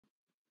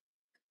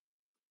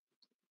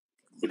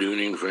Good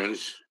evening,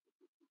 friends.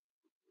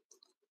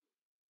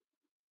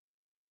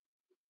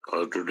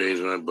 Today is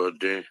my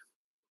birthday.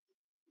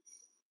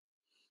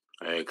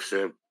 I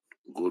accept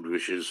good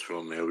wishes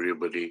from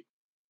everybody.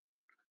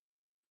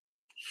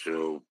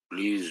 So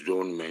please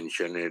don't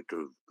mention it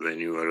when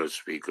you are a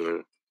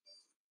speaker.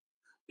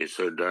 It's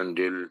a done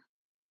deal,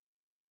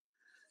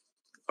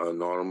 a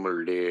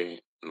normal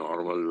day,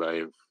 normal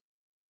life.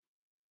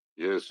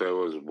 Yes, I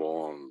was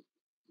born.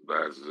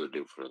 That's the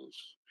difference.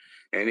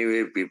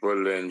 Anyway,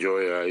 people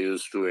enjoy. I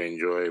used to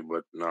enjoy,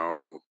 but now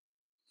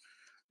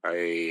I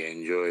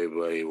enjoy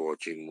by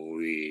watching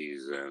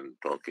movies and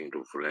talking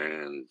to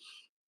friends.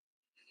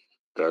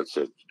 That's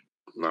it.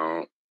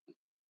 Now,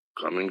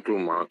 coming to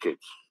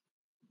markets,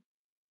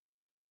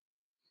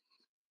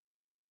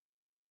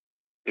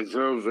 it's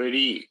a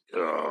very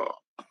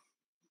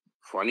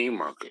funny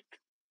market.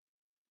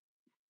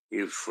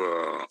 If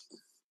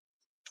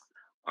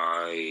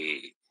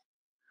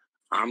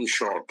I'm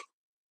short,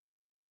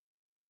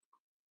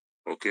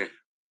 okay,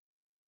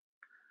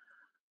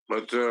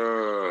 but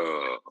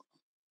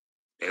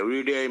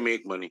every day I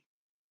make money.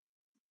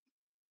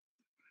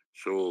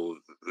 So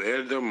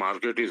where the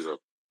market is up,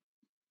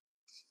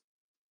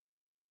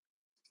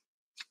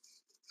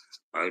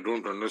 I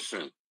don't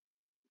understand.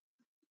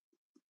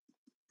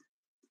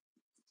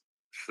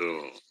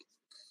 So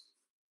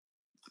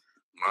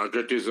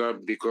market is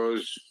up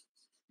because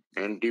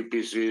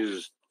NTPC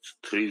is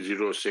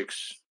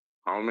 306.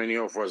 How many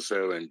of us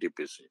have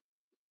NTPC?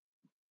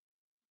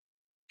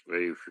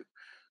 Very few.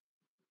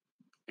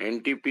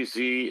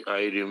 NTPC,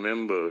 I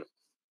remember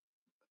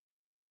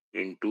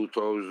in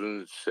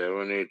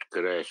 2007-8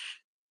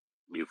 crash,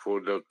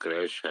 before the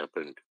crash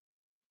happened,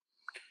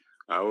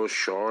 I was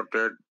short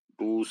at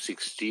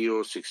 260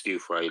 or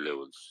 65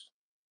 levels.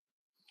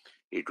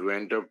 It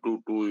went up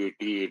to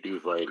 280,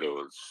 85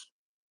 levels,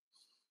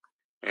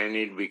 and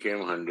it became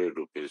 100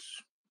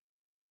 rupees.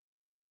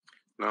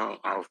 Now,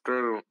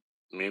 after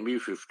maybe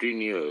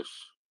 15 years,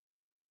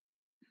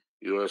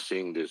 you are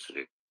seeing this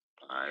rate.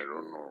 I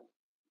don't know.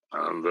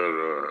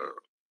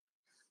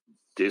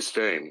 This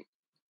time,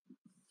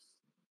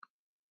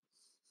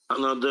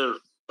 another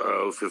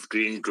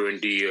 15,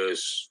 20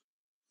 years,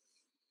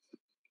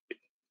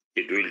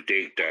 it will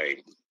take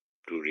time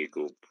to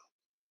recoup.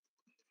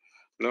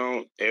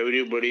 Now,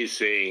 everybody is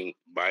saying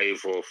buy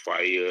for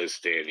 5 years,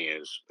 10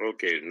 years.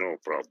 Okay, no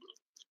problem.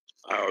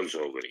 I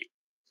also agree.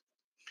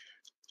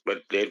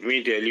 But let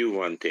me tell you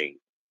one thing.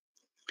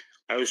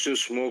 I used to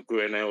smoke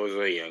when I was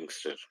a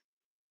youngster.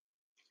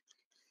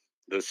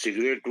 The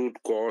cigarette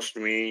would cost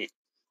me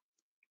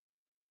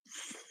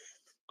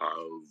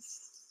uh,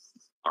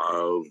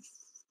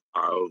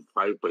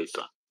 5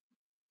 paisa.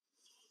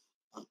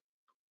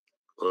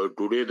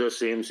 Today, the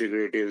same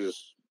cigarette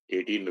is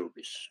 18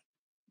 rupees.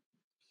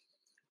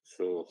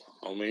 So,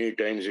 how many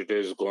times it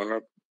has gone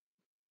up?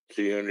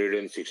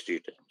 360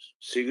 times.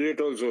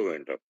 Cigarette also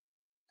went up.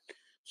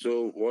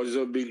 So, what's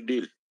the big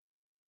deal?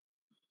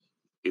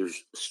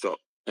 If stock,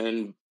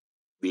 and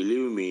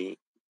believe me,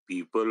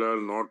 people are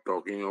not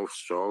talking of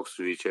stocks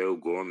which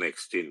have gone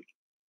extinct.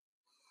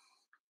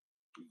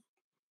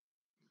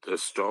 The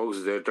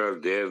stocks that are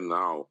there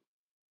now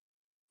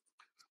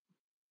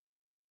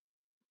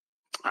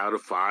are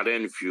far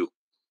and few.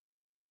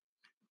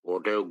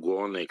 What have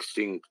gone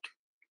extinct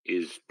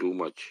is too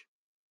much.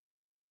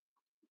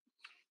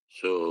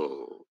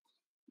 So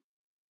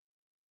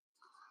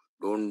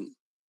don't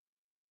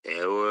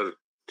ever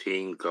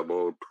think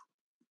about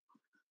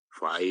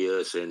 5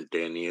 years and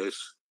 10 years.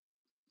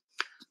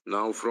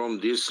 Now from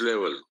this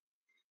level,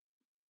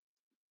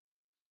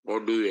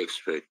 what do you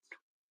expect?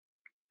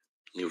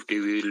 Nifty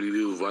will give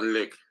you 1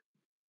 lakh.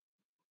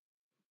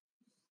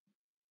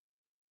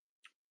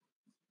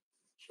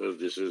 So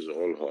this is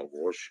all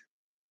hogwash.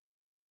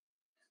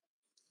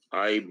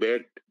 I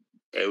bet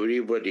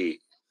everybody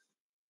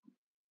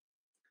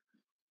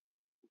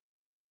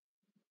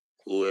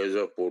who has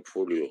a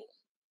portfolio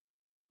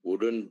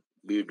wouldn't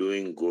be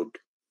doing good.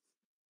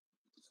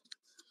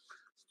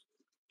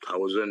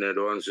 1,000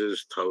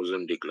 advances,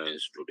 1,000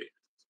 declines today.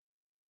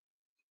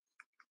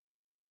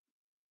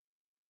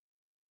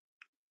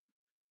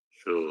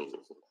 So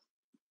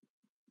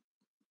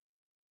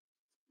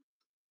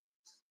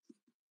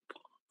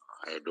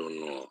I don't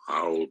know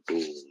how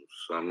to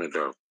sum it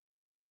up.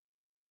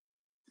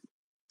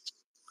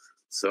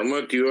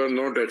 Samat, you are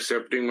not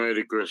accepting my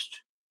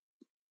request.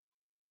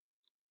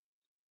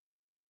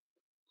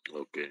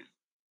 Okay.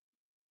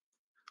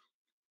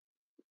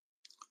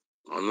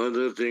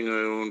 Another thing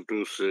I want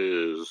to say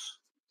is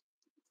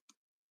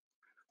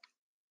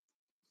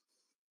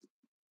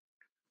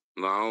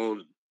now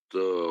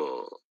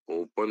the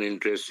open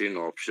interest in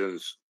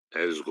options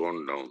has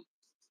gone down.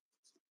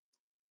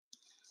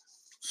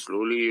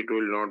 Slowly it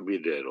will not be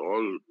there.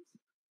 All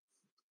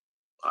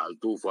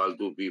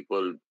faltu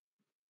people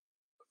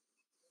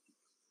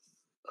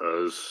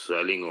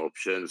selling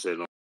options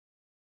and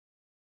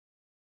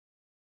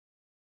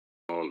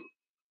all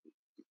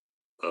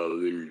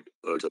will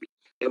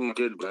a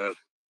market where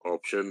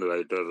option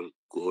writer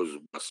goes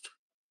bust.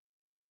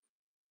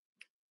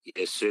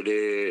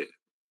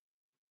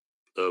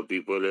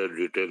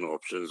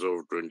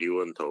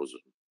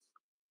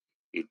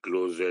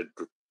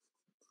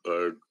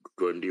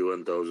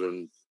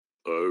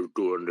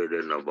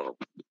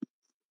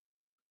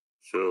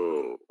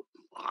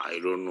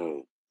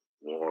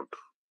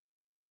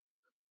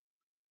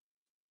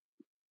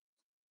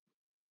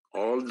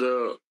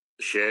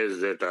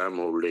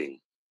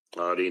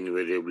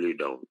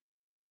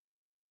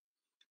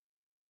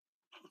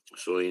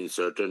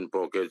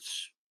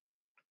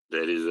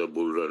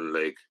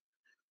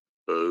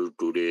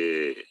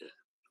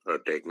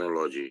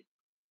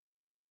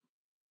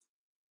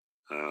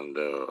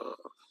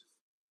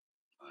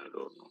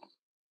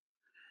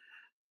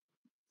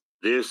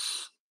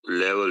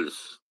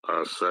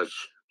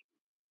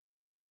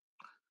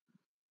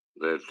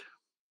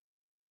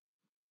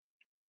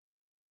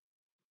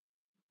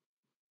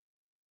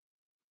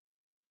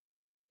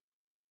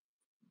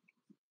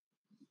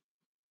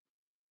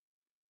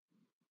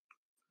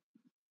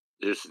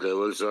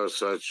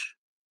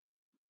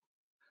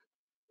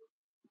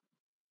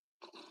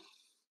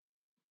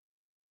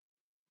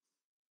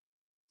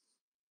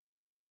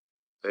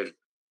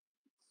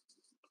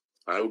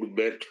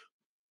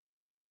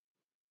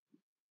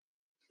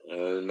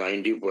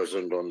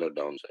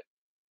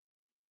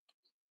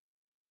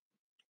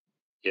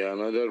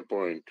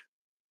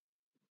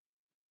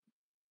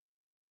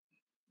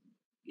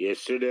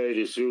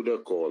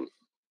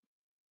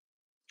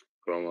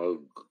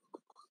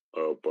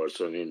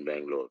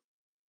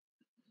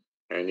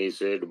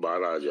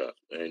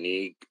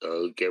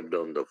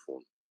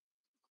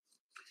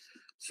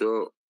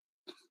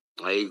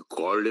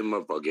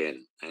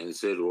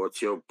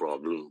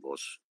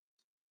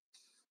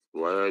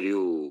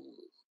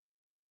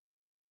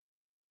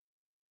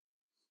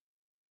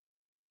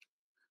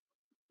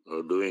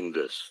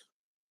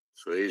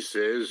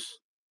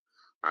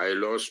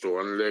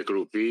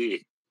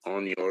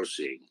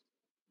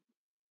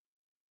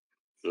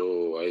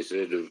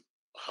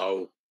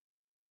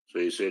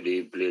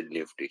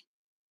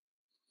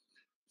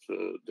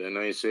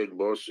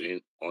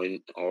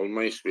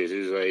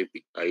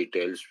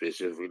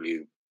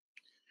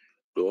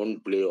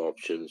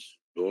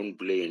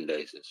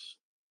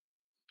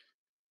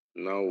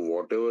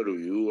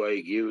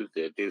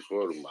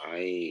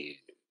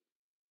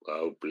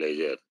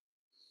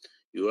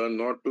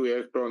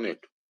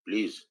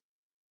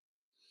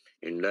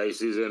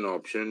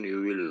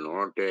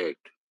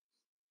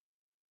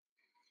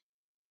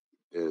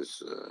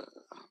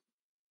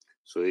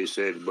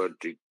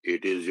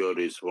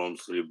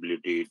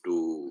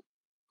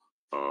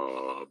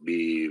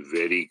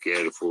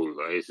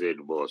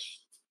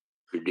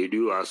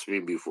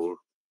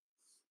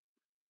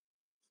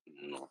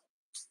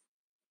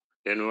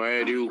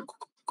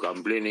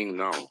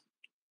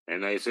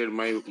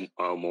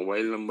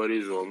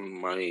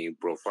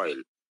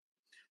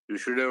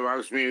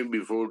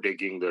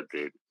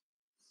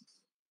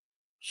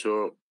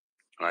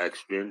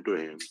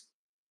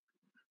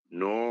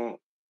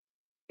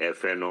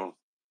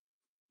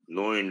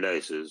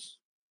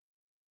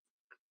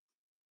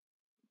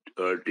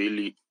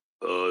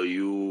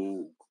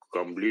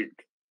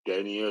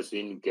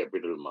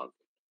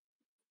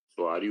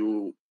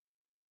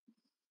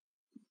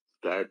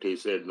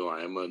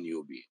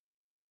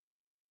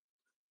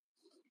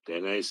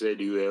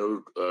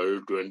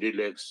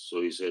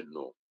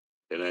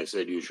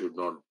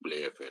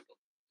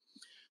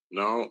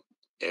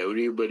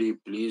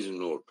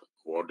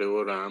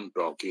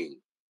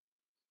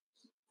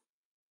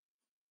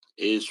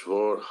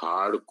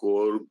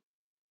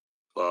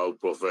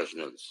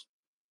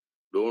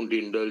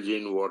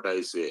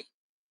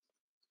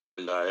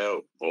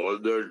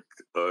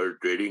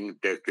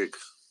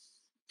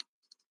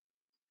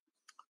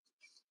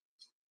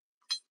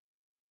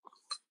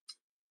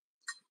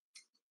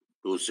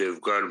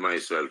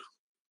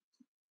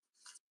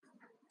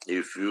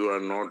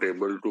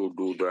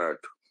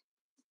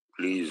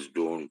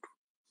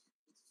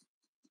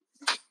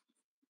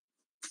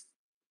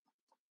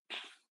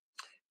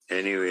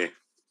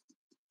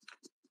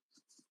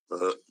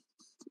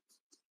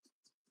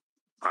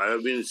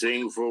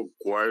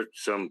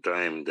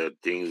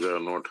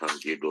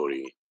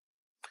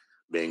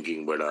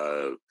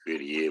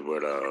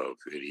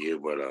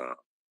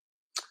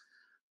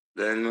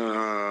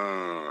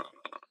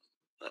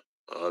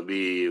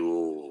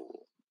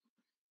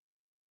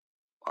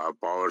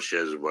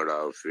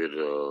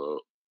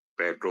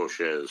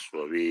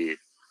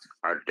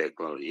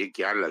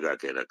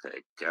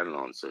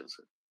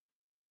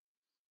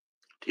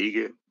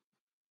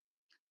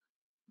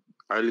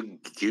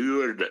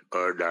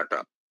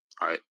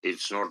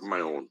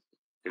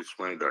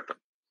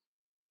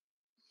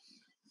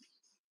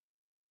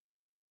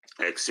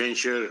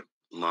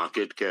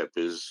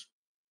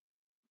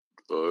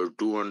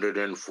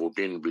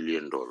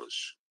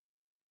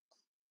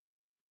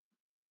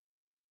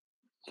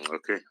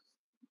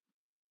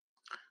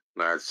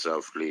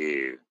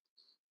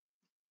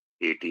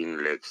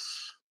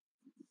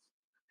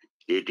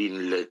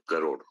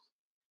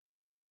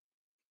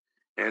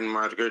 And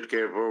market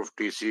cap of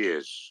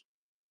TCS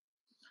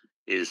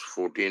is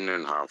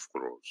 14.5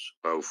 crores,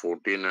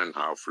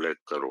 14.5 lakh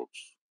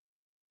crores.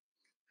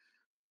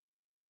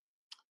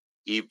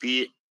 EP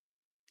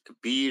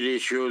P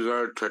ratios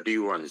are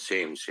 31,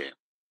 same.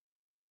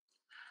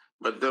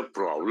 But the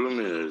problem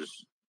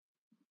is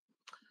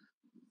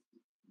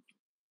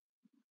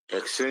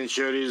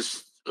Accenture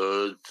is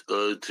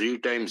 3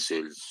 times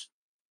sales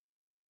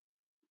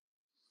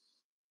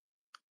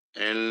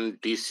and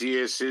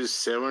TCS is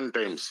 7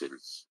 times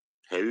sales.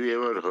 Have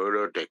you ever heard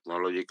a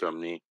technology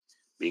company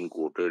being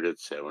quoted at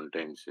 7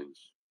 times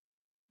sales?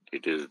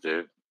 It is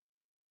there.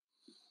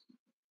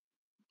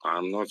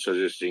 I'm not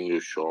suggesting you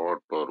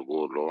short or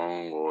go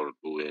long or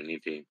do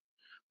anything,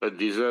 but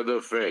these are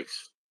the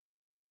facts.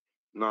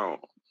 Now,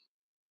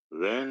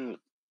 when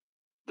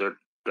the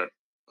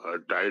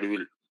tide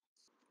will...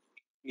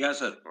 Yeah,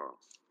 sir.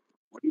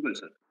 Audible,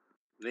 sir.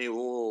 नहीं,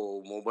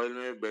 वो mobile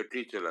में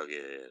battery चला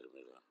गया है यार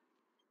मेरा।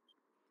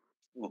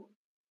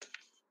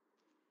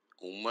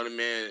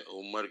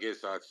 उम्र के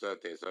साथ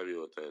साथ ऐसा भी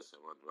होता है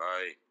समझ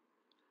भाई,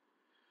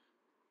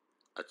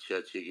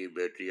 अच्छी की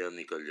बैटरियां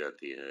निकल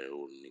जाती है,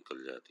 वो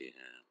निकल जाती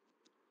हैं।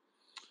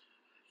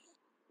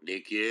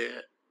 देखिए,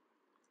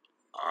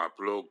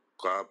 आप लोग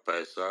का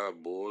पैसा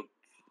बहुत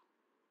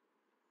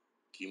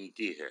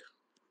कीमती है,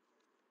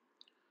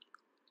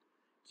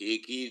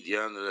 एक ही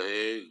ध्यान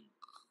रहे,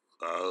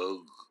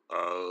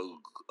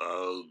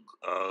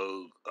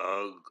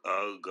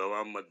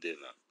 गवा मत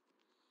देना,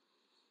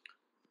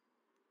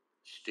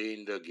 स्टे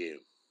इन द गेम।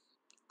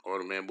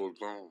 और मैं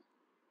बोलता हूँ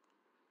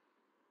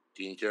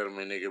 3-4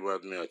 महीने के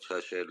बाद में अच्छा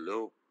शेयर लो,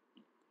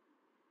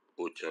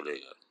 वो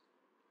चलेगा।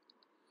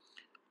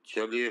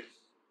 चलिए,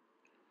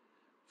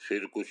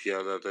 फिर कुछ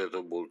याद आता है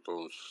तो बोलता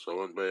हूँ।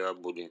 समझ भाई, आप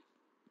बोलिए।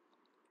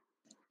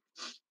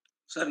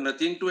 Sir,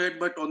 nothing to add,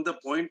 but on the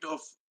point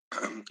of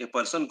a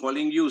person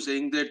calling you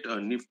saying that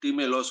Nifty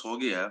में loss हो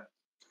गया,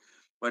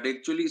 but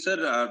actually, sir,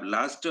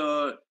 last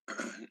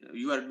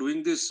you are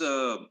doing this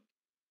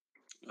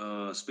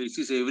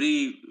spaces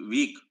every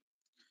week,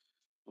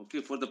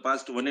 okay, for the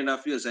past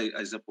 1.5 years,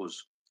 I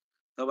suppose.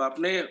 तब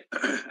आपने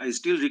I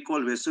still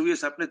recall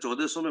Vesuvius आपने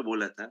 1400 में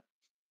बोला था,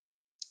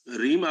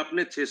 रीम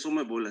आपने 600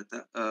 में बोला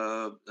था,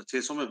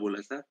 600 में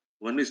बोला था,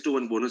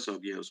 1:1 बोनस हो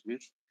गया उसमें।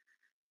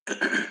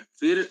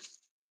 फिर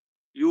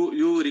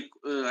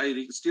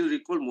I still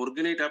recall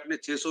Morganite आपने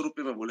 600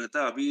 रुपए में बोला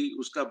था, अभी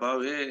उसका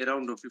भाव है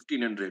अराउंड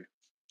 1500।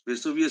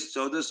 वेसुवियस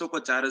 1400 को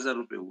 4000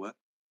 रुपए हुआ।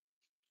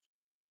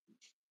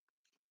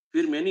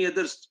 फिर many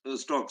other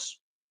stocks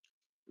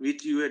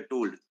which you had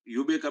told,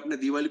 यूबेक आपने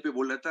दिवाली पे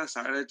बोला था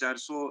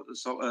 450,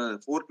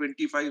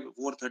 425,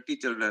 430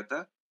 चल रहा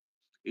था,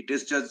 it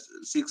is just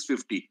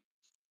 650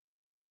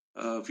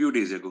 few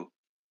days ago.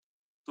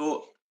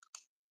 So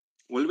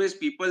always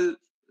people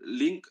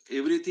link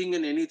everything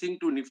and anything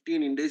to Nifty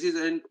and indices,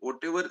 and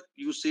whatever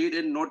you said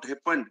and not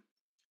happened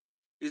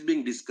is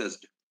being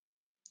discussed.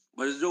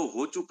 बस जो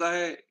हो चुका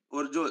है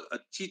और जो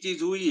अच्छी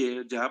चीज हुई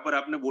है, जहां पर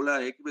आपने बोला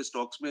है कि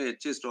स्टॉक्स में,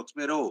 अच्छे स्टॉक्स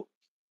में रहो,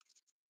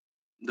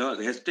 the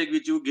hashtag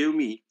which you gave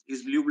me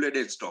is blue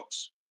blooded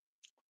stocks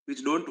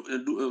which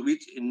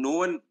which no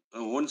one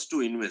wants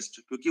to invest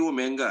क्योंकि वो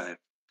महंगा है।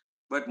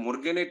 बट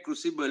Morganite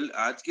Crucible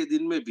आज के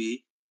दिन में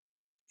भी,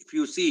 if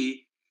you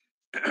see,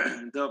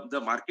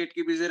 the market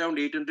cap is around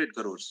 800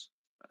 crores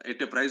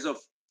at a price of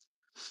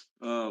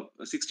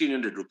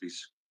 1600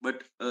 rupees.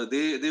 But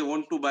they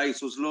want to buy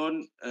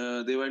Suzlon,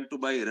 they want to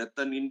buy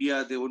Ratan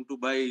India, they want to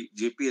buy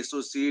JP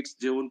Associates,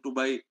 they want to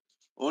buy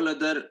all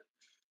other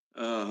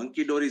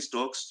hunky dory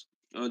stocks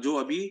जो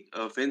अभी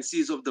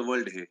fancies of the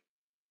world है,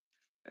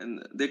 and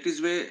that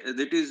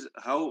is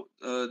how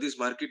this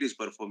market is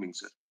performing,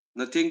 sir.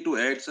 Nothing to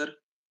add, sir,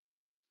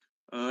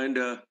 and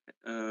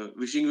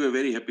wishing you a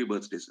very happy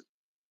birthday, sir.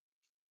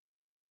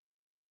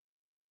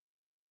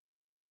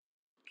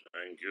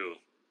 Thank you.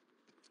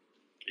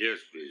 Yes,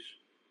 please.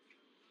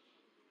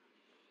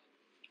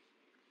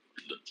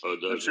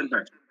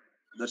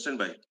 Darshan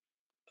bhai.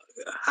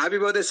 Happy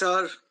birthday,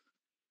 sir.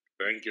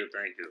 Thank you.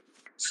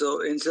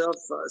 So instead of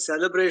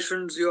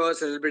celebrations, you are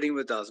celebrating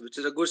with us, which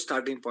is a good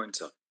starting point,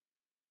 sir.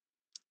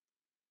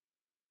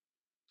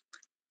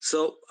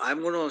 So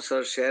I'm going to,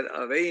 sir, share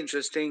a very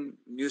interesting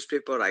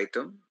newspaper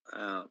item.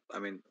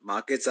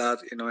 Markets are,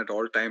 at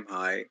all-time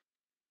high.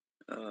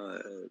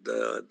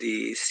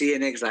 The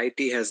CNX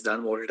IT has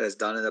done what it has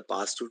done in the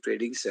past 2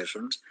 trading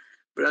sessions.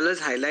 But let's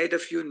highlight a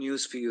few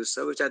news for you,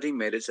 sir, which I think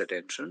merits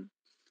attention.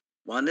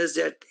 One is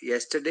that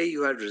yesterday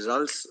you had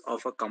results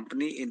of a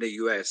company in the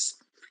US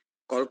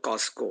called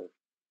Costco.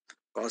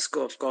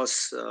 Costco, of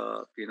course,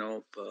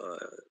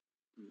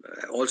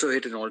 also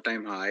hit an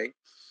all-time high.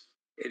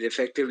 It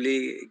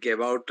effectively gave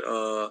out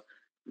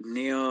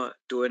near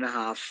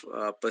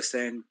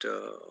 2.5%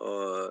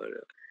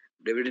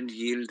 dividend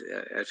yield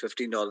at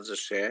 $15 a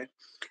share.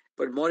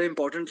 But more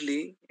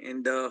importantly,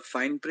 in the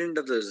fine print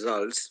of the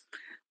results,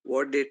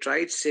 what they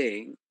tried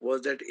saying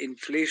was that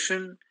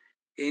inflation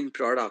in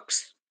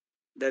products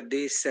that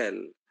they sell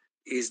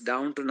is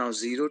down to now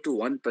 0 to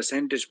 1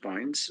 percentage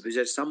points, which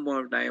at some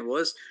point of time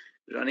was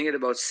running at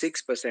about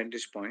 6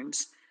 percentage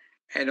points.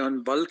 And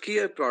on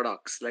bulkier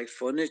products like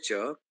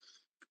furniture,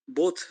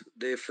 both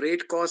the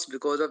freight costs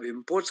because of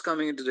imports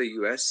coming into the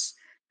US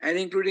and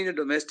including the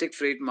domestic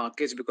freight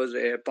markets because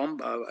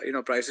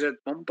prices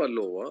at pump are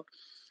lower,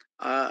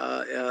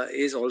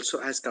 is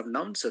also has come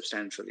down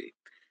substantially.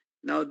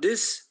 Now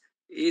this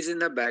is in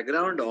the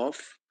background of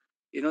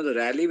the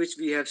rally which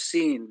we have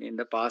seen in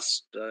the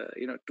past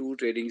two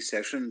trading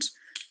sessions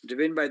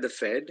driven by the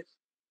Fed.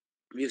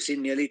 We've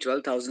seen nearly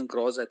 12,000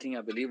 crores, I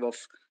believe, of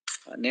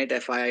net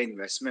FII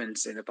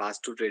investments in the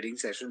past two trading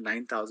sessions,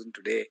 9,000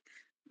 today.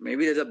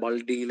 Maybe there's a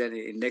bulk deal and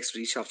index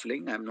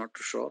reshuffling. I'm not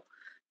too sure.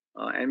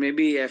 And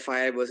maybe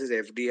FII versus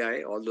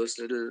FDI, all those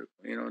little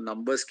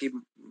numbers keep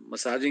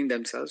massaging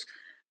themselves.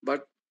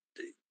 But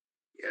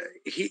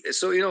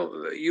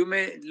you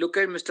may look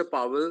at Mr.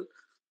 Powell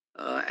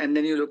and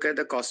then you look at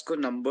the Costco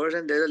numbers,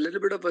 and there's a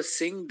little bit of a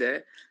sync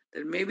there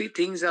that maybe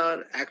things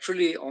are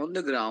actually on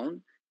the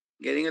ground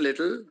getting a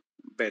little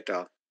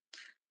better.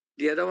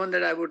 The other one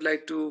that I would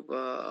like to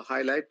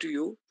highlight to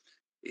you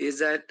is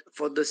that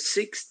for the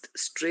sixth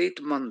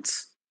straight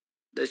months,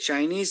 the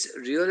Chinese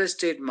real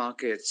estate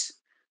markets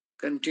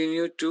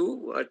continue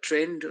to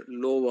trend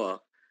lower.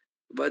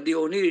 But the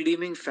only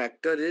redeeming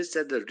factor is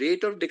that the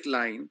rate of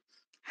decline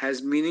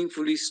has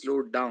meaningfully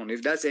slowed down.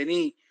 If that's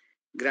any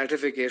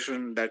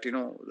gratification, but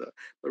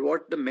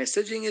what the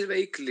messaging is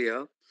very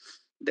clear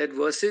that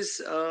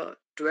versus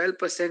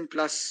 12%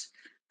 plus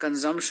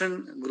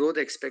consumption growth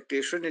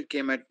expectation, it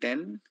came at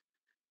 10,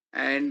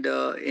 and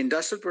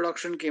industrial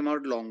production came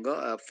out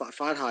longer,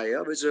 far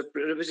higher, which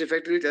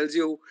effectively tells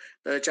you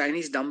the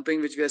Chinese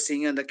dumping, which we are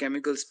seeing in the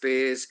chemical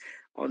space,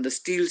 on the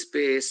steel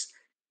space,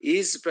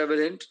 is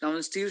prevalent. Now,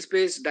 in steel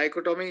space,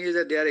 dichotomy is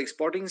that they are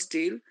exporting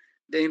steel,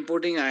 they're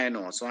importing iron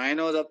ore. So, iron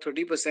ore is up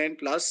 30%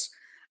 plus.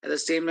 At the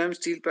same time,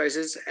 steel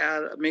prices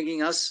are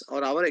making us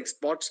or our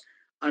exports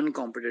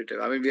uncompetitive.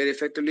 I mean, we are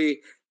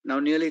effectively now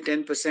nearly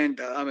 10%,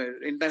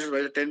 international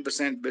price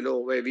 10% below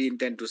where we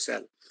intend to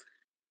sell.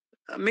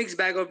 A mixed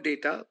bag of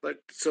data, but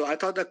so I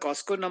thought the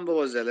Costco number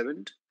was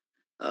relevant.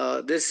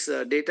 This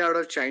data out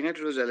of China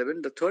was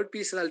relevant. The third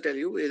piece that I'll tell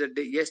you is that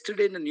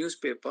yesterday in the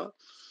newspaper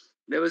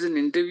there was an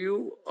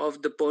interview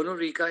of the Pernod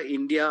Ricard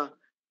India,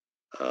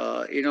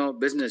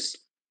 business,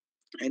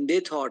 and they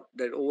thought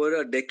that over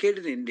a decade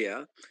in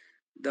India,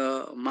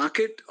 the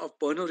market of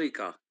Pernod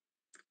Ricard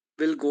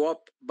will go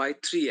up by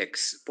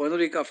 3x. Pernod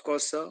Ricard, of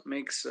course,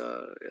 makes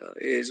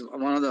is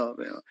one of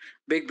the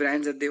big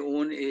brands that they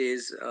own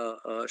is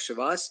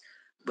Chivas,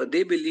 but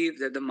they believe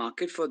that the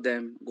market for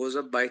them goes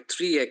up by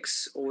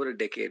 3x over a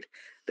decade.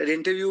 That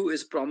interview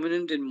is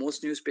prominent in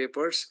most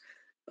newspapers.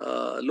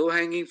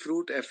 Low-hanging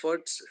fruit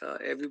efforts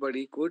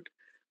everybody could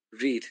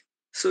read.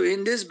 So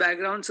in this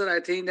background, sir, I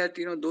think that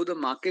though the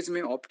markets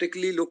may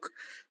optically look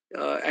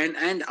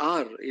and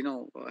are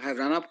have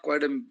run up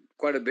quite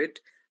a bit,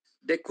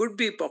 there could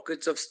be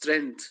pockets of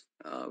strength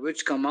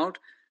which come out,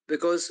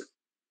 because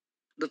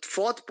the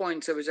fourth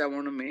point, sir, which I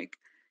want to make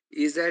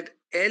is that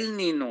El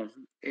Nino,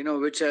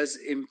 which has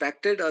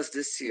impacted us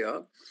this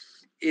year,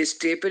 is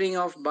tapering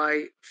off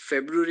by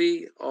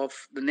February of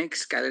the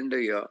next calendar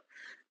year,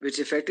 which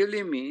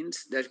effectively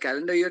means that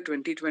calendar year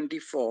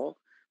 2024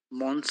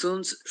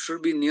 monsoons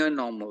should be near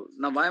normal.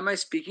 Now, why am I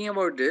speaking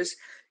about this?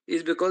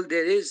 Is because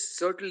there is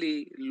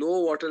certainly low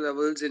water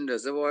levels in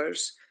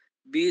reservoirs.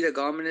 The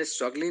government is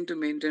struggling to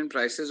maintain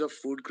prices of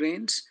food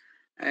grains,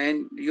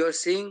 and you're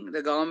seeing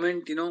the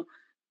government,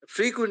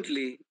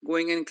 frequently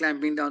going and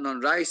clamping down on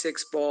rice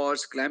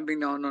exports, clamping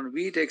down on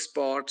wheat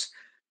exports,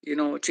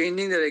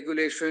 changing the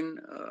regulation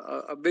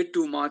a bit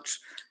too much.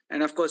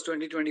 And of course,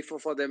 2024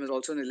 for them is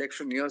also an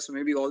election year, so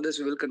maybe all this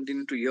we will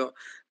continue to hear.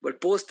 But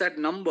post that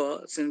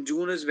number, since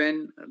June is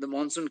when the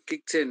monsoon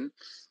kicks in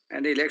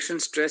and the election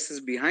stress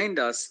is behind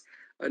us,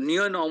 a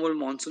near normal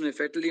monsoon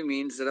effectively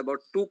means that about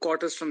 2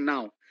 quarters from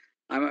now,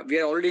 we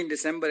are already in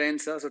December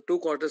end, sir, so 2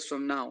 quarters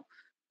from now,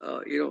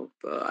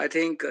 I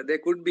think there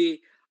could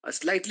be a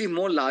slightly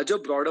more larger,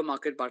 broader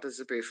market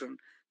participation.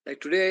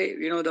 Like today,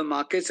 the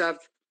markets have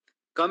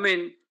come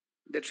in,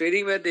 they're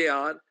trading where they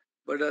are.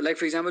 But like,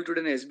 for example,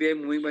 today in SBI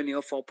moving by near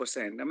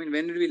 4%. I mean,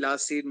 when did we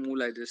last see it move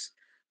like this?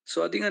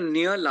 So I think a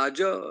near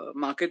larger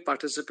market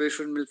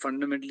participation will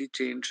fundamentally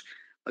change,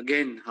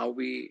 again, how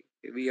we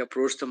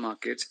approach the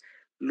markets.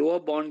 Lower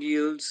bond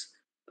yields,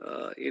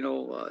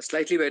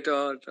 slightly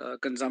better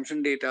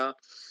consumption data.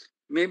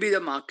 Maybe the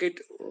market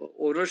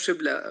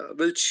ownership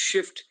will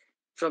shift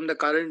from the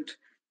current,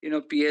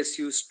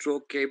 PSU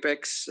stroke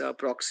capex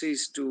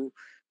proxies to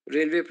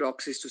railway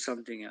proxies to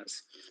something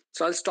else.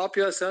 So I'll stop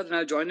here, sir, and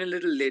I'll join in a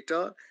little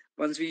later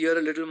once we hear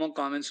a little more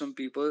comments from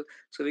people,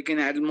 so we can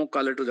add more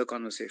color to the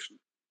conversation.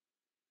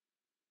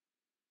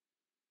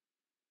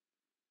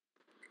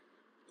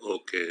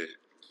 Okay.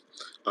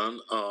 And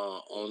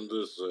on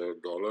this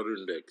dollar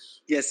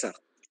index, Yes, sir.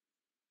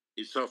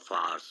 it's a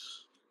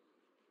farce.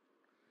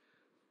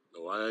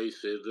 Why I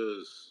say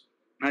this?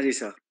 Haji,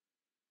 sir.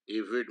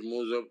 If it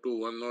moves up to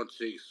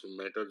 106,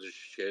 metal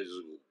shares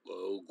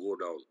go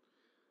down.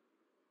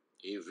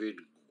 If it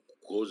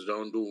goes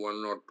down to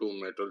one or two,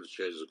 metal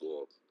shares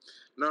go up.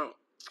 Now,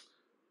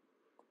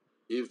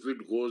 if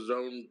it goes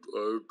down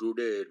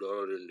today,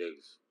 dollar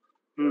index,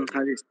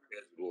 metal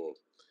shares go up.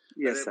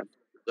 Yes, sir. And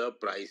the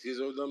prices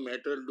of the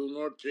metal do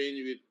not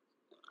change with,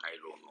 I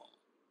don't know.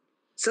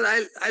 Sir,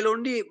 I'll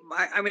only,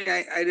 I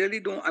really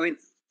don't,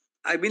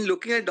 I've been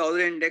looking at dollar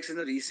index in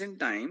the recent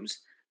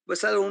times, but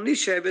sir, I'll only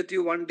share with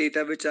you one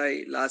data which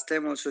I last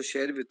time also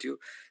shared with you.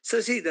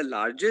 So see, the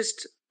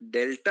largest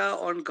delta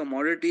on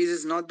commodities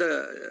is not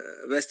the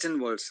Western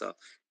world, sir.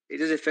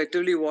 It is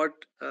effectively what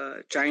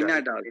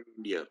China does.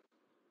 India.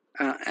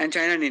 And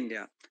China and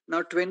India.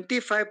 Now,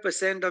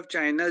 25% of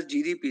China's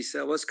GDP,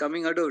 sir, was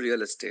coming out of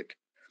real estate.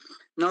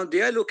 Now,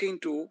 they are looking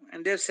to,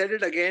 and they have said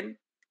it again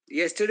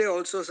yesterday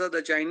also, sir,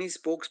 the Chinese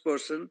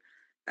spokesperson,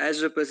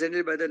 as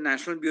represented by the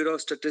National Bureau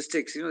of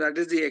Statistics, that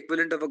is the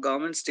equivalent of a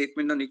government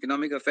statement on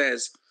economic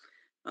affairs,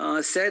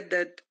 said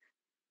that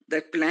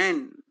that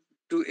plan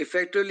to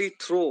effectively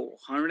throw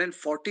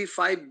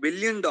 $145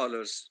 billion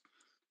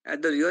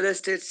at the real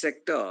estate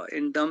sector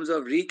in terms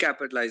of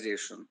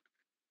recapitalization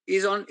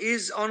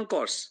is on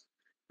course.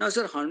 Now,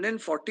 sir,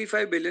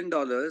 $145 billion,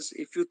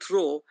 if you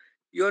throw,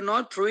 you're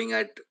not throwing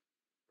at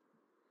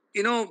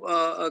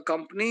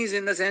companies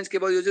in the sense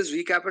that you just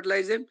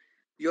recapitalize them.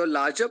 Your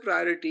larger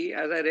priority,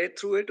 as I read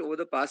through it over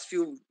the past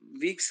few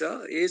weeks,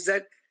 sir, is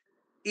that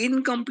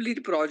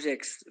incomplete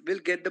projects will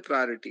get the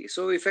priority.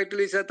 So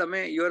effectively, sir,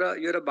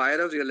 you're a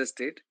buyer of real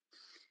estate.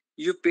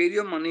 You paid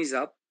your monies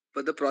up,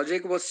 but the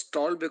project was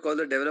stalled because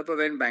the developer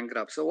went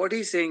bankrupt. So what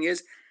he's saying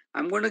is,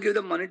 I'm going to give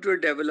the money to a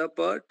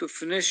developer to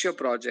finish your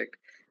project.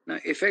 Now,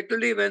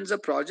 effectively, when the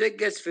project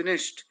gets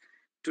finished,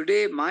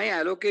 today my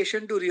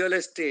allocation to real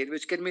estate,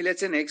 which can be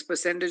let's say an X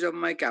percentage of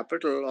my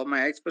capital or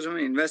my X percent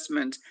of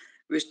investments,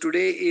 which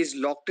today is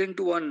locked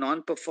into a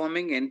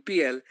non-performing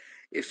NPL,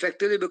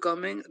 effectively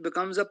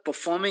becomes a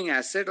performing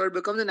asset, or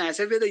becomes an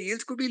asset where the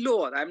yields could be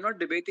lower. I'm not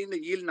debating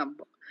the yield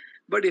number,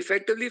 but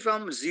effectively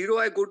from 0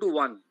 I go to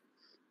 1,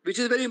 which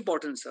is very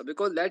important, sir,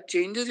 because that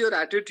changes your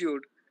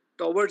attitude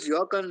towards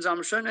your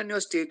consumption and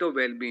your state of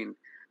well-being.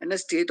 And the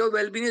state of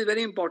well-being is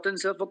very important,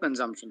 sir, for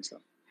consumption, sir.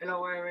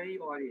 Hello,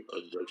 everybody.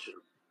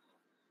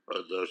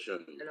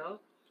 Darshan. Hello.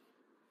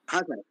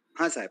 Haan,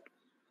 sahib.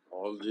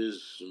 All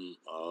these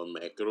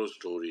macro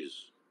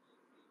stories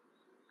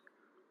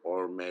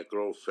or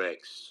macro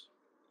facts,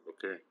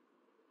 okay,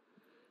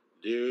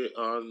 they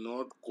are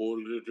not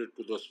correlated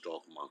to the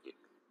stock market.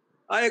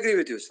 I agree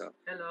with you, sir.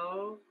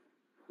 Hello.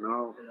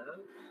 Now, Hello.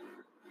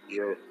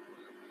 yeah,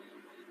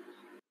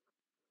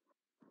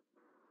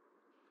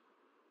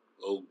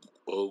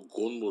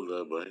 कौन बोल रहा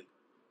है भाई?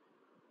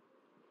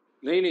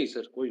 नहीं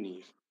sir, कोई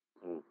नहीं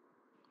है.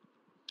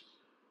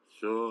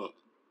 So,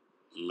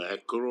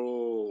 macro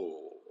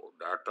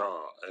data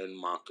and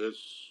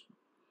markets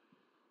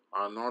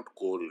are not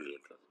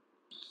correlated.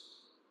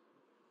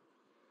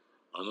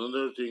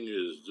 Another thing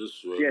is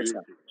this Yes,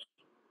 sir.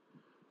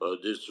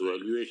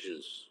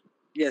 valuations.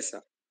 Yes,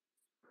 sir.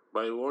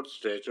 By what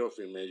stretch of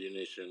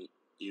imagination,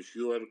 if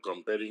you are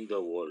comparing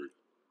the world,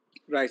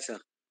 Right, sir.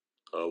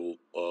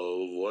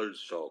 world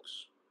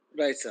stocks,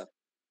 Right, sir.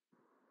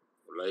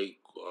 like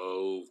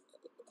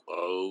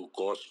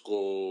Costco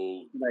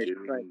Right,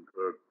 giving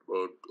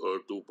a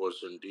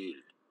 2%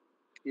 yield,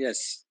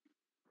 Yes.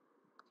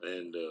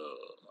 and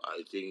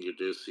I think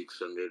it is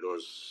 $600 or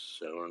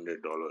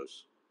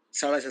 $700.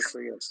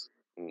 650, yes.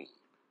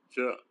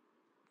 So,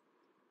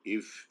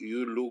 if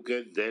you look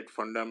at that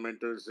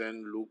fundamentals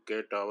and look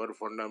at our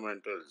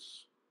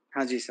fundamentals,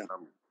 Haan ji, sir.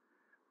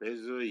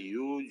 there's a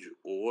huge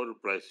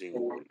overpricing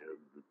over here.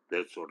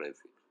 That's what I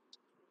feel.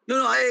 No,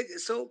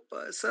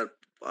 sir,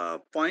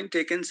 point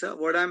taken, sir.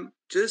 What I'm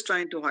just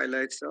trying to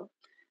highlight, sir,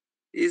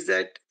 is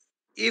that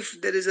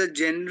if there is a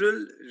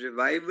general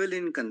revival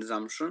in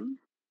consumption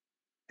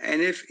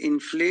and if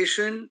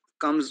inflation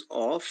comes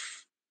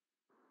off,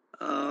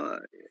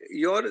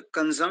 your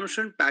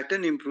consumption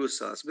pattern improves,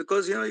 sir,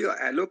 because your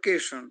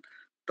allocation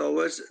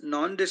towards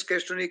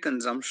non-discretionary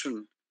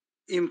consumption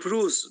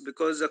improves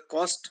because the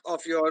cost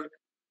of your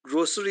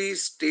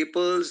groceries,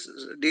 staples,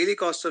 daily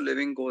cost of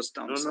living goes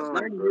down. No, Sir.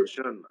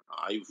 Darshan,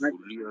 I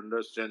fully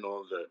understand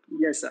all that.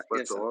 Yes, sir. But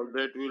Yes, sir. all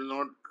that will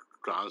not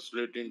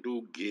translate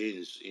into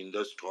gains in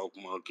the stock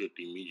market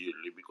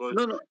immediately, because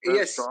No. the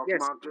Yes. stock Yes.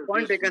 market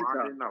Point is taken, smart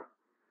sir. enough.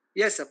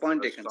 Yes, sir.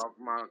 Point The taken. stock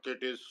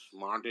market is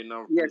smart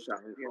enough to Yes, sir.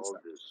 sense Yes, all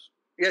sir. this.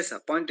 Yes, sir.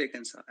 Point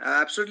taken, sir.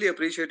 I absolutely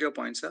appreciate your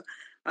point, sir.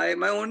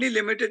 My only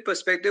limited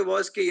perspective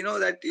was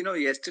that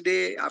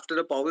yesterday after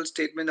the Powell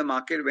statement, the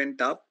market went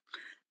up,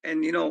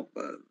 and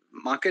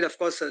market, of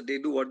course, they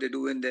do what they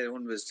do in their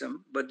own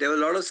wisdom, but there was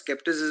a lot of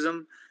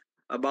skepticism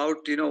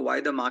about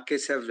why the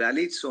markets have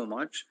rallied so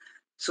much.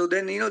 So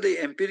then the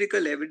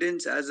empirical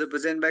evidence as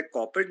represented by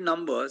corporate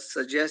numbers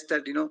suggests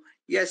that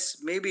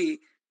yes,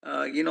 maybe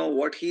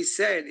what he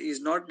said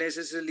is not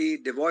necessarily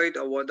devoid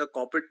of what the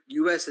corporate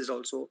US is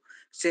also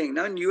saying.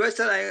 Now in US,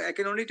 sir, I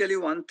can only tell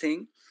you one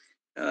thing.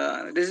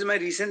 This is my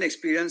recent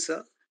experience,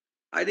 sir.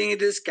 I think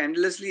it is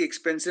scandalously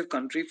expensive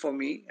country for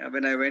me.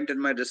 When I went in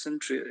my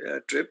recent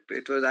trip,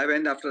 I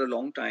went after a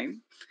long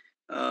time.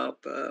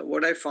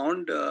 what I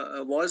found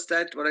was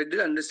that what I did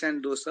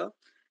understand, though, sir,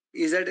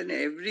 is that in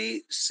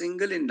every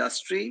single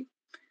industry,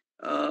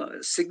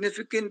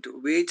 significant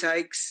wage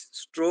hikes,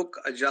 stroke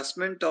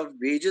adjustment of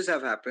wages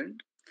have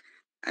happened.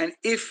 And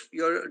if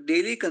your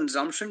daily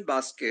consumption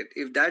basket,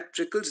 if that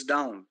trickles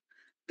down,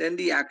 then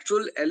the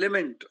actual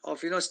element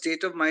of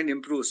state of mind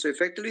improves. So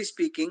effectively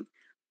speaking,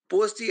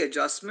 post the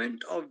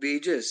adjustment of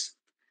wages,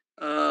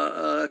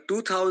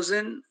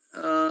 2000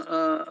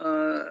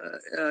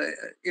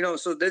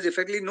 so there's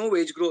effectively no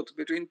wage growth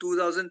between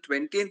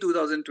 2020 and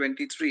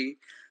 2023,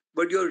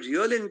 but your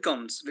real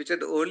incomes, which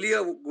had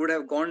earlier would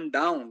have gone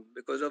down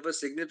because of a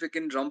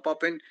significant jump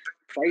up in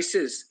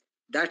prices,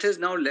 that has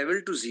now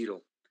leveled to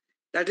zero.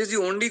 That is the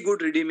only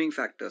good redeeming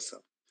factor,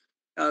 sir.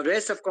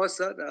 Rest, of course,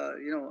 sir,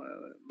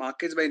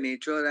 markets by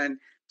nature, and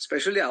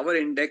especially our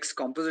index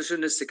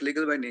composition is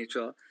cyclical by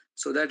nature.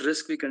 So that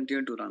risk we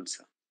continue to run,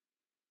 sir.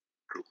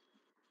 True.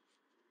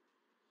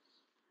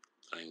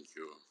 Thank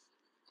you.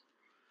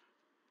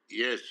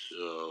 Yes,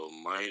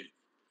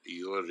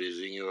 you are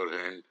raising your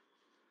hand.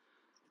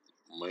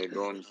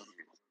 Hello,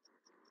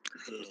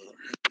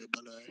 happy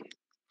Malay.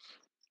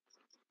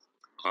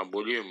 हाँ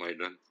बोलिए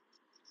madam.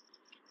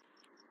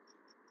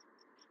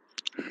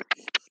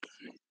 Happy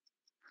Malay.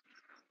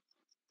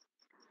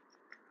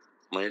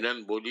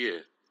 Madam बोलिए.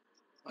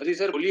 हाँ जी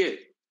sir, बोलिए.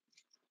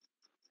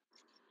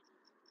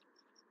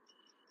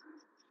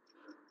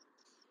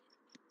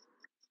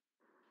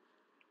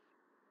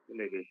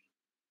 चले गए.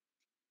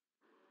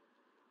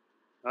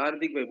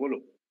 हार्दिक भाई बोलो.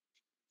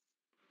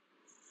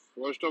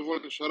 First of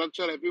all Sharad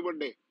sir happy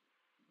birthday.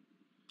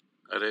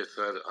 अरे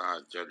सर हाँ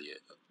चलिए.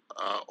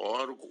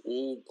 और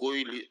वो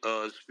कोई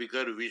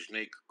स्पीकर विश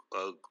नहीं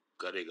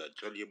करेगा.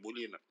 चलिए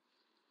बोलिए ना.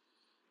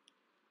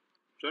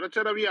 शरद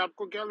सर अभी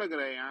आपको क्या लग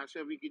रहा है यहाँ से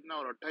अभी कितना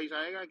और 28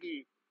 आएगा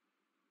कि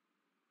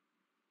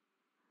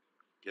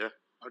क्या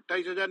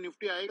 28,000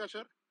 निफ्टी आएगा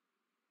सर?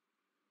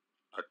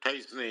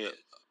 28 नहीं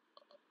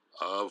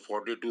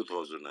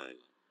 42,000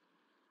 आएगा.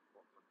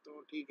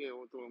 तो ठीक है,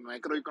 वो तो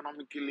मैक्रो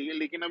इकोनॉमिक के लिए.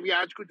 लेकिन अभी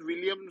आज कुछ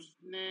विलियम्स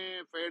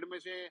ने फेड में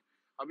से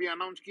अभी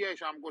अनाउंस किया है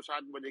शाम को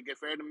 7 बजे के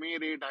फेड में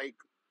रेट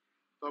हाइक.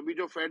 तो अभी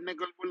जो फेड ने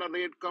कल बोला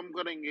रेट कम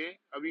करेंगे,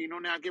 अभी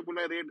इन्होंने आके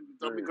बोला रेट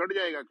तो अभी घट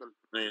जाएगा कल.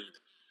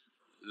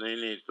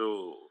 नहीं तो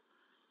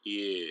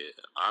ये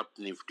आप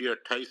निफ्टी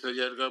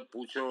 28,000 का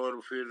पूछो और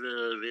फिर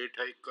रेट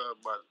हाइक का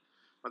बात.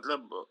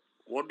 मतलब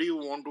what do you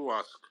want to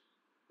ask?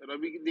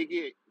 अभी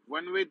देखिए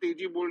वन वे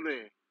तेजी बोल रहे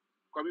हैं.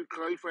 कभी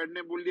कल फेड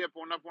ने बोल दिया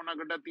पौना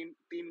घंटा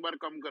तीन बार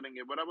कम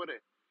करेंगे, बराबर है.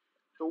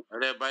 तो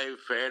अरे भाई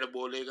फेड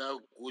बोलेगा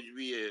कुछ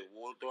भी है,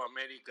 वो तो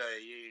अमेरिका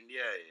है, ये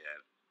इंडिया है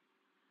यार.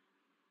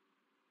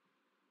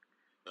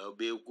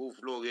 बेवकूफ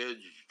लोग हैं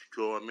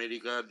जो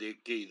अमेरिका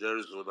देख के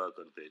इधर सौदा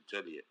करते हैं.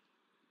 चलिए.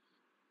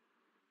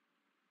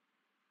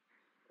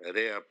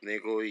 अरे अपने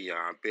को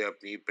यहाँ पे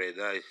अपनी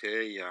पैदाइश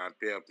है, यहाँ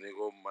पे अपने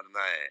को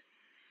मरना है.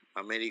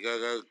 अमेरिका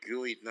का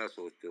क्यों इतना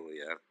सोचते हो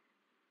यार?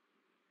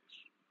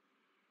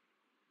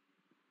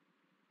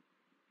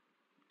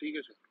 ठीक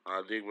है सर.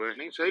 हार्दिक भाई.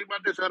 नहीं सही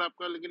बात है सर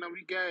आपका. लेकिन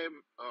अभी क्या है,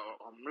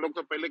 हम लोग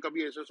तो पहले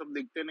कभी ऐसा सब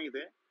देखते नहीं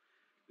थे.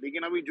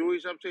 लेकिन अभी जो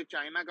हिसाब से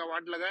चाइना का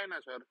वाट लगा है ना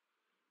सर,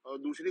 और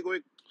दूसरी कोई.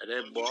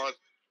 अरे बॉस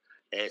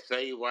ऐसा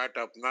ही वाट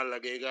अपना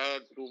लगेगा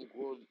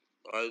तुमको.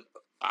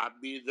 आप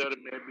भी इधर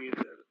मैं भी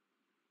इधर.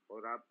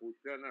 और आप पूछ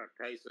रहे ना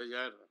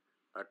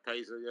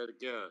 28,000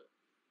 क्या?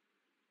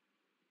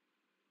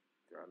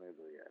 जाने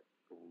दो यार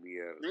तुम भी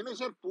यार. नहीं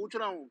सर पूछ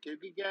रहा हूँ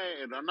क्योंकि क्या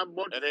है, रनअप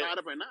बहुत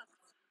शार्प है ना.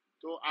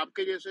 तो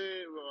आपके जैसे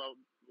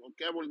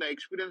क्या बोलता है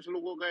एक्सपीरियंस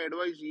लोगों का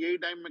एडवाइस यही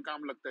टाइम में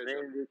काम लगता है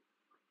सर.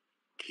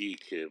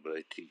 ठीक है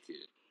भाई, ठीक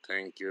है.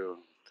 Thank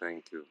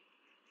you.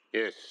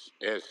 यस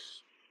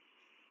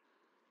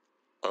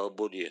अब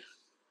बोलिए.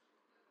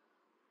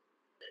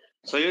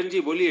 सयन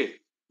जी बोलिए.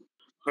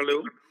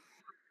 हेलो.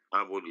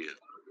 हाँ बोलिए.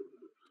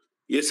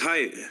 Yes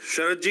hi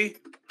Sharad ji.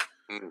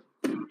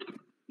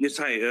 Yes,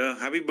 hi.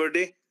 Happy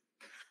birthday.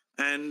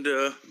 And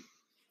this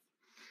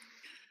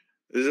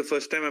is the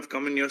first time I've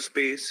come in your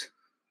space.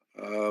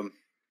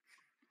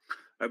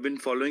 I've been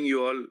following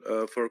you all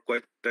for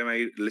quite some time.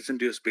 I listen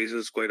to your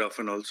spaces quite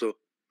often also.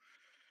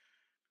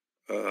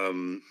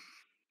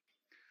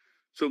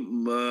 So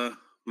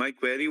my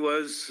query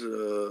was,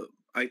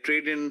 I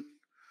trade in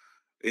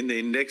the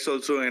index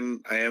also,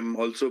 and I am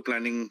also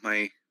planning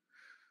my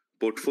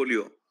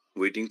portfolio,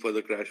 waiting for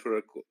the crash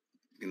for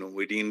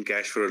waiting in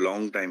cash for a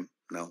long time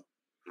now.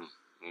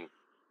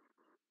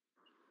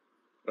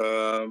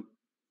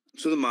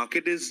 So the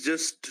market is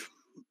just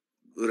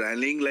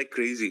rallying like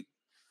crazy.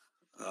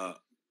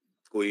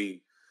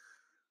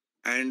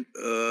 And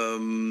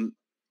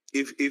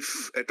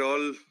if at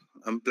all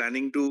I'm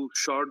planning to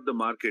short the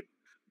market,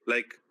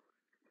 like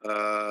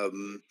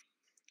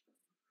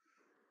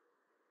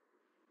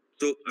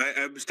so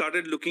I've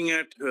started looking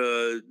at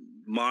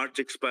March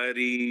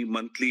expiry,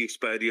 monthly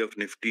expiry of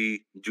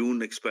Nifty,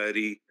 June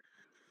expiry.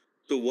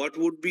 So what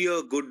would be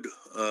a good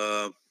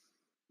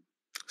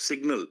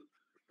signal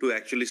to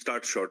actually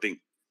start shorting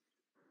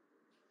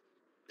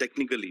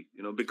technically,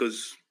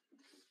 because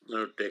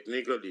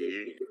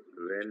technically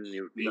when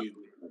Nifty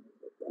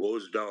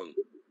goes down,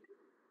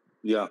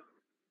 Yeah.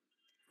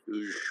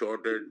 you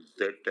short at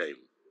that time.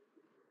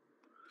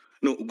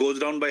 No, goes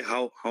down by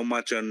how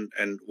much,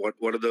 and what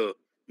are the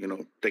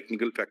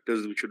technical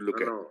factors we should look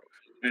No, at, no.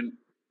 and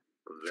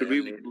should we?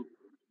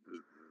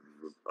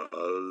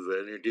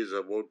 When it is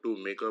about to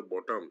make a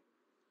bottom,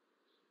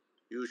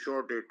 you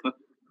short it.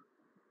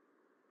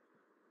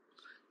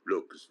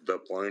 Look, the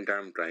point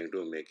I'm trying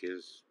to make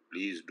is,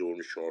 please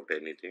don't short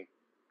anything.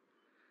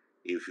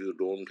 If you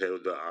don't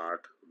have the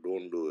art,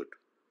 don't do it.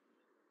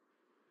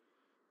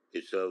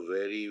 It's a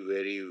very,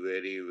 very,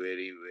 very,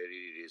 very,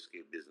 very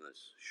risky business,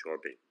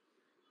 shorting.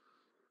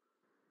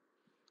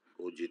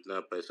 वो जितना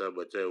पैसा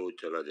बचा है वो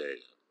चला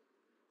जाएगा.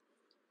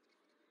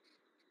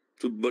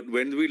 So, but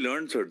when do we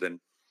learn, sir? Then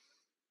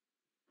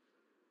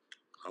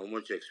How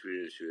much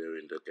experience you have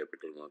in the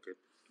capital market?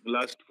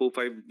 last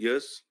 4-5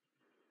 years.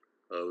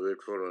 Wait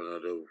for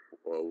another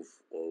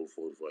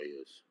 4-5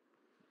 years.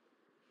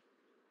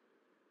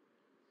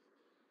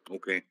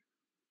 Okay.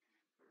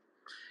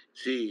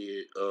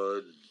 See,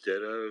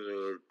 there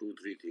are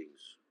 2-3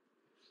 things.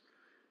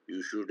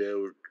 You should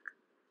have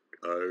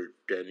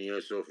 10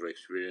 years of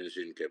experience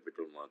in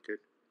capital market.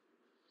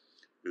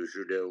 You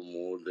should have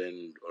more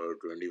than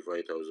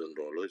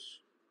 $25,000.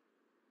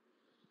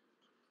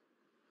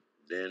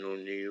 Then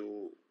only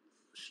you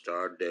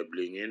start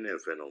dabbling in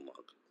F&O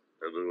market.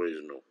 Otherwise,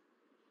 no.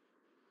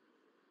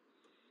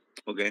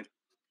 Okay.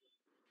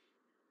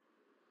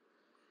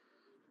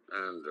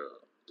 And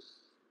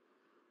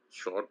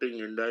shorting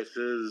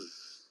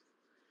indices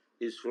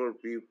is for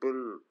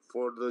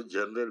the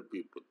general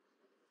people.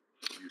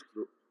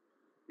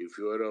 If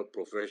you are a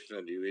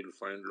professional, you will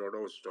find a lot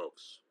of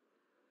stocks.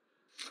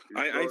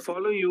 I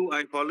follow you.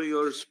 I follow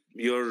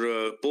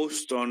your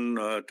post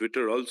on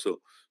Twitter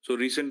also. So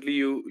recently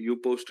you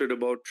posted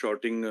about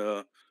shorting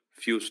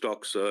few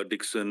stocks,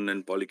 Dixon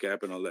and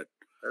Polycap and all that.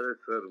 अरे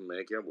sir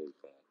मैं क्या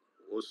बोलता हूँ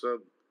वो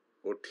सब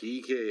वो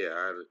ठीक है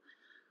यार.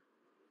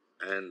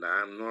 And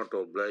I'm not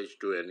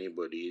obliged to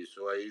anybody,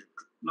 so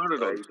Not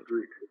at all, sir. do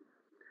it.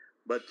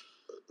 But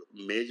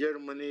major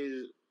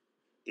money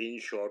in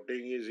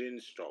shorting is in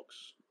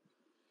stocks.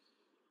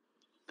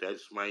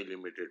 That's my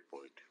limited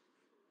point.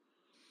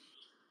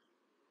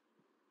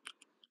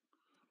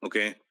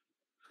 Okay.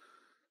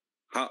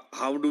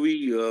 How do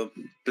we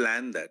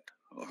plan that?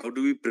 How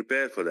do we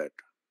prepare for that?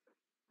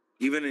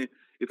 Even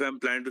if I'm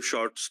planning to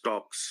short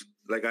stocks,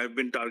 like I've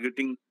been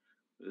targeting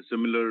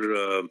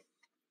similar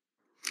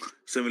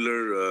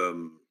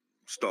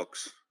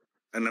stocks,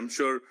 and I'm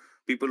sure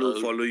people who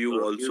follow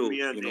you also, Give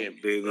me a name.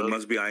 they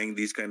must be eyeing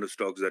these kind of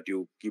stocks that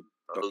you keep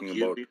talking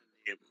Give about. me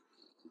a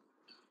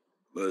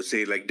name.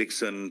 Say like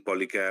Dixon,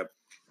 Polycap.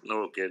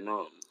 Okay,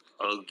 no.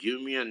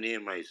 Give me a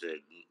name, I said.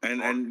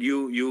 And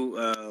you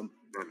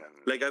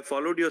like I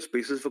followed your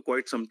spaces for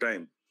quite some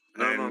time.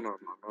 No.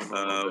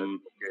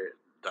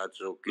 That's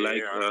okay.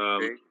 Like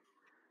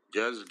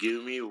just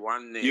give me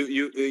one name.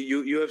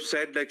 You have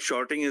said like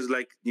shorting is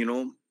like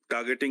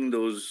targeting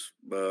those.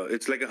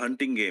 It's like a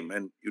hunting game,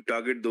 and you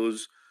target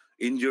those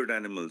injured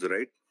animals,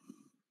 right?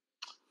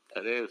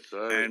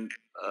 Sir, and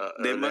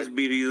there must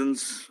be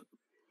reasons.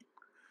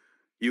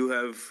 You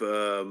have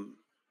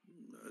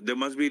there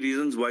must be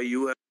reasons why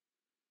you have.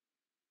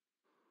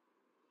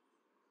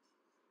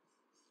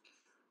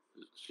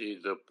 See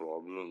the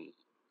problem.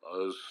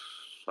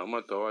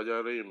 समझ आवाज आ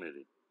रही है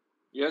मेरी?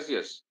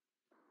 Yes.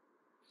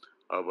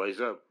 भाई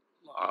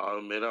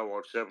साहब मेरा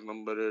WhatsApp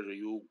number है.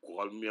 You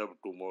call me up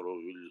tomorrow.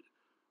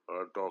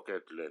 We'll talk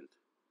at length.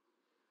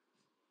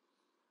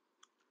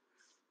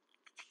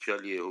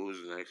 चलिए, who's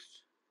next?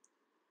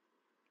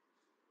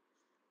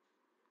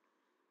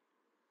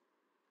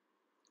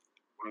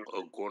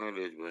 कौन है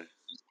लेज भाई?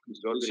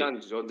 Nishant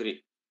Chaudhary.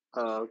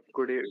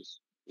 Good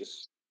Yes.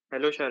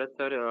 Hello शरद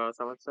सर,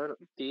 समझ सर,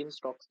 3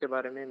 स्टॉक्स के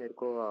बारे में मेरे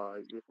को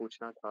ये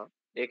पूछना था.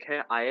 एक है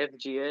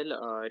IFGL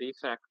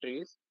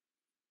रिफैक्ट्रीज,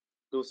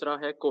 दूसरा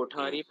है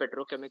कोठारी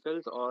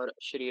पेट्रोकेमिकल्स और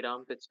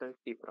श्रीराम पिस्टन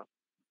सीपरा.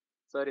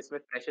 सर इसमें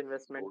फ्रेश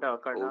इन्वेस्टमेंट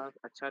करना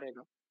अच्छा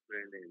रहेगा?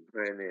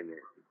 नहीं.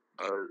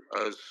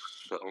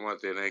 समझ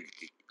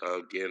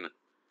again.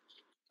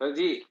 Sir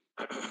ji,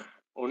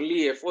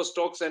 only FO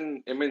stocks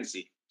and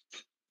MNC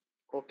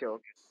okay.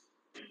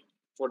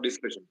 for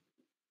discussion.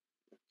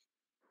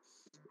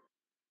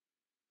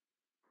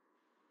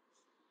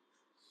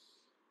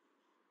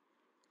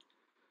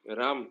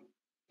 Ram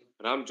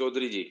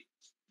Chaudhary ji.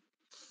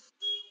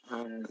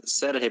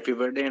 Sir happy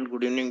birthday and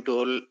good evening to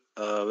all.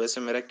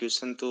 वैसे मेरा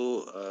क्वेश्चन तो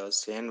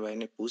सेन भाई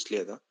ने पूछ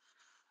लिया था.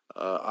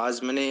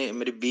 आज मैंने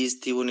मेरी 20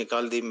 थी वो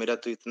निकाल दी. मेरा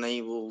तो इतना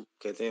ही वो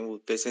कहते हैं वो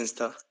पेशेंस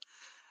था.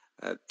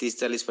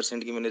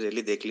 30-40% की मैंने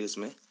रैली देख ली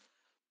उसमें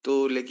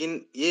तो.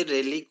 लेकिन ये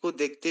रैली को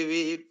देखते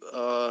हुए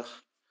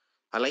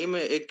हालांकि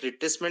मैं एक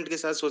रिट्रेसमेंट के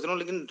साथ सोच रहा हूँ,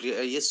 लेकिन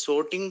ये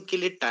शॉर्टिंग के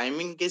लिए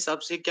टाइमिंग के हिसाब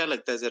से क्या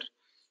लगता है सर?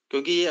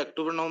 क्योंकि ये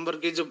अक्टूबर नवंबर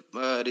के जब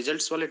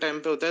रिजल्ट्स वाले टाइम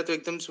पे होता है तो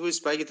एकदम से वो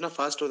स्पाइक इतना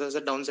फास्ट होता है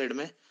सर डाउन साइड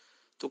में,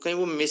 तो कहीं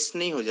वो मिस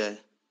नहीं हो जाए.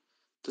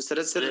 तो सर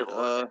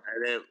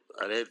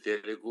अरे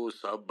तेरे को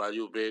सब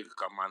बाजू पे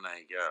कमाना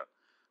है क्या?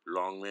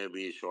 लॉन्ग में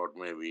भी शॉर्ट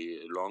में भी।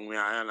 लॉन्ग में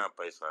आया ना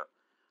पैसा,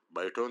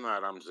 बैठो ना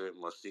आराम से,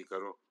 मस्ती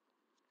करो,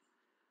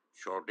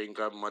 शॉर्टिंग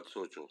का मत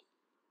सोचो,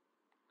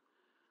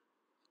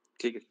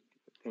 ठीक है,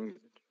 thank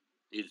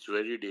you. It's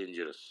very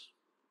dangerous.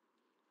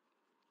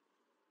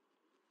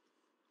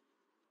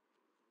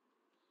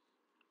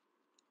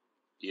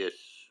 Yes,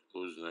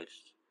 who's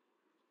next?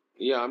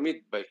 ये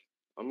अमित भाई,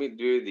 Amit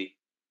Dwivedi.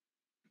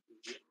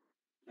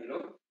 Hello.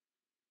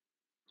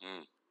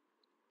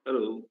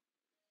 Hello.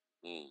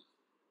 Hmm.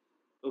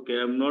 Okay,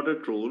 I'm not a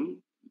troll.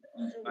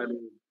 I know,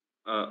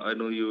 I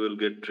know you will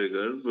get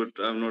triggered, but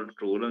I'm not a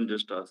troll. I'm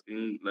just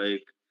asking,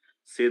 like,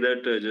 say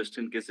that just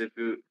in case if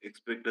you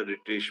expect a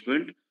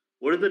retracement,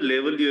 what is the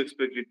level you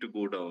expect it to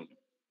go down?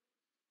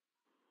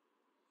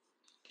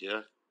 क्या?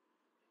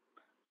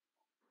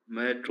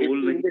 मैं troll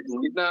नहीं index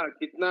हूँ। कितना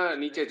कितना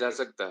नीचे जा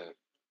सकता है?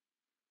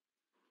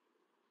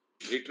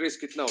 रिट्रेस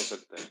कितना हो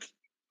सकता है?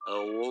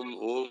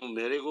 वो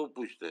मेरे को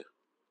पूछते।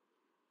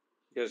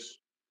 यस।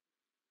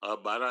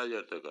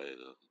 12,000 तक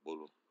आएगा,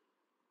 बोलो।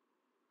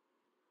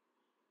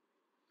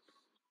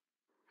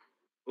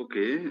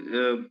 ओके,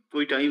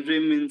 कोई टाइम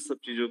फ्रेम इन सब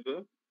चीजों का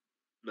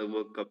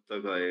लगभग कब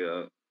तक आएगा?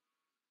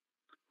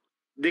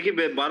 देखिए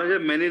 12,000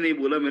 मैंने नहीं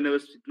बोला, मैंने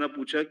बस इतना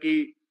पूछा कि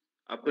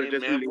आपका मैं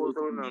रिट्रेसमेंट लेवल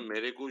बोलता हूँ कितना ना, है?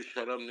 मेरे को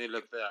शर्म नहीं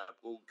लगता है,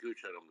 आपको क्यों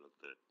शर्म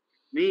लगता है?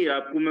 नहीं,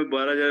 आपको मैं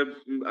 12,000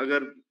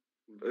 अगर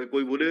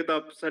कोई बोलेगा तो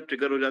आप साथ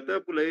ट्रिगर हो जाता है,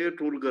 आपको लगेगा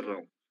ट्रोल कर रहा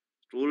हूँ।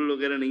 ट्रोल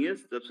वगैरह नहीं है,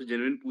 सबसे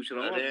जेन्युइन पूछ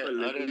रहा हूँ अरे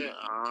आपका अरे लेवल।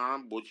 हाँ,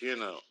 पूछिए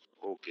ना।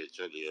 ओके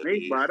चलिए नहीं,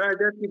 अभी।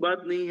 12,000 की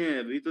बात नहीं है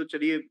अभी तो।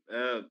 चलिए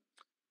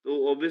तो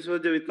ऑब्वियस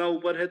बात, जब इतना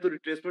ऊपर है तो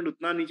रिट्रेसमेंट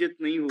उतना नीचे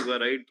नहीं होगा,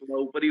 राइट? थोड़ा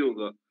ऊपर ही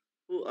होगा।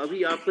 तो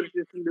अभी आपका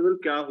रिट्रेसमेंट लेवल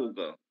क्या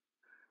होगा?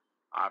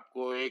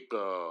 आपको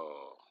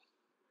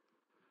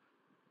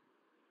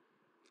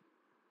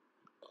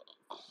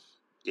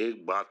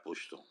एक बात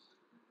पूछता हूँ।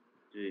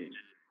 जी।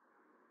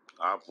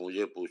 आप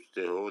मुझे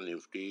पूछते हो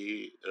निफ्टी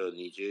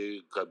नीचे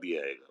कभी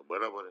आएगा,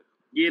 बराबर है?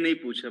 ये नहीं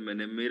पूछा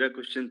मैंने, मेरा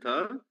क्वेश्चन था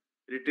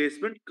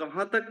रिट्रेसमेंट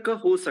कहाँ तक का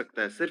हो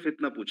सकता है, सिर्फ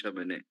इतना पूछा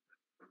मैंने।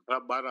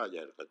 आप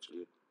 12,000 का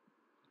चलिए।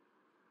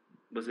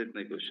 बस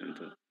इतना ही क्वेश्चन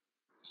था।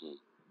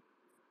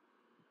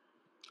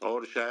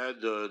 और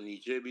शायद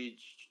नीचे भी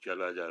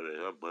चला जाए,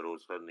 अब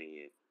भरोसा नहीं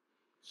है।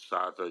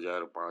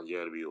 7,000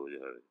 5,000 भी हो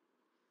जाए।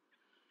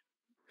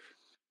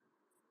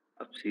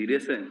 आप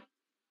सीरियस हैं?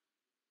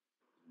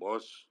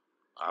 बॉस,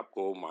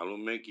 आपको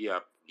मालूम है कि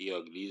आपकी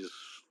अगली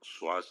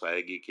श्वास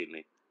आएगी कि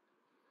नहीं?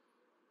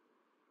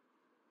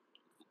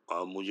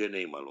 मुझे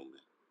नहीं मालूम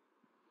है।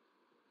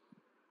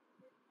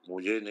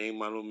 मुझे नहीं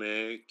मालूम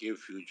है कि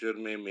फ्यूचर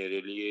में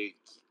मेरे लिए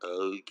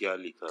क्या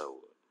लिखा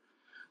हुआ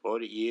है।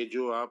 और ये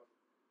जो आप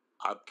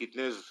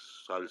कितने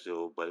साल से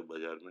हो भाई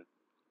बाजार में?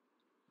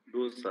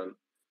 2 साल।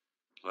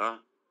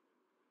 हाँ,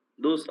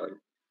 2 साल।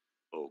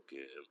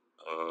 ओके।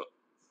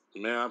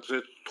 मैं आपसे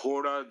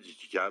थोड़ा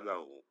ज्यादा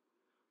हूँ,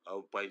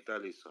 अब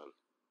 45 साल।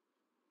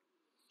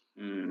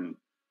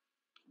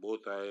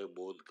 बहुत आए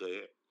बहुत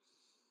गए।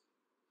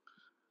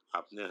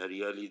 आपने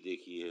हरियाली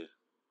देखी है।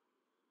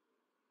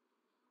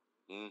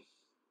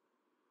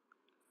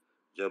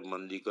 जब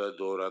मंदी का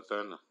दौर आता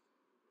है ना,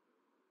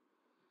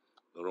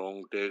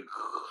 रोंगटे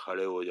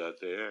खड़े हो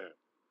जाते हैं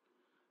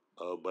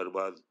और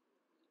बर्बाद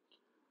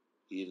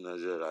ही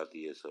नजर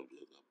आती है सब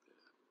जगह पे।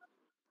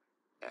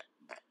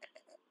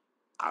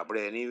 आप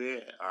एनीवे,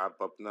 आप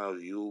अपना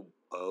व्यू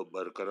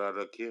बरकरार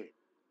रखिए,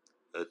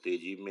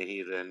 तेजी में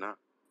ही रहना,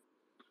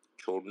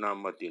 छोड़ना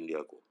मत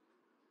इंडिया को।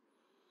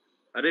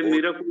 अरे बहुत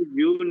मेरा कोई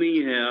व्यू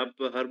नहीं है,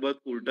 आप हर बात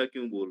को उल्टा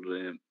क्यों बोल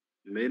रहे हैं?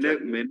 मैंने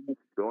चलिए, मैंने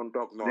डोंट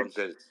टॉक मैं,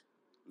 नॉनसेंस।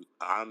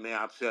 हाँ, मैं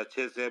आपसे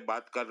अच्छे से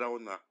बात कर रहा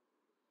हूँ ना।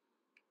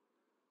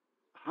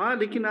 हाँ,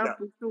 लेकिन उल्टा। आप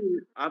तो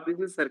आप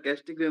इसे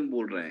सरकास्टिक वे में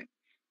बोल रहे हैं।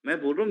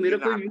 मैं बोल रहा हूँ मेरा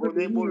लेकिन कोई व्यू आपको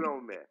नहीं नहीं बोल है। रहा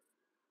हूँ मैं,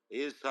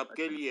 ये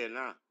सबके अच्छा लिए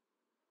ना।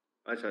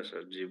 अच्छा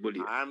अच्छा, जी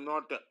बोलिए। I am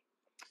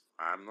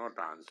not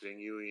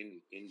answering you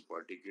in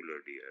particular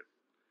dear.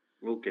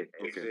 Okay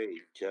okay. ऐसे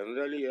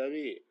जनरली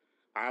अभी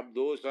आप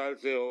 2 साल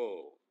से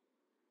हो,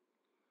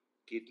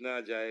 कितना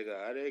जाएगा?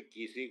 अरे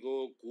किसी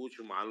को कुछ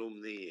मालूम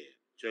नहीं है।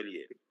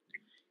 चलिए,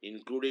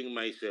 including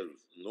my self,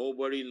 no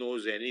buddy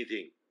knows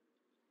anything.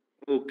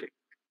 Okay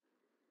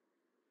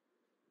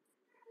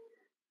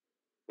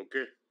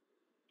okay,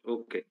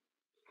 okay,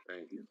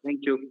 thank you.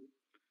 Thank you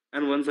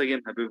and once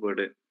again happy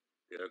birthday.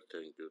 Yeah,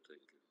 thank you,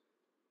 thank you.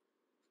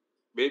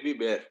 Baby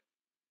bear.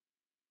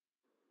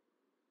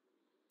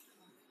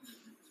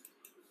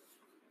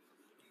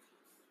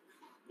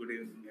 Good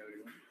evening,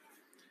 everyone.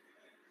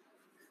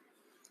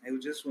 I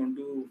would just want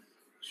to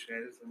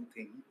share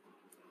something.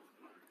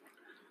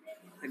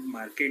 That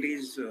market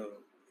is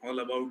all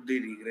about the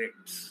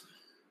regrets.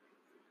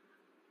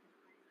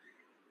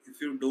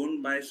 If you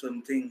don't buy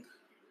something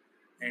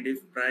and if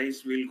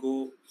price will go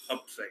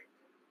upside,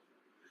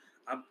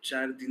 आप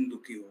 4 दिन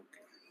दुखी होगे.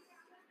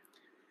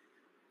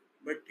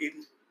 But in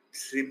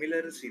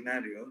similar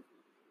scenario,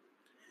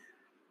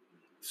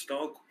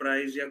 stock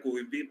price या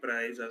कोई भी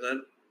price अगर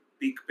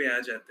peak पे आ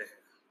जाते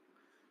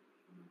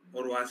हैं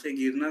और वहां से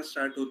गिरना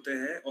स्टार्ट होते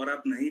हैं और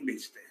आप नहीं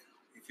बेचते,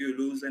 if you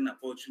lose an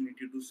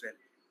opportunity to cell,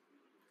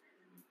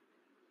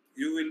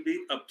 you will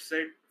be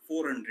upset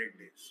 400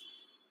 days.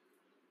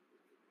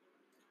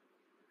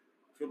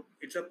 So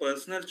it's a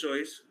personal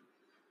choice.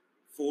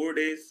 4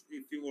 days,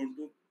 if you want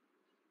to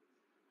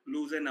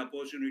lose an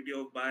opportunity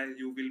of buy,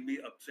 you will be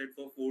upset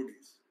for 4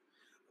 days.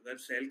 अगर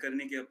cell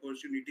करने की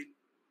opportunity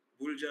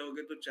भूल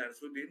जाओगे तो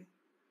 400 दिन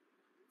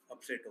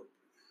upset हो.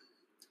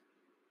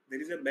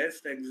 There is a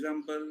best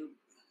example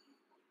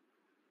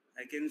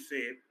I can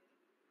say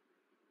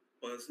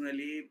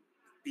personally,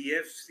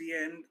 PFC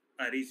and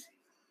REC,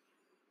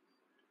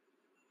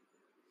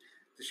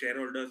 the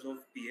shareholders of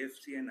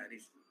PFC and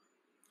REC.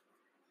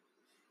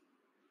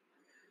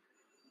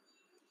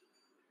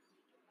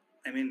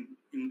 I mean,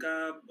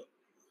 इनका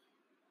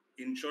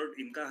in short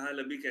इनका हाल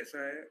अभी कैसा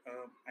है?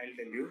 I'll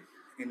tell you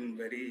in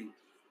very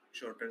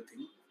shorter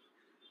thing.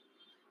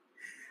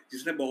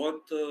 जिसने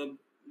बहुत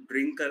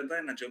ड्रिंक करता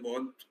है ना, जो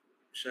बहुत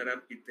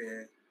शराब पीते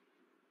हैं,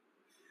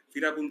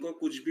 फिर आप उनको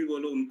कुछ भी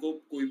बोलो, उनको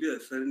कोई भी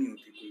असर नहीं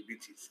होती कोई भी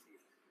चीज की.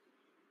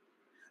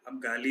 आप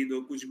गाली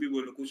दो, कुछ भी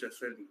बोलो, कुछ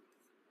असर नहीं.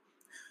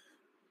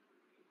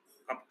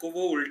 आपको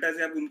वो उल्टा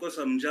से आप उनको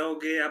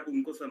समझाओगे, आप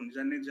उनको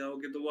समझाने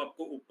जाओगे तो वो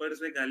आपको ऊपर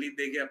से गाली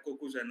देके आपको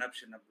कुछ अनाप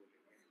शनाप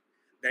बोलेंगे.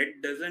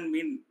 That doesn't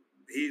mean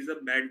he is a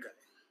bad guy.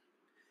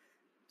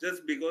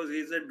 Just because he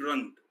is a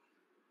drunk,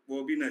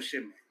 वो भी नशे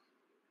में.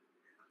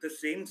 The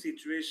same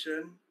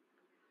situation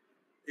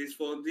is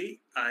for the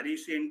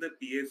REC and the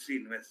PFC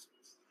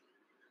investors.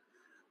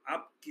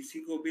 आप किसी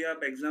को भी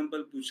आप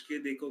एग्जांपल पूछ के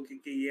देखो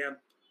कि ये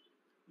आप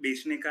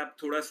बेचने का आप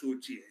थोड़ा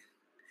सोचिए.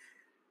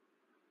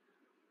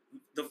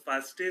 The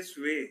fastest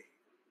way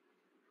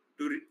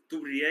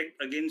to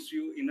react against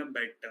you in a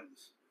bad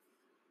terms.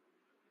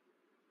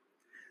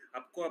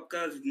 आपको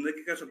आपका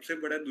जिंदगी का सबसे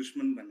बड़ा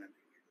दुश्मन बना देंगे.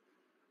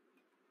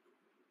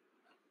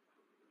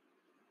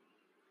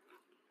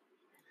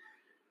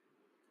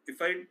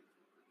 If I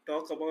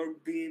talk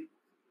about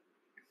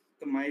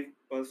my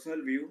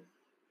personal view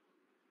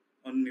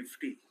on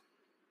Nifty,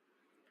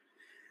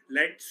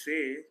 let's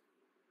say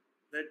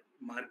that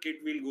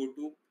market will go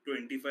to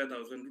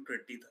 25,000 to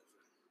 30,000.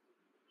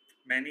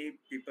 Many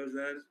people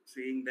are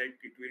saying that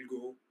it will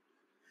go.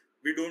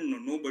 We don't know.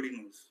 Nobody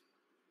knows.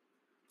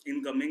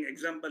 In coming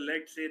example,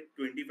 let's say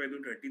 25 to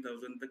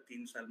 30,000 तक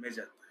 3 साल में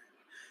जाता है.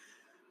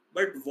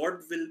 But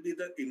what will be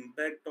the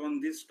impact on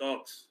these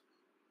stocks?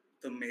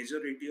 The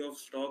majority of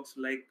stocks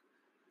like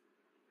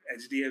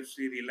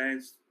HDFC,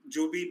 Reliance,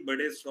 जो भी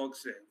बड़े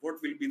stocks है,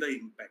 what will be the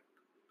impact?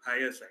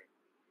 Higher side.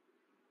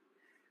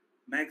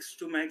 Max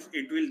to max,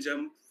 it will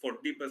jump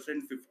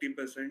 40%,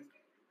 50%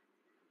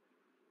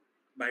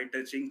 by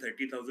touching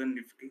 30,000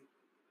 Nifty.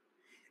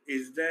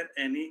 Is there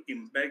any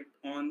impact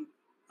on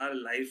our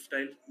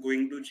lifestyle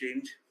going to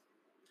change?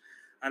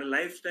 Our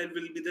lifestyle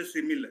will be the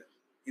similar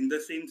in the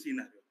same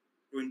scenario.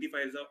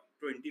 25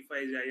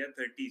 जाए या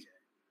 30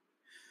 जाए.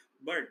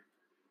 But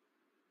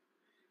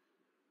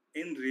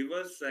in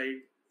reverse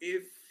side,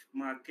 if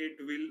market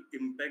will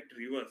impact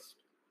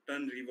reversed,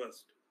 turn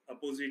reversed,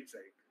 opposite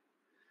side,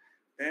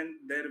 then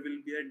there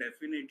will be a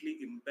definitely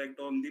impact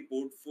on the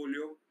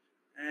portfolio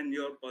and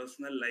your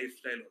personal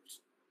lifestyle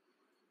also.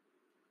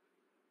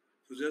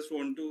 So just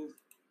want to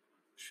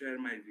share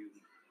my view.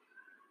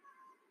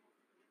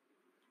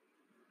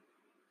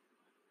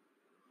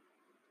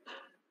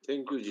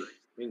 Thank you, Ji.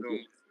 Thank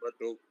you.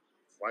 But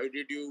why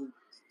did you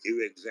give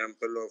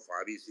example of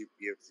REC,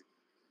 PFC?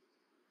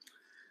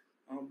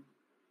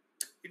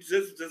 It's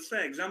just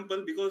an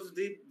example because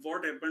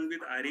what happened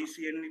with REC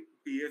and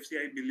PFC,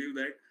 I believe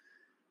that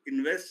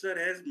investor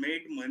has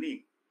made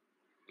money,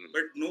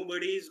 but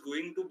nobody is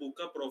going to book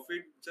a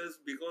profit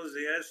just because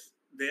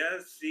they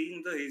are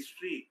seeing the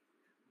history,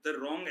 the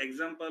wrong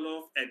example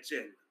of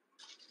HL.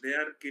 They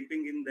are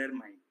keeping in their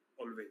mind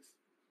always.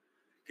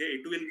 Okay,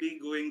 it will be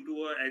going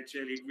to a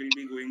HL, it will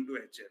be going to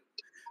HL.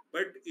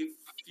 But if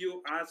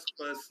you ask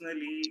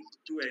personally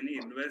to any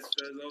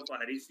investors of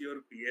REC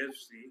or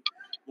PFC,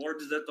 what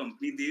is the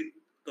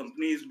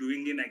company is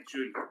doing in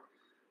actually,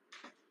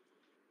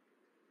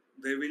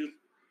 they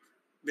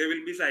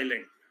will be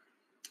silent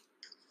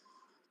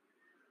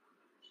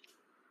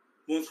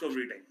most of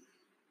the time,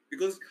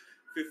 because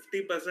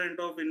 50%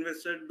 of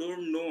investors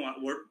don't know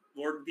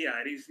what the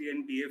REC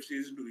and PFC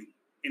is doing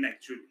in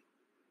actually.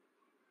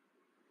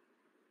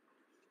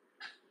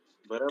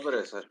 बराबर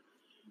है sir,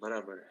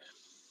 बराबर है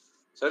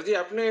sir जी.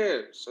 आपने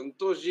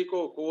संतोष जी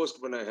को coast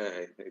बनाया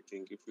है, I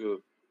think. If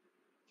you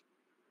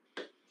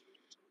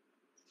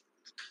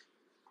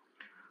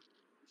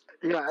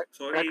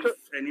Sorry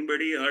if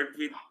anybody hurt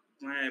with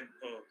my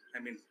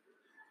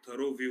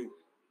thorough view,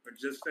 but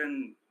just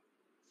an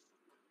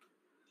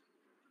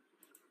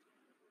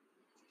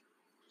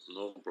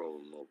No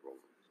problem.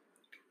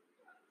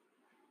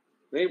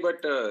 नहीं,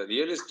 but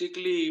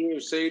realistically you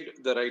said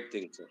the right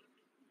thing, sir.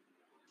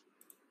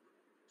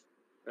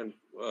 And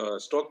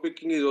stock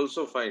picking is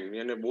also fine.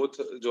 यानी both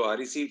जो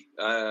REC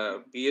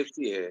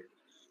PFC है,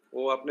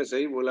 वो आपने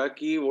सही बोला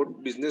कि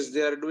what business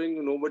they are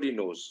doing nobody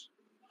knows.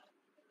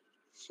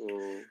 So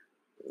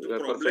the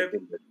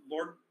problem,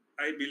 what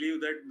I believe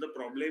that the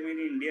problem in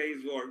India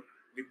is what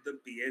with the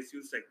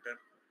PSU sector,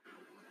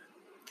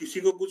 किसी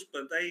को कुछ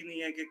पता ही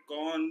नहीं है कि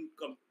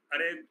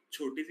अरे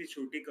छोटी सी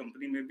छोटी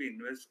कंपनी में भी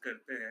इन्वेस्ट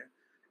करते हैं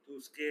तो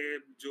उसके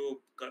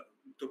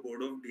तो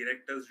बोर्ड ऑफ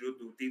डायरेक्टर्स जो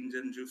 2-3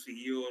 जन जो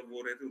सीईओ और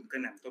वो रहते उनका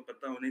नाम तो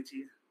पता होने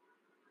चाहिए।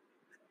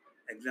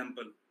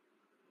 एग्जाम्पल,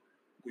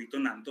 कोई तो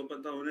नाम तो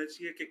पता होना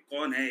चाहिए कि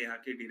कौन है यहाँ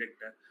के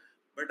डायरेक्टर।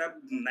 बट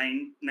अब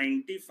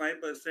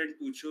 95%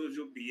 पूछो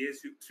जो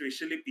पीएसयू,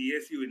 स्पेशली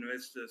पीएसयू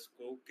इन्वेस्टर्स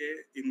को, के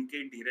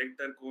इनके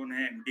डायरेक्टर कौन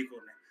है, एमडी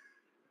कौन है,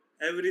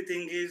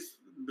 एवरीथिंग इज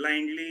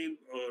ब्लाइंडली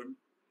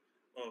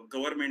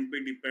गवर्नमेंट पे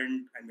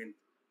depend. I mean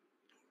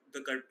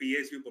the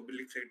PSU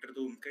public sector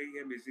तो उनका ही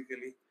है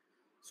basically,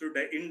 so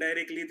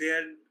indirectly they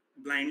are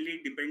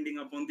blindly depending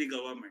upon the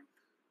government.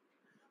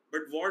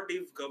 But what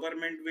if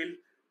government will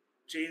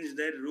change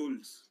their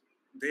rules?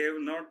 They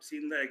have not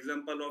seen the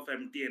example of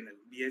MTNL,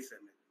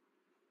 BSNL.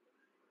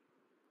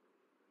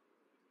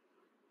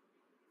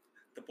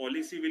 The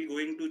policy will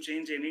going to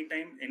change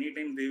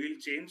anytime they will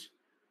change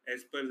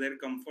as per their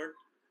comfort.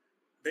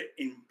 The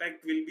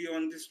impact will be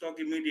on the stock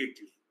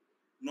immediately,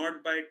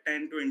 not by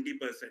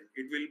 10-20%.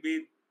 It will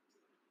be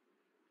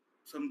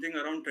something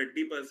around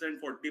 30%,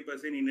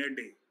 40% in a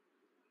day.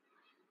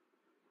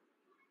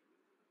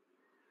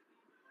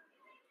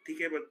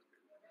 Okay, but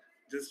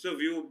just a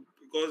view,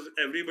 because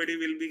everybody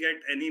will be get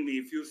enemy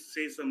if you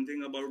say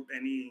something about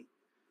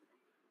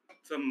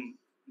some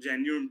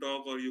genuine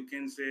talk, or you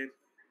can say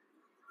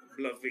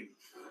bluffing.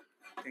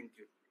 Thank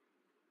you.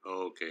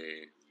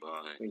 Okay,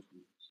 bye. Thank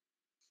you.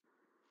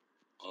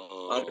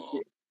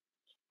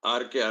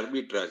 RK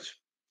arbitrage.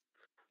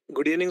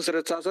 Good evening,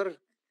 sir. Sir.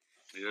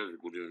 Yes,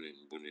 good evening.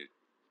 Good evening.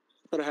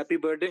 Sir, happy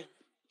birthday.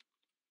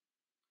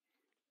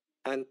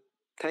 And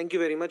thank you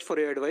very much for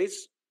your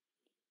advice.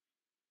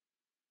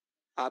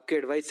 आपके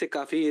advice से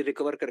काफी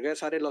recover कर गए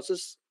सारे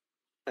losses,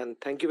 and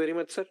thank you very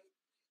much sir.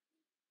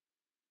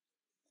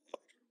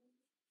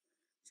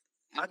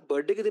 आज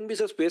birthday के दिन भी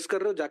सर स्पेस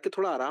कर रहे हो, जाके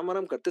थोड़ा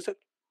आराम करते सर,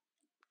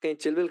 कहीं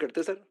चिलविल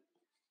करते sir,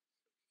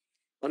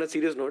 on a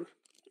serious note.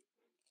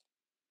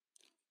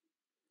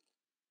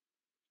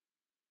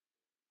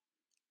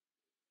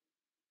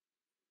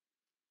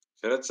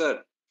 Sharad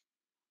sir,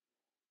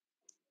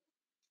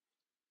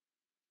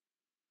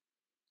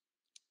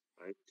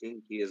 I think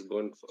he has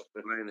gone for.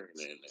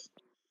 नहीं,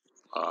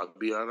 आप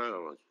भी आ रहा है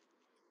आवाज?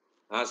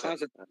 हाँ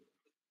सर।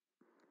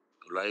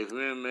 लाइफ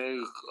में मैं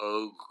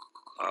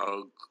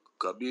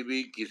कभी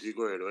भी किसी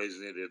को एडवाइस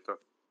नहीं देता,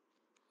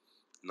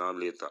 ना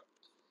लेता।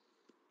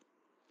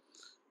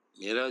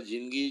 मेरा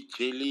जिंदगी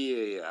चली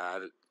है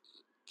यार,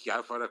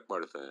 क्या फर्क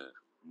पड़ता है,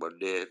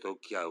 बर्थडे है तो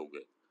क्या हो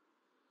गया।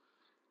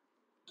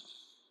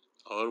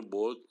 और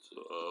बहुत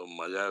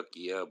मजा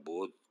किया,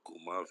 बहुत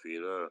घुमा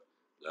फिरा,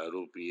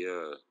 दारू पिया,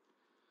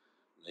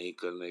 नहीं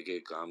करने के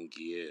काम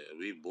किए,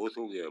 अभी बहुत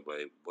हो गया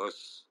भाई। बस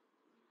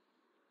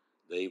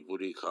दही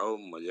पूरी खाओ,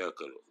 मजा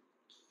करो।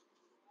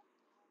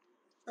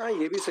 हाँ,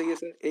 ये भी सही है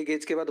सर, एक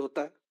एज के बाद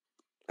होता है।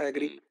 I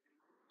agree.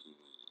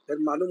 सर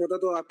मालूम होता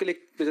तो आपके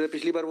लिए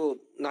पिछली बार वो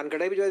नान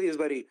कढ़ाई भिजवा दी, इस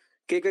बारी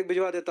केक वेक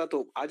भिजवा देता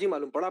तो आज ही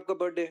मालूम पड़ा आपका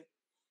बर्थडे।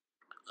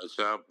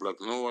 अच्छा, आप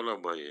लखनऊ वाला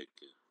भाई है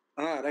क्या?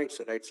 हाँ राइट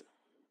सर, राइट सर।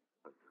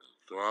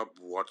 तो आप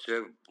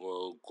व्हाट्सएप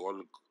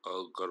कॉल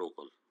करो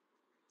कल।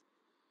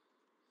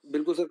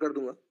 बिल्कुल सर, कर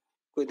दूंगा,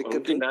 कोई दिक्कत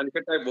उनकी नहीं। नान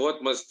कटाई बहुत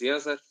मस्त है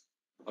सर,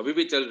 अभी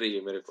भी चल रही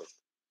है मेरे को।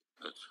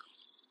 अच्छा,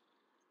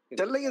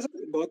 चल रही है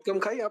सर, बहुत कम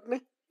खाई आपने,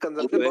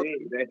 कंजम्पशन बहुत।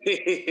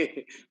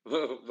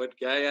 बट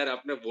क्या यार,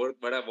 आपने बहुत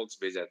बड़ा बॉक्स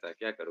भेजा था,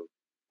 क्या करूं।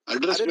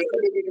 एड्रेस मेरा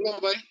भी लिख लो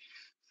भाई।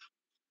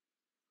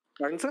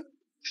 सर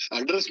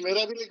एड्रेस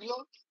मेरा भी लिख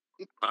लो।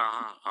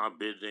 हाँ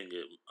भेज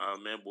देंगे,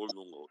 मैं बोल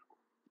दूंगा उसको।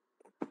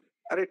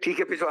 अरे ठीक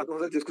है, भिजवा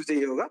दूंगा सर, जिसको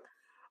चाहिए होगा।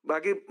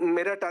 बाकी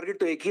मेरा टारगेट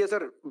तो एक ही है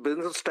सर,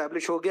 बिजनेस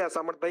स्टैब्लिश हो गया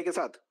सामर्थ भाई के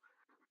साथ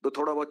तो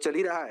थोड़ा बहुत चल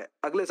ही रहा है।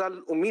 अगले साल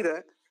उम्मीद है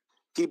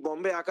कि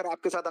बॉम्बे आकर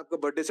आपके साथ आपका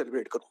बर्थडे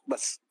सेलिब्रेट करूं,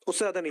 बस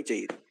उससे ज्यादा नहीं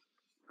चाहिए।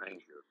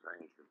 Thank you.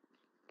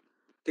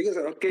 ठीक है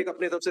सर, अब केक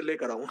अपने तरफ से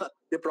लेकर आऊंगा,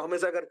 ये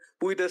प्रॉमिस। अगर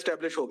पूरी तरह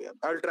स्टैब्लिश हो गया,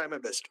 I will try my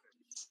best,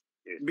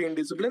 be in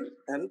discipline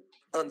and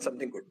earn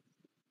something good.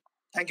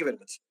 Thank you very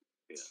much.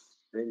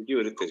 Thank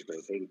you Ritesh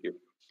भाई, thank you.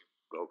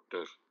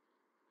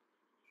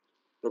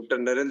 Doctor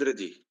Narendra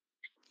ji,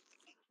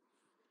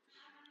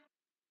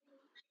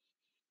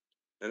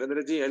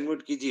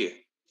 unmute कीजिए।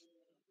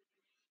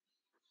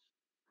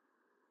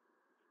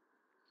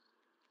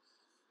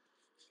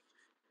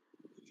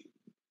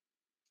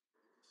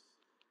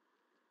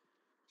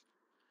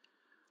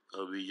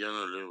 विजन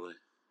ले भाई।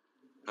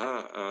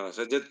 हाँ,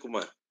 सज्जद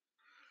कुमार।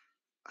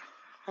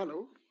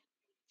 हेलो।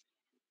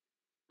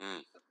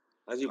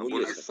 हाँ जी,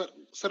 बोलिए sir.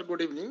 Sir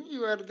good evening,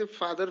 you are the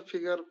father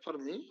figure for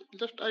me.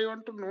 Just I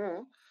want to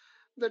know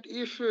that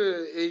if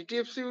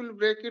HDFC will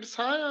break its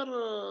high or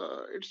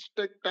it's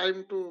take time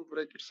to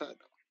break its high.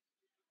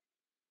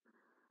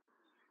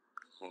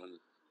 On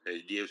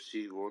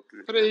HDFC what?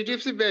 For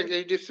HDFC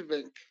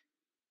Bank.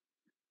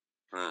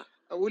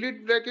 Will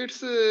it break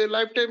its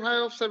lifetime high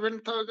of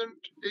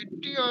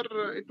 7,080 or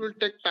it will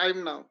take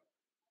time now?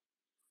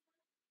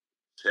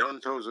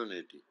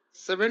 7,080.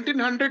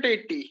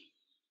 1,780.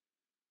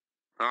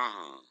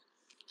 हाँ,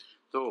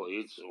 So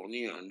it's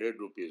only 100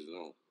 rupees,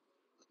 no?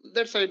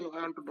 That's I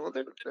want to know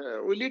that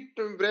will it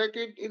break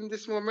it in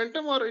this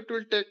momentum or it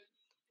will take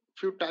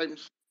few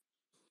times?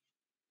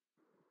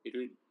 It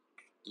will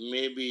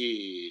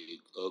maybe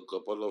a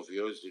couple of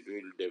years. It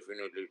will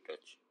definitely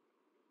touch.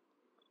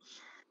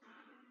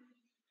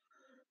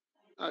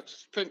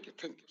 Thank you,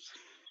 sir.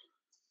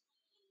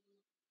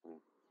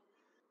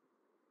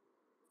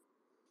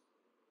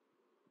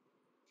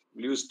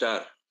 Blue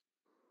Star.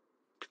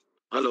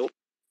 Hello,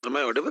 am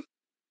I audible?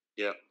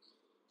 Yeah.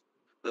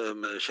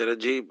 Sharad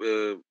ji,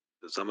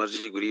 Samar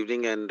ji, good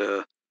evening, and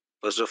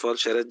first of all,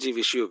 Sharad ji,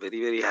 wish you a very,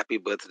 very happy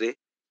birthday.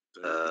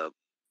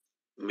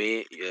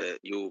 May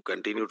you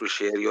continue to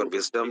share your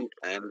wisdom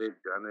and. अरे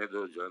जाने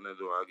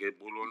दो आगे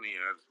बोलो नहीं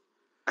यार.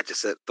 Acha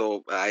sir,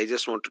 so I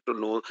just wanted to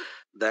know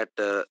that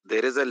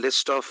there is a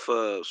list of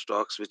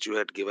stocks which you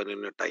had given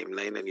in your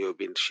timeline and you have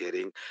been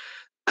sharing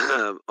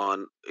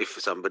on if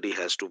somebody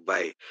has to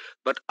buy.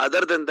 But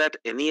other than that,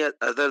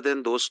 other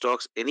than those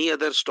stocks, any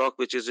other stock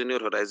which is in your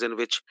horizon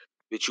which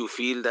you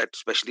feel that,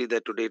 especially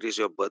that today it is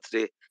your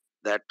birthday,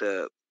 that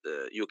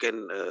you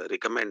can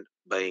recommend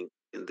buying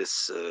in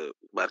this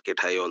market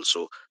high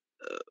also,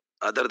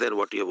 other than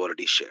what you have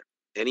already shared.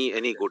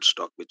 Any good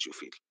stock which you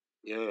feel.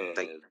 Yeah,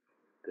 Thank you.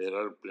 there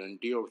are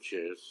plenty of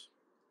shares.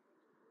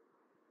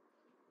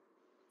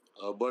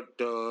 But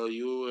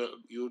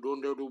you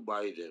don't have to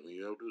buy them.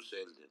 You have to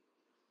sell them.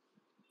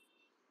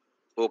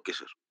 Okay,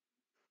 sir.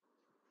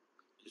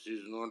 This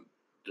is not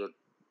the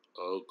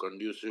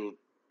conducive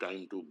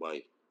time to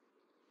buy.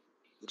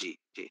 जी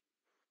जी.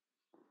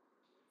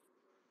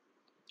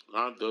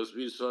 हाँ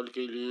 10-20 साल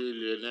के लिए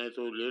लेना है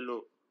तो ले लो.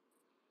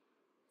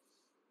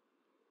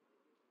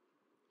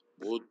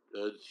 बहुत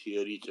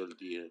theory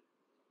चलती है.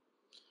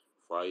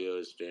 5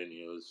 years, 10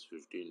 years,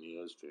 15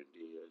 years,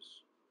 20 years.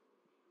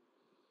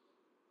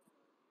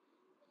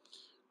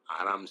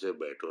 आराम से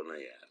बैठो ना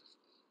यार.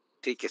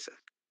 ठीक है sir.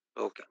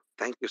 Okay.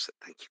 Thank you, sir.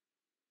 Thank you.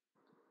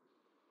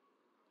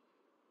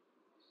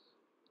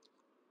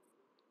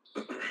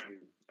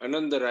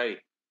 Anand Rai.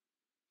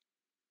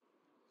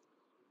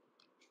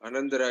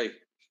 Anand Rai.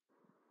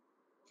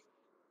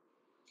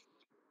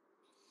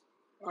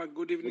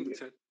 Good evening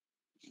sir.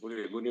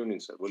 बोलिए. गुड इवनिंग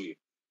सर, बोलिए.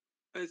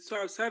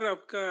 सर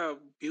आपका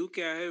व्यू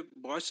क्या है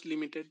बॉश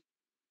लिमिटेड?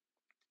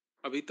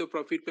 अभी तो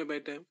प्रॉफिट में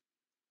बैठे हैं.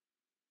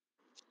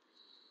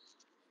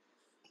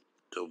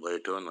 तो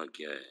बैठो ना,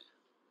 क्या है.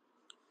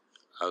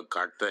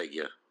 काटता है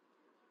क्या?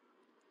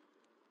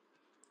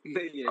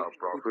 नहीं है.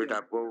 प्रॉफिट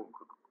आपको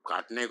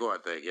काटने को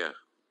आता है क्या?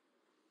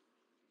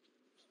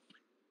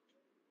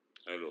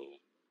 हेलो.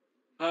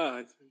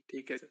 हाँ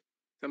ठीक है सर,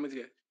 समझ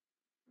गया.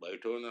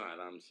 बैठो ना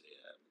आराम से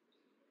यार.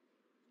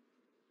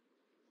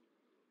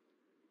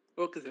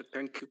 Okay sir,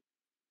 thank you.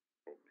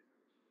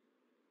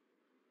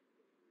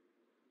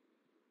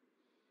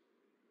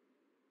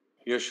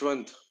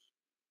 Yashwant.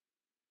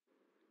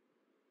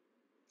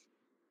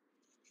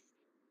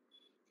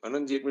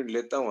 Anand ji 1 minute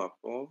लेता हूँ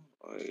आपको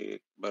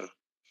एक बार.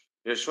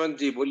 यशवंत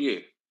जी बोलिए.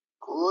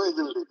 कोई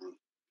जल्दी नहीं.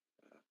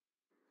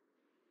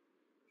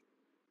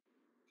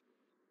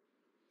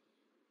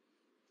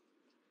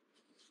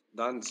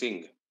 दान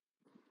सिंह.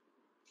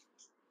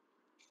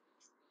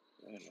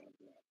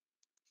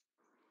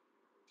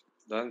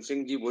 दान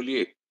सिंह जी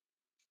बोलिए.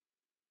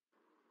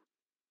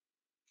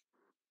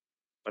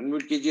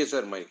 अनम्यूट कीजिए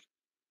सर माइक.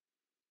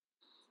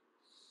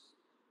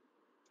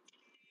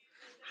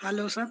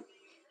 Hello sir.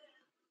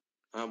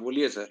 हाँ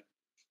बोलिए सर.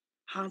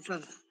 हाँ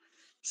सर,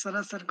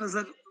 सर को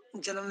सर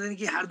जन्मदिन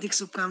की हार्दिक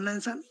शुभकामनाएं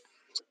सर.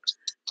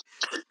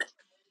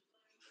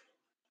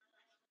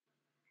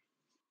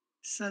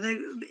 सर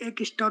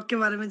एक स्टॉक के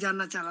बारे में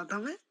जानना चाह रहा था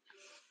मैं.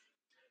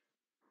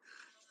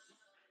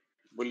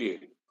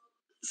 बोलिए.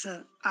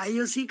 सर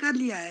आईओसी का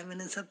लिया है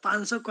मैंने सर.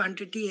 500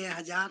 क्वांटिटी है,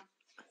 1000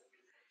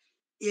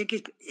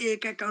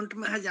 एक अकाउंट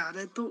में 1000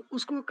 है. तो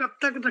उसको कब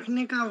तक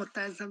रखने का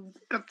होता है सर?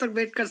 कब तक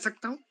वेट कर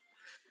सकता हूँ?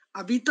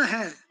 अभी तो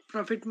है,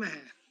 प्रॉफिट में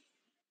है.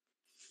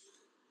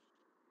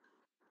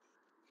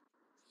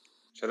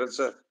 शरद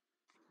सर.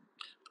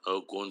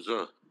 कौन सा?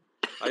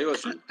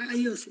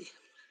 आईओसी.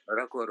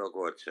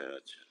 रखो. अच्छा.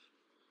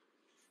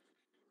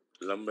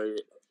 लंबे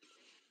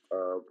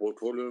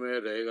पोर्टफोलियो में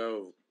रहेगा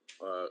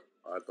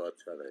तो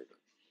अच्छा रहेगा.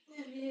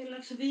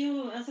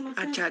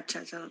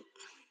 अच्छा.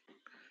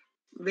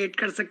 वेट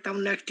कर सकता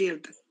हूँ नेक्स्ट ईयर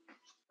तक.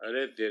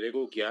 अरे तेरे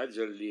को क्या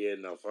जल्दी है?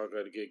 नफा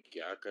करके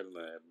क्या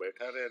करना है?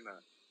 बैठा रहना.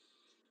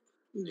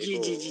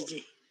 जी.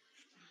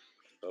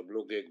 सब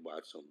लोग एक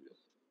बात समझो.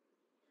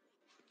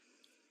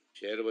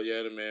 शेयर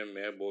बाजार में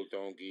मैं बोलता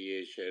हूँ कि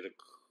ये शेयर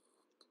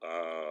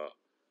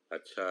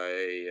अच्छा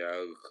है या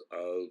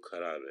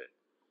खराब है.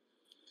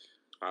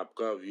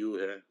 आपका व्यू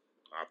है,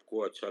 आपको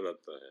अच्छा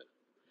लगता है,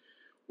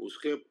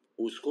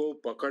 उसको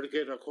पकड़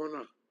के रखो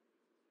ना.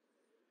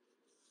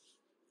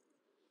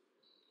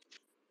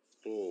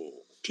 तो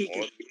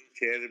और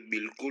शेयर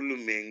बिल्कुल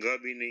महंगा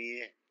भी नहीं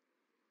है,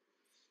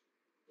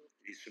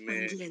 इसमें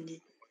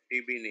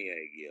मट्टी भी नहीं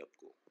आएगी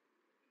आपको.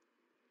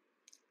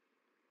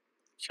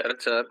 शरद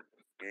सर,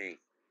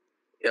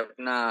 ये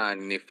अपना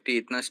निफ्टी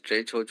इतना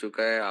स्ट्रेच हो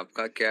चुका है,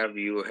 आपका क्या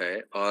व्यू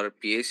है? और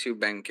पीएसयू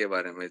बैंक के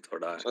बारे में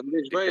थोड़ा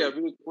संदेश भाई,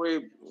 अभी कोई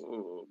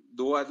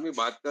दो आदमी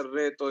बात कर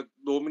रहे हैं तो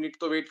 2 मिनट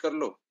तो वेट कर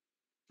लो।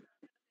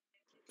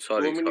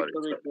 सॉरी 2 मिनट सॉरी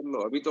तो वेट कर लो,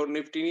 अभी तो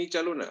निफ्टी नहीं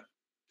चालू ना।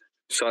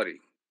 सॉरी।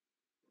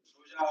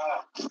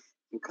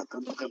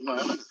 खत्म तो करना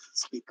है ना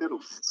स्पीकर।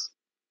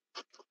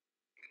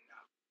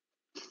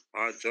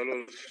 हाँ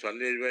चलो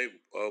संदेश भाई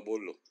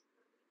बोल लो।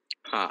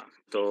 हाँ,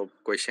 तो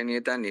क्वेश्चन ये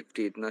था,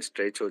 निफ्टी इतना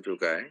स्ट्रेच हो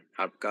चुका है,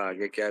 आपका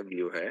आगे क्या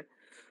व्यू है?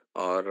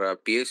 और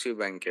पीएसयू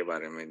बैंक के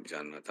बारे में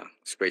जानना था,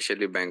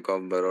 स्पेशली बैंक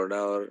ऑफ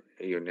बड़ौदा और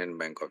union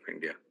bank of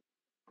India.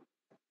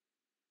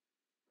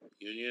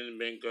 Union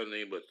bank का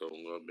नहीं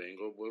बताऊंगा,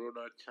 बैंक ऑफ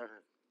बड़ौदा अच्छा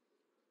है।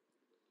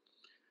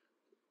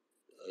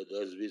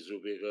 10-20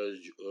 रुपए का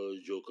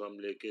जोखम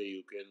लेके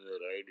you can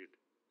ride it.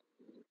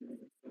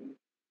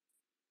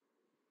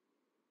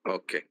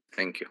 Okay,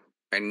 thank you.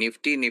 And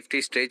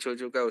Nifty stretch हो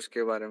चुका है,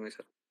 उसके बारे में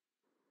सर?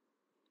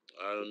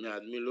 मैं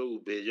आदमी लोग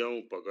भेजा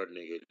हूँ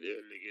पकड़ने के लिए,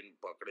 लेकिन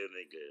पकड़े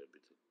नहीं गए अभी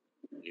तक।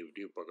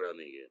 निफ्टी पकड़ा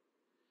नहीं गया।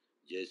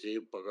 जैसे ही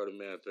पकड़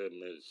में आता है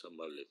मैं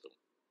संभाल लेता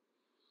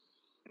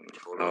हूँ।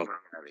 छोड़ो ना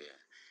यार,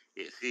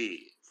 ये ऐसी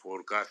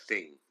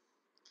forecasting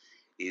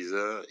is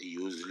a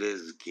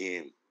useless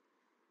game.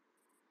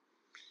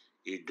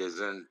 It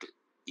doesn't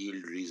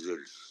yield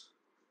results.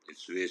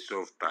 It's waste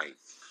of time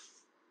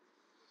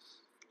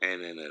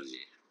and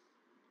energy.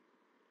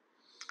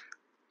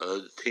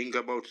 Think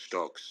about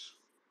stocks.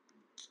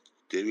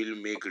 They will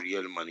make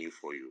real money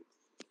for you.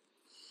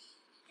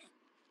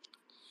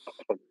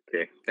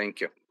 Okay,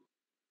 thank you.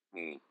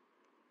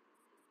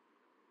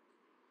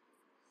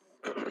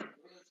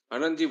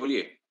 Anand ji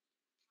बोलिए।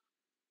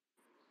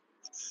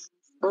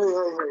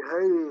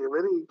 हाय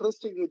वेरी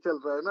इंटरेस्टिंग चल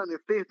रहा है ना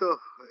Nifty तो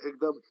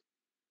एकदम,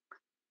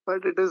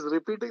 but it is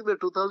repeating the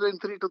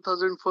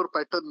 2003-2004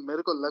 pattern.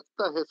 मेरे को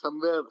लगता है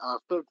somewhere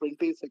after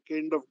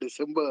 22nd of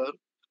December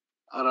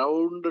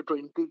around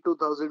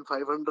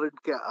 22,500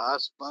 के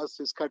आसपास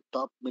इसका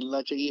टॉप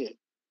मिलना चाहिए,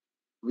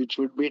 which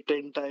would be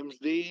 10 times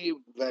the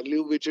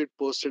value which it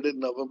posted in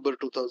November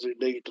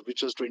 2008,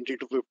 which was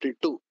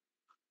 2252.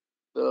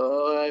 So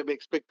I'm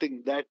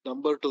expecting that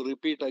number to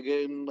repeat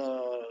again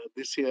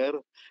this year.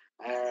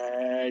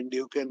 And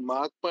you can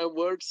mark my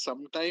words,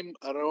 sometime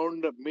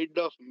around mid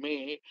of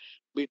May,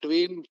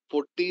 between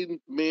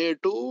 14th May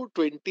to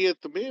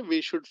 20th May,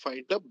 we should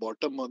find the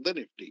bottom on the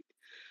Nifty.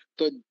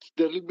 So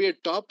there will be a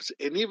tops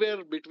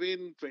anywhere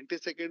between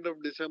 22nd of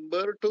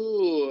December to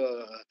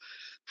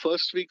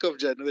first week of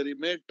January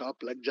में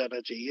top लग जाना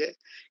चाहिए।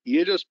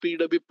 ये जो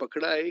speed अभी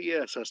पकड़ा है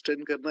ये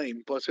सस्टेन करना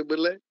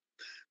इम्पॉसिबल है।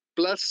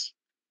 प्लस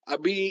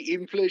अभी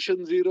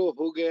इन्फ्लेशन जीरो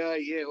हो गया,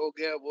 ये हो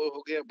गया, वो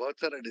हो गया, बहुत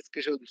सारा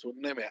डिस्कशन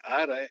सुनने में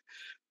आ रहा है,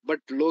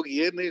 बट लोग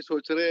ये नहीं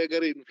सोच रहे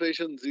अगर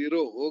इन्फ्लेशन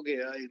जीरो हो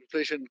गया,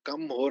 इन्फ्लेशन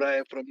कम हो रहा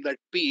है from that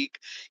peak,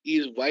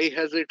 is why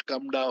has it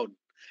come down?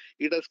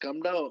 It has come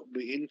down.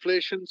 The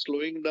inflation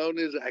slowing down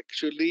is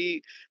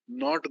actually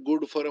not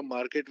good for a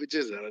market which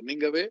is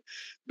running away,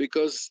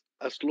 because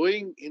a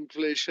slowing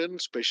inflation,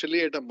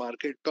 especially at a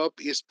market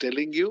top, is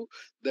telling you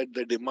that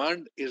the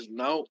demand is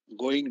now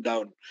going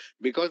down.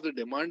 Because the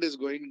demand is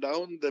going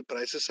down, the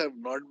prices have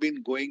not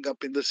been going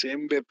up in the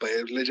same way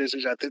पहले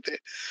जैसे जाते थे.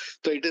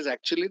 So it is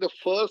actually the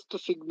first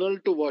signal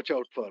to watch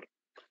out for.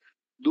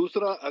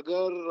 दूसरा,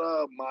 अगर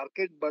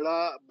market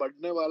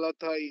बढ़ने वाला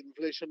था,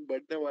 inflation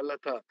बढ़ने वाला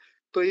था,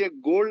 तो ये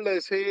गोल्ड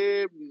ऐसे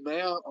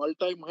नया ऑल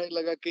टाइम हाई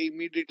लगा के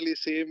इमीडिएटली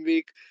सेम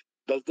वीक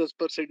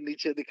 10%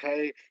 नीचे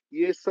दिखाए,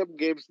 ये सब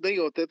गेम्स नहीं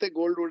होते थे.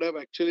 Gold would have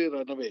actually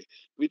run away,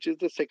 which is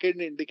the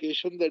second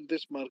indication that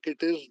this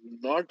market is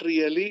not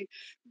really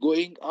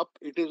going up,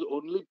 it is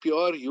only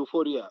pure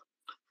euphoria.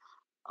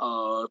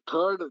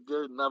 Third,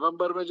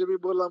 नवंबर में जब भी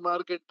बोला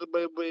मार्केट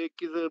में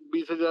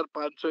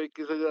 20,500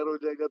 21,000 हो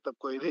जाएगा, तब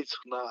कोई नहीं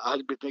सुना.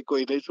 आज भी नहीं,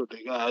 कोई नहीं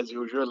सुनेगा, एज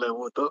यूजुअल है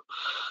वो तो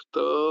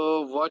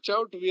watch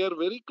out, we are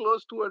very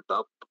close to a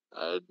top.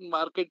 And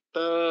market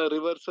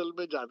reversal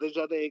में ज्यादा से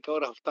ज्यादा एक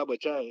और हफ्ता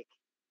बचा है,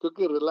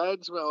 क्योंकि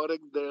रिलायंस में और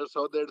एक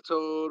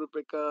 100-150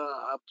 रुपए का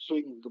अप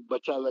स्विंग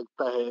बचा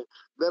लगता है.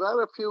 There are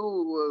a few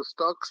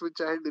stocks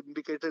which I had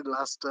indicated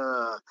last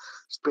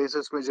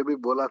spaces में जब भी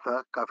बोला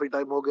था, काफी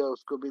टाइम हो गया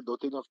उसको भी,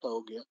 2-3 हफ्ता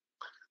हो गया,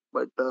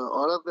 but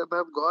all of them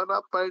have gone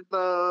up. And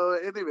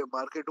anyway,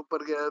 market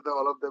ऊपर गया है तो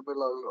all of them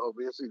will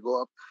obviously go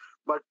up,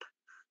 but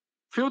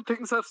few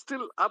things are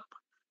still up.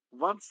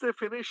 Once they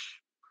finish,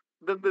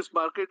 then this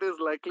market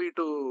is likely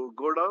to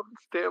go down.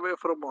 Stay away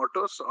from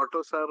autos.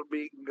 Autos are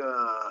being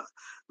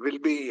will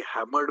be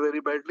hammered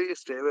very badly.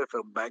 Stay away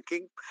from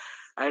banking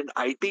and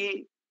IT.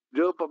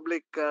 जो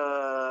public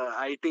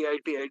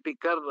IT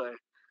कर रहा है,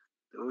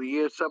 तो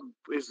ये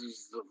सब is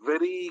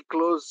very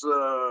close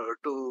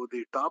to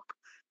the top.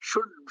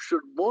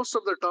 Should most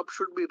of the top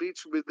should be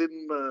reached within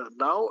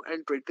now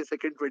and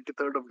 22nd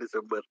 23rd of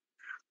December.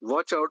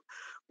 Watch out.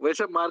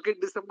 वैसे market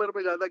दिसंबर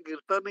में ज्यादा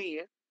गिरता नहीं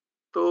है,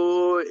 तो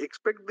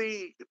expect the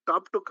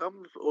top to come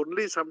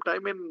only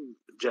sometime in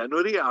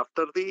January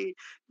after the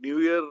New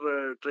Year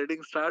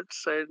trading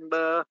starts. And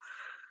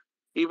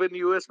even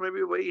US में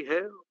भी वही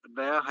है,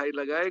 नया हाई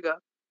लगाएगा.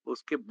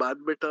 उसके बाद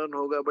में टर्न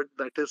होगा, but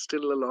that is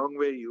still a long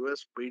way.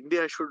 US,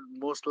 India should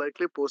most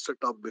likely post a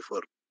top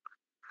before.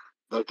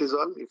 That is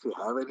all. If you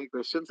have any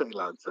questions, I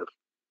will answer.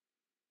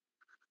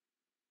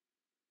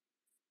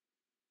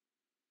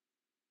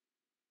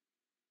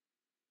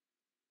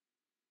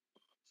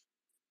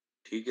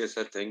 ठीक है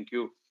सर, थैंक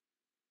यू.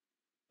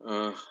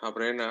 आप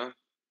रहना.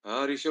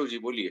 हाँ ऋषभ जी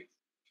बोलिए.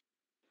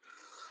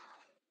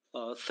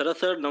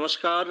 Sir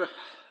नमस्कार,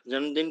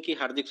 जन्मदिन की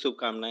हार्दिक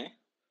शुभकामनाएं.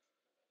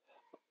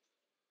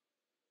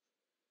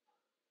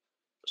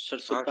 सर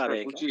सुन हाँ पा सर रहे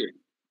हैं क्या? पूछिए.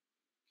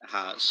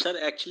 हाँ सर,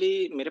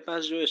 एक्चुअली मेरे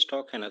पास जो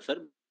स्टॉक है ना सर,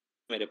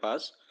 मेरे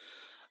पास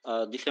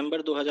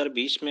दिसंबर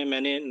 2020 में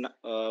मैंने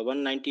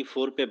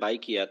 194 पे बाई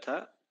किया था.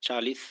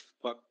 40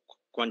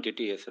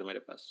 क्वांटिटी है सर मेरे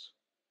पास.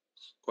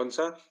 कौन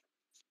सा?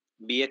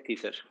 BSE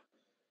sir.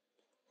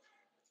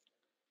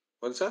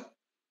 कौन सा?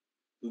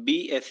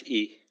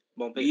 BSE,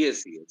 बॉम्बे.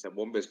 BSE. अच्छा,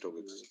 बॉम्बे स्टॉक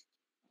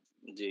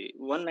एक्सचेंज. जी,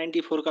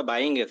 194 का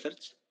बाइंग है सर,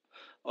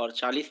 और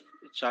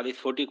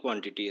 40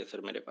 क्वांटिटी है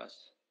सर मेरे पास.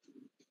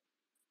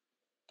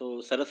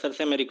 तो शरद सर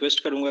से मैं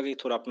रिक्वेस्ट करूंगा कि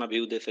थोड़ा अपना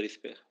व्यू दे सर इस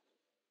पे.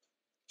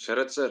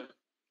 शरद सर.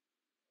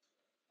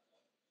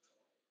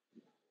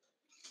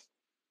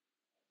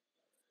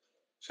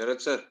 शरद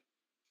सर,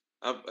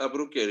 आप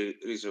रुकिए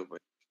ऋषभ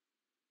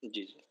भाई.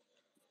 जी जी.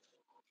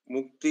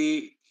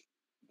 मुक्ति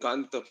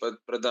कांत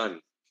प्रधान.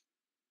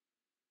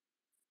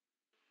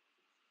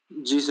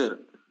 जी सर.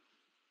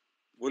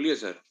 बोलिए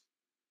सर.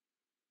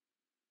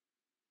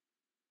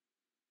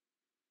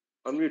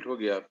 अनम्यूट हो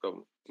गया आपका.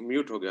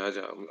 म्यूट हो गया.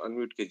 अच्छा,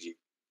 अनम्यूट कीजिए.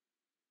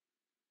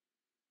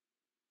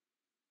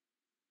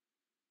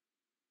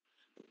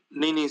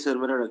 नहीं सर,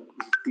 मेरा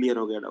क्लियर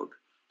हो गया डाउट.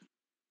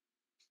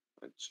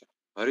 अच्छा,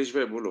 हरीश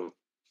भाई बोलो.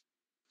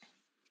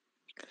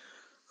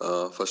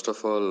 First of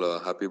all,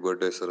 happy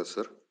birthday,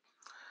 sir.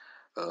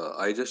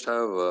 I just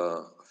have a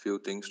few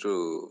things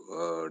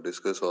to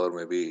discuss or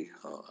maybe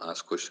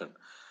ask question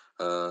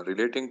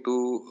relating to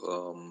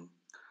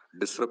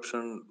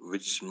disruption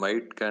which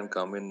might can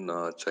come in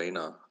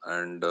China,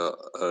 and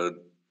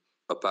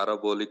a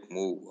parabolic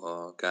move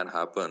can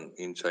happen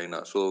in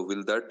China. So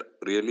will that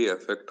really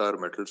affect our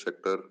metal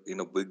sector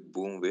in a big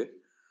boom way?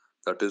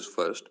 That is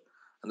first.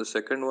 And the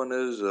second one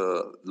is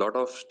lot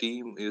of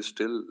steam is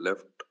still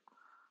left.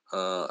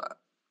 Uh,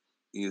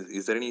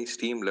 is there any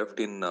steam left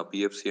in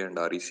PFC and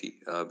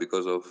REC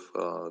because of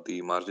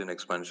the margin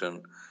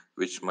expansion,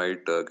 which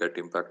might get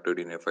impacted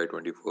in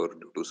FY24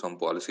 due to some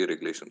policy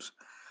regulations?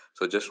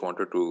 So just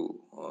wanted to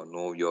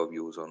know your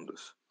views on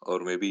this, or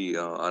maybe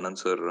Anand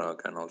sir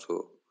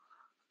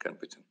can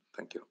pitch in.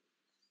 Thank you.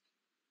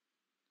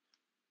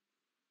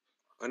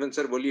 Anand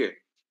sir बोलिए.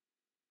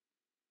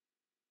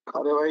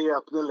 अरे भाई,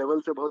 अपने level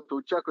से बहुत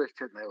ऊंचा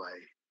question है भाई.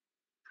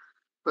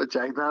 तो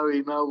चाइना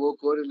वीना वो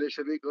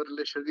कोरिलेशन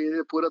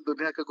ये पूरा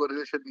दुनिया का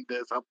कोरिलेशन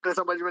अपने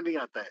समझ में नहीं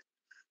आता है.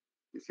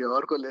 किसी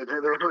और को लेने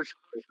दो.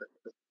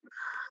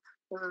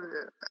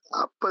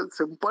 आप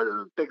सिंपल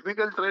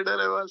टेक्निकल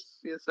ट्रेडर है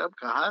बस. ये सब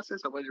कहाँ से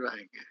समझ में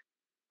आएंगे?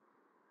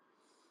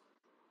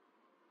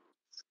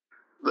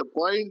 द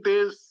पॉइंट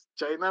इज,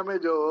 चाइना में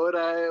जो हो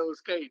रहा है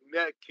उसका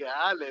इंडिया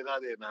क्या लेना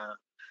देना?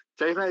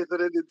 चाइना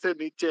इतने दिन से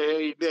नीचे है,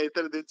 इंडिया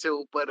इतने दिन से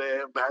ऊपर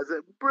है.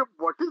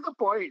 What is the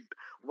point?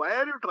 Why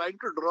are you trying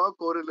to draw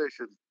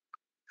correlation?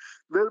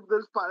 Why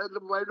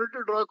don't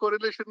you draw a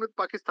correlation with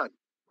Pakistan?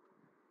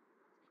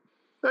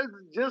 That's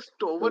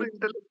just over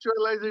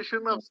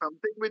intellectualization of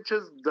something which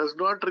does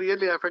not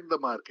really affect the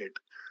market.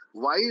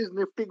 Why is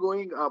Nifty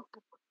going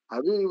up?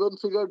 Have you even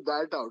figured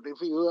that out?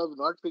 If you have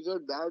not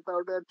figured that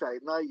out,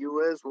 China,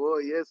 US, वो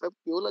ये सब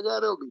क्यों लगा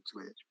रहे हो बीच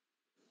में?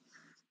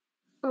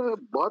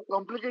 बहुत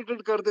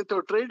complicated कर देते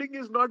हो. Trading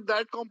is not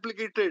that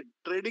complicated.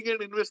 Trading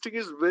and investing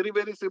is very,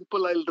 very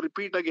simple. I'll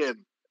repeat again.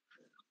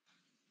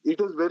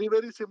 It is very,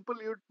 very simple.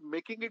 You're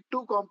making it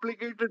too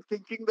complicated,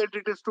 thinking that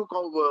it is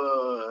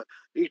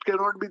it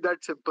cannot be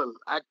that simple.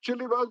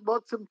 Actually,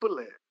 बहुत simple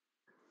है.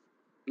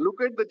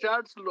 Look at the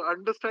charts,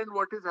 understand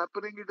what is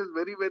happening. It is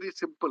very, very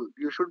simple.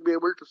 You should be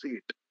able to see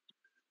it.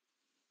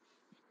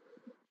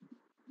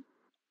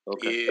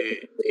 Okay.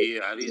 ये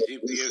REC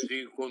PFC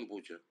कौन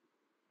पूछा?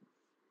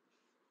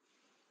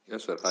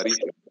 Yes, sir.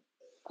 Harish.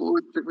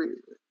 कुछ भी.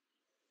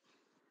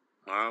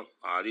 हाँ,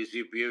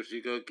 REC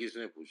PFC का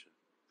किसने पूछा?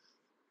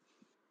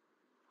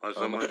 हाँ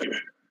समझ.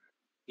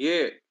 ये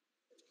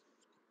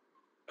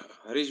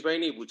हरीश भाई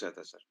नहीं पूछा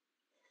था सर.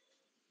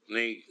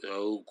 नहीं,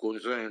 कौन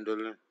सा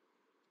हैंडल है?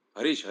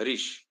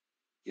 Harish.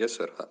 Yes,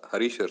 sir.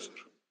 Harish, sir.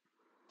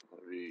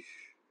 Harish.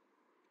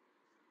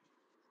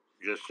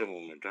 Just a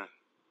moment, huh?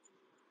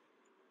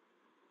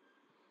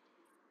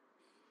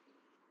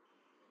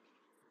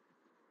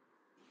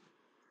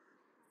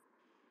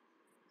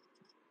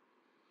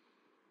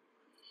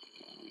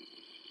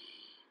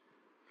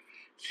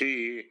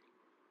 See,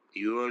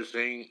 you are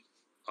saying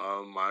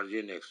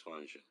margin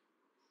expansion.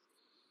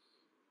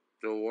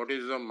 So what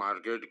is the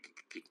market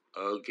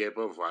cap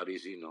of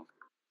REC now?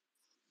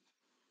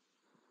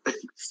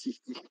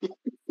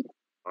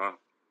 हाँ,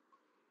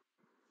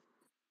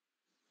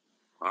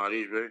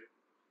 हरीश भाई.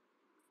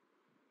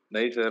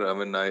 No, sir. I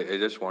mean, I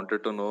just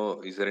wanted to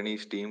know, is there any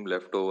steam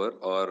left over,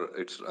 or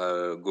it's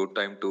a good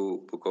time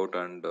to book out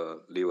and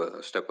leave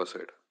a step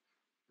aside?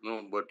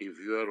 No, but if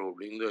you are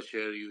holding the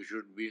share, you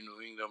should be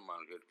knowing the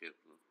market cap.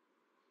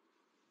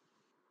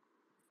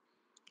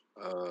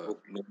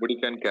 Nobody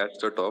can catch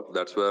the top.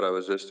 That's where I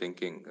was just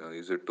thinking.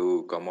 Is it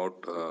to come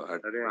out at?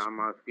 I'm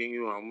asking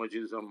you how much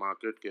is the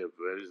market cap?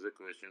 Where is the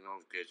question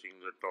of catching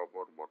the top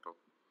or bottom?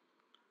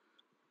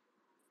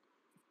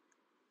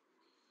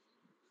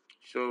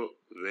 So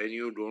when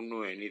you don't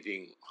know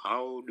anything,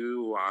 how do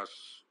you ask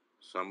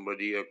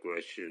somebody a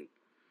question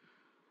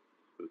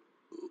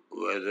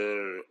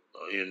whether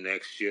in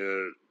next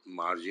year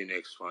margin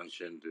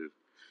expansion?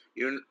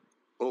 You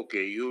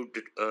okay?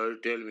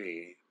 Tell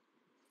me,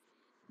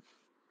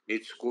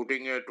 it's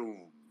quoting at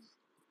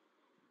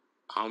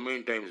how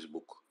many times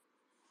book?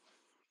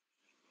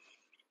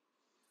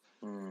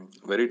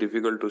 Very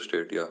difficult to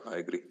state. Yeah, I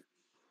agree.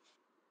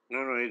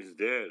 No, it's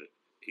there.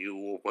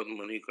 You open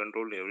money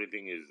control,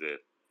 everything is there.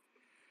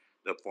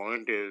 The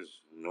point is,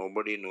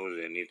 nobody knows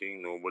anything,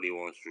 nobody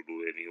wants to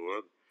do any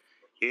work.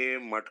 ये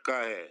मटका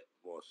है,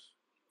 boss.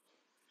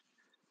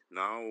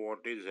 Now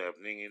what is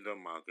happening in the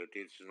market,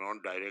 it's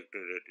not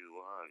directed at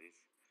you, Harish.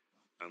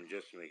 I'm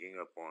just making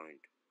a point.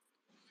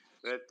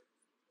 That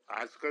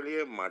आजकल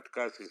ये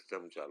मटका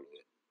system चालू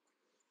है.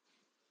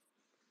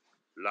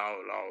 लाओ.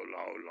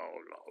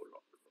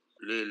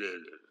 ले.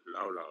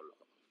 लाओ.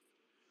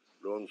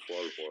 Don't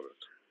fall for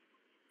it.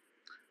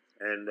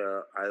 And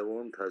I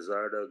won't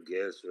hazard a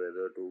guess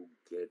whether to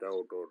get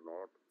out or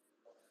not.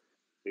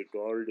 It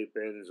all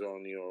depends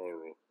on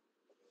your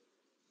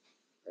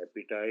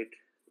appetite,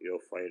 your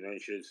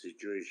financial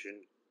situation,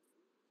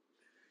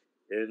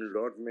 and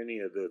lot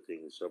many other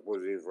things.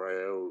 Suppose if I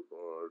have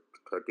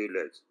 30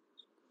 lakhs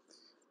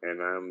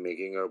and I am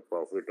making a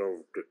profit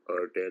of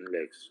 10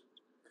 lakhs,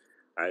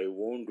 I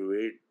won't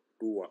wait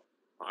to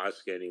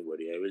ask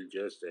anybody. I will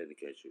just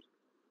encash it.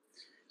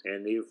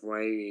 And if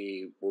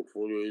my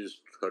portfolio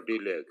is 30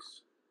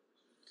 lakhs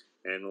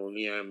and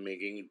only I am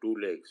making 2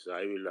 lakhs,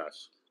 I will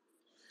ask.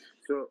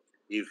 So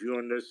if you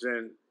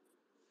understand,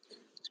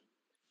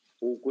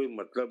 वो कोई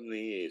मतलब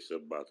नहीं है ये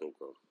सब बातों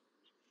का.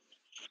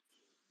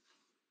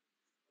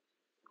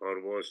 और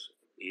बॉस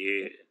ये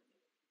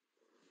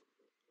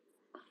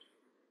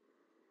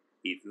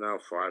इतना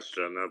फास्ट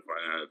रनअप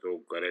आया तो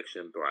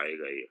करेक्शन तो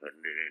आएगा ही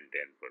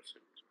 110%.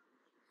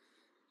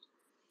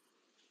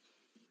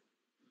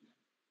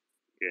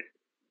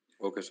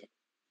 Okay, sir.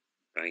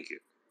 Thank you.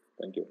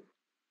 Thank you.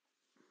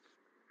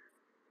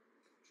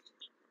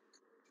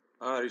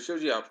 हाँ ऋषभ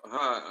जी आप,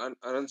 हाँ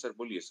आनंद सर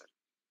बोलिए सर.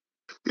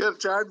 यार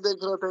चार्ट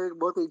देख रहा था, एक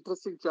बहुत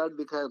इंटरेस्टिंग चार्ट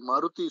दिखा है,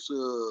 मारुति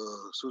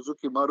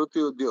सुजुकी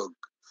मारुति उद्योग.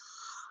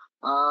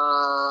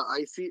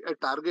 I see a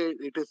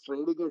target. It is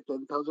trading at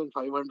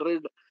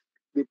 10,500.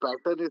 The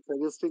pattern is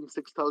suggesting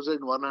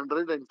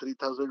 6,100 and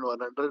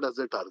 3,100 as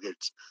the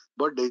targets.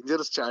 बहुत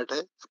डेंजरस चार्ट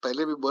है.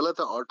 पहले भी बोला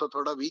था ऑटो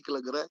थोड़ा वीक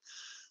लग रहा है,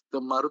 तो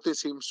Maruti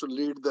seems to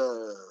lead the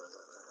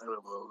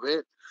way.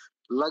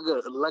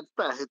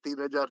 लगता है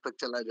 3,000 तक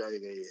चला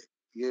जाएगा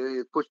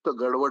ये कुछ तो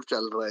गड़बड़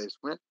चल रहा है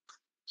इसमें.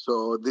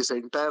 So this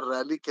entire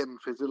rally can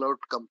fizzle out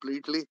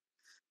completely.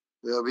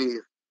 अभी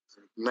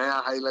नया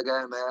हाई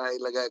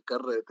लगाया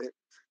कर रहे थे.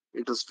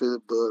 It is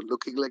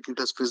looking like it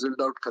has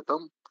fizzled out,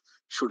 khatam,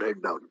 should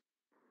head down.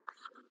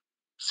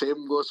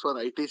 Same goes for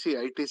ITC.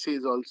 ITC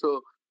is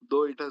also,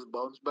 though it has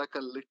bounced back a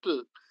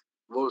little,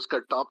 वो उसका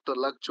top तो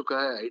लग चुका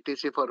है.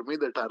 ITC for me,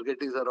 the target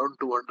is around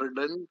 200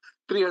 and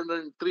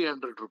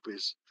 300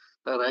 rupees.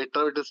 Right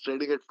now it is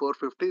trading at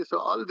 450. So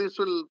all this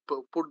will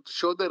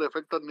show their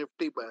effect on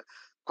Nifty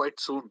quite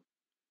soon.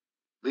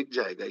 दिख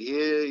जाएगा.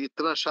 ये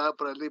इतना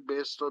sharp rally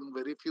based on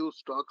very few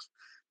stocks,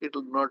 it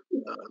will not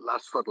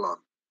last for long.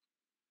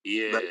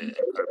 ये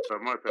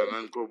समर्थ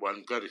आनंद को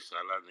बंद कर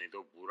साला, नहीं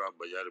तो पूरा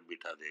बाजार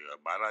बिठा देगा.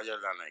 12,000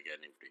 लाना है क्या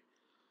निफ्टी?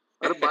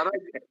 अरे 12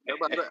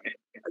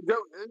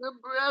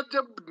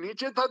 जब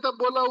नीचे था तब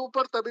बोला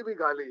ऊपर, तभी भी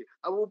गाली.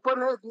 अब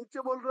ऊपर है नीचे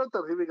बोल रहा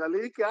तभी भी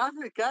गाली. क्या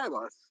है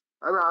बस.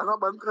 अरे आना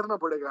बंद करना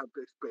पड़ेगा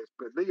आपको. इस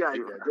पे नहीं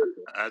आएगा.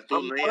 तू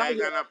नहीं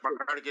आएगा ना,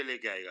 पकड़ के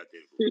लेके आएगा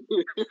तेरे को.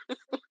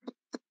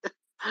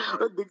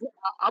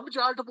 अब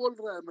चार्ट बोल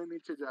रहा है मैं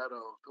नीचे जा रहा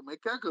हूँ, तो मैं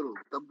क्या करूँ.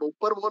 तब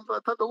ऊपर बोल रहा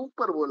था तो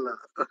ऊपर बोला.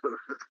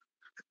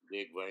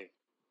 देख भाई,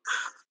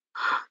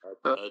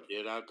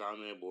 तेरा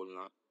काम है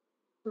बोलना,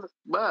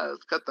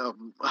 बस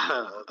खत्म.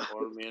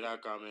 और मेरा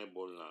काम है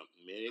बोलना.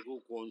 मेरे को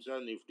कौन सा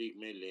निफ्टी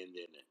में लेन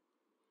देन है.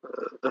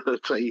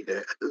 सही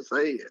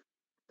है.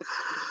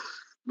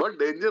 बहुत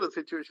डेंजरस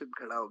सिचुएशन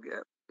खड़ा हो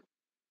गया.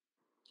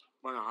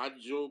 पर आज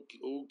जो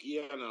वो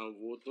किया ना,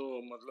 वो तो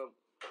मतलब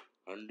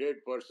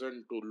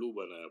 100% टुल्लू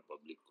बनाया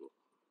पब्लिक को.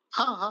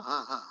 हाँ.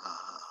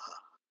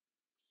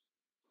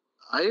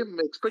 I am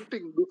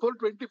expecting before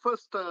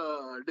 21st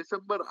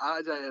December आ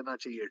जाना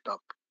चाहिए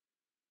टॉप.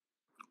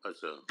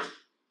 अच्छा,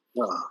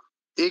 हाँ,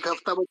 एक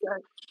हफ्ता बचा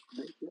है.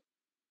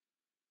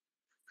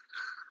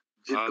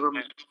 जितना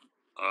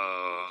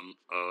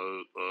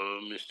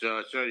Mr.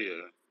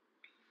 Acharya,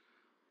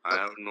 I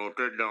have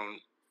noted down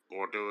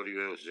whatever you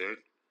have said.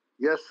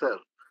 Yes, sir.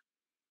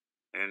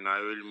 and I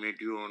will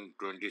meet you on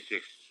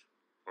 26th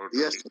or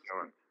Yes,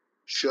 27th.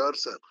 sure,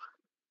 sir.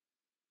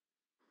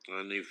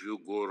 And if you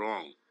go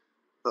wrong,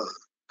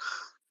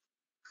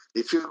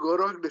 If you go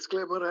wrong,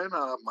 disclaimer है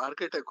ना,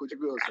 market है, कुछ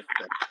भी हो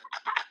सकता है.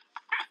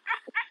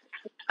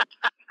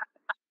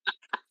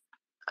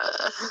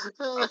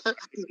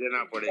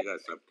 देना पड़ेगा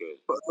सबके.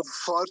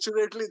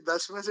 Fortunately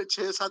 10 में से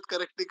 6-7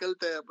 करेक्ट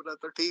निकलते हैं अपना,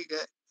 तो ठीक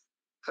है.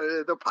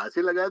 अरे तो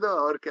फांसी लगा दो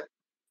और क्या.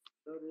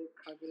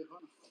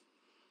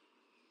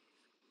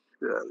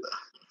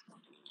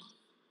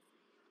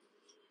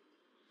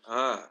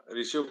 हाँ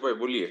ऋषभ भाई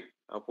बोलिए,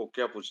 आपको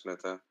क्या पूछना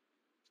था?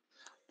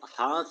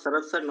 हाँ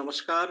शरद सर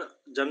नमस्कार,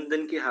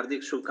 जन्मदिन की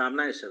हार्दिक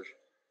शुभकामनाएं सर.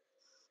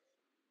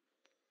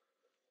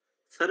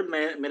 सर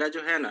मेरा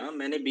जो है ना,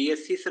 मैंने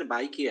बीएससी सर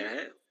बाई किया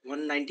है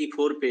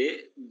 194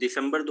 पे,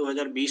 दिसंबर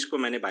 2020 को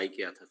मैंने बाई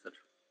किया था सर.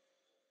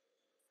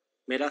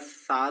 मेरा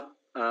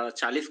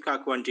 40 का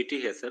क्वांटिटी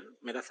है सर.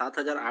 मेरा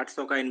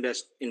 7,800 का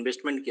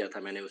इन्वेस्टमेंट किया था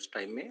मैंने उस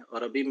टाइम में,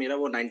 और अभी मेरा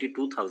वो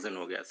 92,000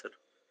 हो गया सर.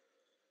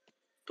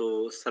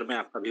 तो सर मैं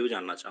आपका व्यू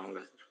जानना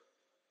चाहूंगा सर.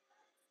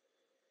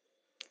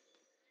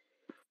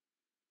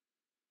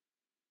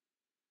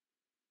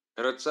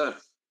 शरद सर,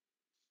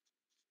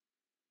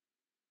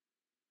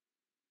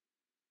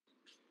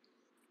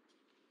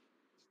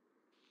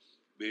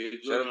 बेच दो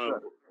शरद ना,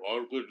 सर,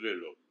 और कुछ ले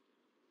लो.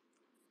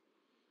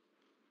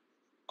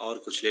 और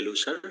कुछ ले लूं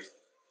सर?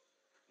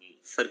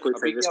 सर कोई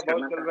अभी क्या सजेस्ट भाव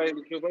करना चल रहा है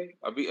ऋषभ भाई?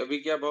 अभी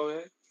क्या भाव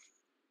है?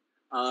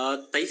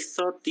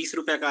 2330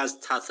 रुपया का आज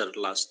था सर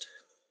लास्ट.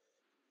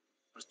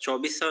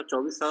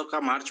 2400 का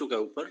मार चुका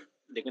है ऊपर,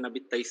 लेकिन अभी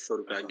 2300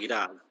 रुपया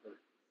गिरा.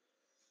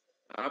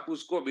 आप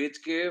उसको बेच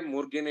के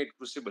मोर्गेन एट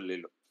क्रूसिबल ले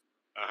लो.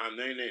 हाँ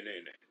नहीं नहीं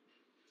नहीं नहीं,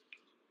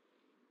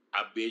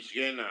 आप बेच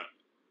गए ना,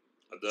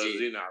 10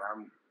 दिन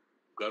आराम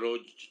करो,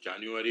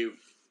 जनवरी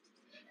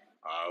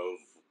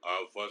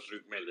फर्स्ट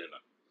वीक में लेना.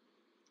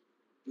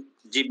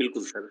 जी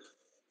बिल्कुल सर,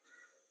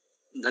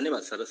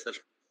 धन्यवाद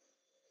सर.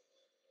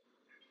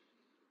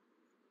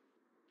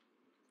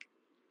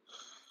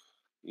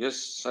 यस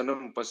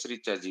सनम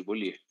पसरीचा जी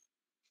बोलिए.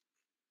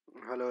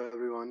 Hello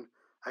everyone.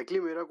 एक्चुअली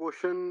मेरा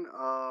क्वेश्चन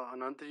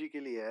अनंत जी के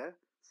लिए है.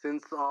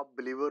 सिंस आप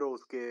बिलीवर हो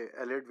उसके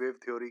एलियट वेव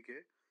थ्योरी के,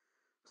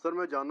 सर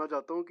मैं जानना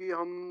चाहता हूँ कि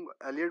हम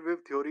एलियट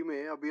वेव थ्योरी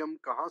में अभी हम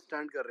कहाँ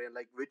स्टैंड कर रहे हैं,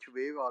 like which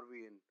wave are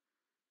we in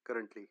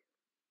currently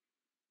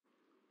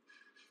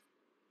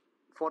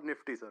for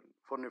Nifty sir,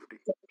 for Nifty.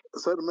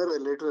 Sir मेरा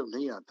लेट वेव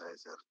नहीं आता है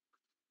सर.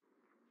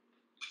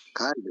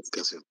 कहाँ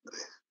डिस्कस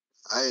करे.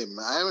 आई एम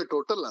ए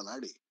टोटल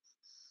अनाड़ी.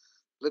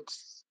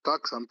 Let's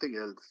talk something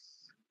else.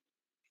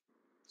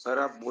 Sir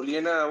आप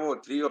बोलिए ना, वो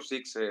 3 और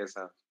 6 है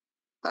ऐसा.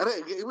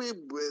 अरे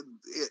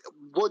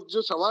वो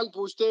जो सवाल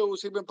पूछते हैं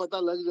उसी में पता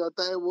लग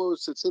जाता है. वो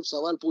सिर्फ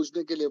सवाल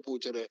पूछने के लिए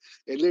पूछ रहे हैं.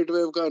 एलिट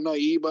वेव का ना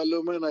ई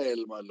मालूम है ना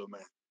एल मालूम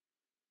है.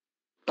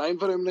 टाइम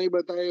फ्रेम नहीं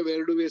बताए,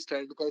 वेयर डू वी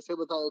स्टैंड कैसे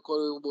बताए,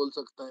 कोई बोल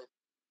सकता है?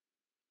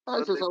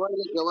 ऐसे सवाल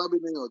का जवाब ही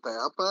नहीं होता है.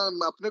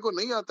 अपने को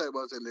नहीं आता है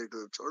बस एलिट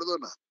वेव, छोड़ दो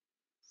ना.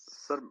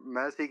 सर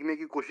मैं सीखने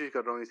की कोशिश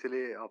कर रहा हूँ,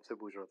 इसीलिए आपसे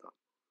पूछ रहा था.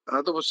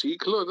 हाँ तो वो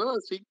सीख लो ना,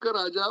 सीख कर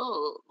आ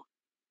जाओ.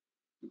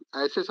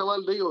 ऐसे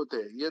सवाल नहीं होते.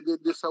 ये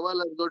दिस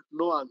सवाल has got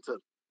no answer.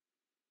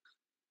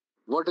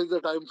 What is the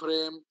time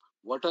frame?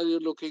 What are you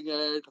looking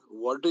at?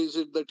 What is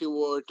it that you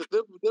want?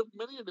 There are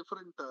many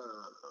different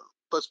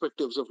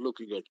perspectives of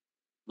looking at.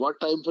 What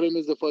time frame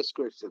is the first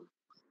question?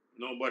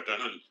 No, but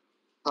Anand,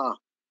 हाँ.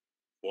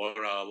 for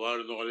our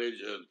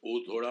knowledge, वो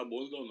थोड़ा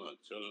बोल दो ना,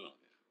 चलो ना.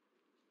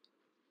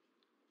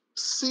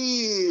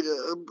 See,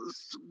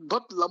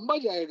 बहुत लंबा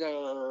जाएगा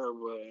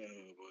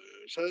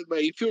शायद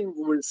भाई. इफ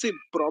यू सी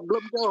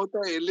प्रॉब्लम क्या होता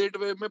है एलिट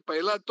वेव में,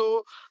 पहला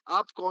तो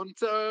आप कौन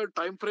सा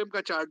टाइम फ्रेम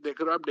का चार्ट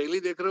देख रहे हो. आप डेली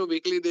देख रहे हो,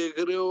 वीकली देख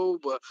रहे हो,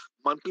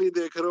 मंथली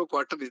देख रहे हो,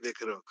 क्वार्टरली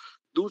देख रहे हो.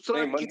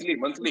 दूसरा मंथली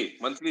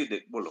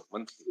बोलो.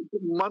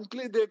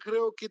 मंथली देख रहे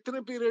हो,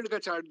 कितने पीरियड का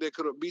चार्ट देख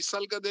रहे हो. 20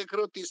 साल का देख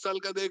रहे हो, 30 साल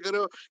का देख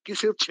रहे हो, कि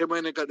सिर्फ 6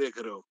 महीने का देख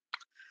रहे हो.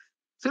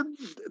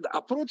 सिर्फ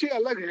अप्रोच ही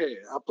अलग है.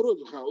 अप्रोच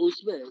हाँ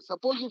उसमें,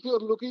 suppose if you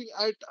are looking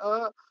at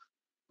a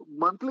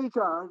monthly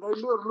chart and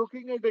you are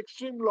looking at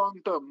extreme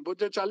long term, वो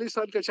जो 40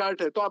 साल का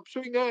चार्ट है, तो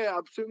अपस्विंग है,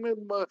 अपस्विंग में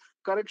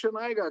करेक्शन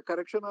आएगा.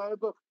 करेक्शन आया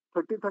तो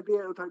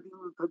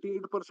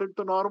 38%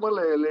 तो नॉर्मल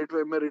है. लेट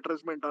वे में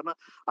रिट्रेसमेंट आना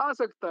आ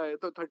सकता है.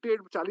 तो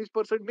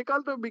 40%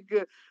 निकाल दो. बिग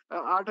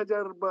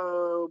 8,000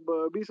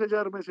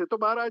 20,000 में से तो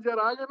 12,000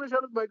 आ गए ना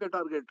शरद भाई का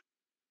टारगेट.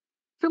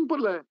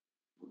 सिंपल है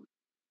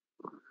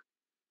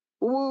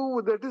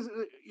वो. That is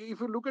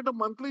if you look at a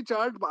monthly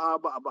chart,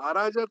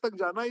 12,000 तक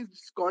जाना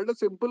is called a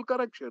simple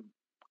correction.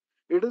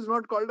 It is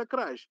not called a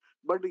crash.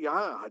 But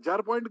यहाँ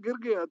 1,000 पॉइंट गिर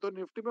गया तो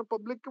निफ्टी में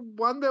पब्लिक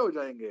वांदे हो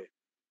जाएंगे.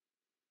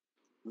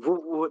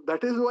 वो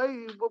that is why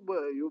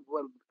you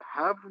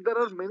have, there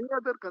are many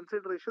other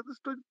considerations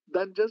to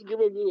than just give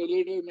a view.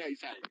 LAD में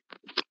ऐसा है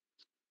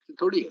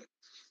थोड़ी है.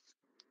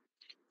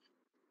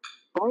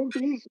 Point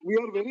is, we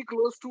are very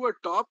close to a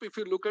top. If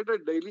you look at a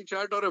daily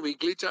chart or a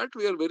weekly chart,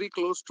 we are very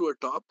close to a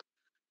top.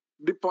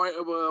 The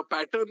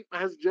pattern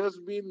has just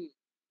been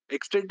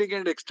extending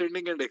and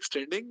extending and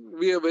extending.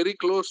 We are very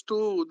close to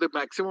the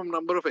maximum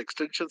number of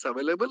extensions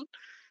available.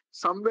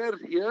 Somewhere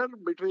here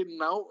between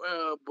now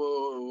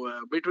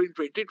between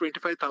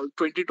 20-25,000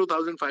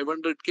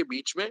 22,500 के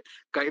बीच में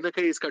कहीं ना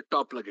कहीं इसका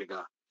top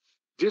लगेगा.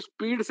 जिस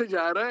speed से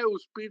जा रहा है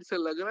उस स्पीड से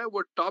लग रहा है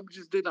वो टॉप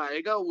जिस दिन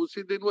आएगा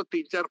उसी दिन वो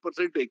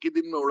 3-4% एक ही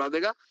दिन में उड़ा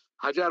देगा.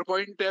 1000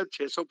 पॉइंट या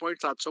 600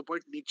 पॉइंट 700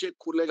 पॉइंट नीचे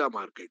खुलेगा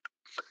मार्केट.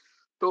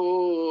 तो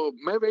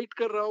मैं वेट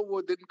कर रहा हूँ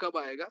वो दिन कब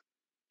आएगा.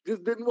 जिस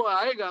दिन वो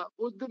आएगा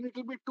उस दिन it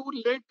will be to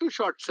late to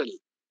short cell.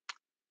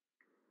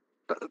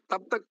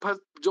 तब तक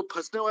जो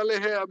फंसने वाले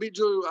हैं अभी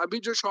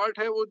जो शॉर्ट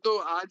है वो तो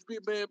आज भी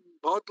मैं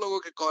बहुत लोगों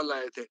के कॉल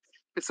आए थे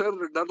कि सर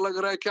डर लग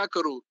रहा है क्या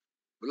करूं.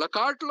 बोला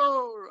काट लो.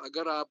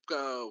 अगर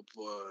आपका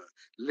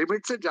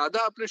लिमिट से ज्यादा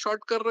आपने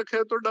शॉर्ट कर रखे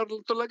है तो डर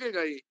तो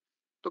लगेगा ही.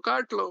 तो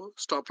काट लो.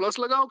 स्टॉप लॉस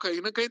लगाओ.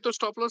 कहीं ना कहीं तो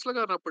स्टॉप लॉस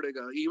लगाना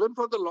पड़ेगा. Even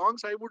for the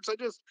longs I would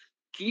suggest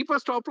keep a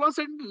stop loss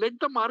and let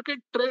the market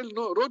trail.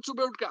 No रोज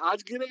सुबह उठ के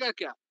आज गिरेगा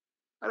क्या.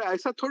 अरे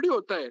ऐसा थोड़ी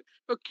होता है.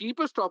 तो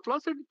keep a stop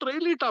loss and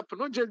trail it up.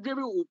 No जब जब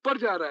ऊपर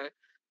जा रहा है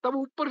तब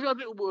ऊपर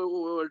जाते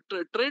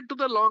trade to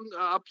the long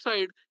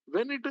upside.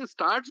 When it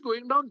starts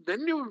going down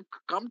then you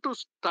come to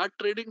start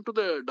trading to the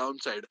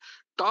downside.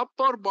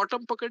 Top और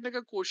बॉटम पकड़ने का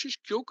कोशिश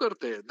क्यों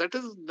करते हैं. That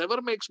is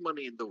never makes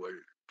money in the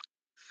world.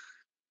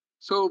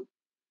 So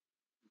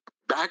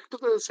back to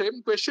the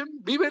same question.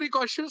 Be very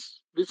cautious.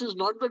 This is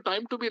not the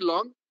time to be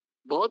long.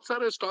 बहुत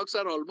सारे stocks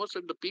are almost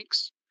at the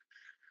peaks.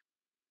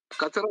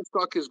 कचरा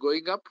stock is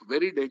going up.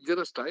 Very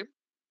dangerous time.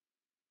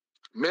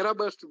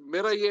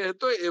 मेरा ये है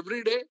तो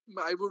every day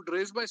I would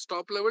raise my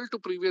stop level two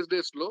previous day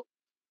low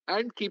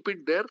and keep it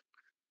there.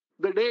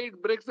 The day it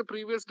breaks the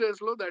previous day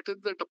low that is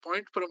the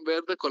point from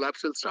where the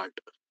collapse will start.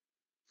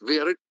 We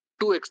are eight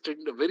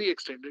very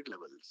extended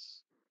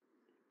levels.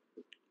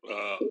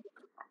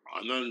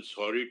 Anand,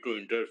 sorry to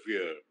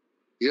interfere.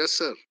 Yes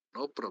sir,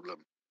 no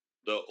problem.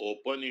 The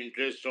open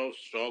interest of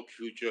stock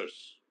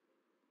futures.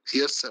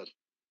 Yes sir.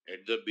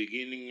 At the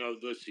beginning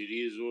of the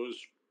series was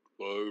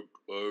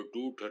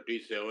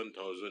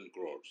 237,000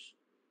 crores.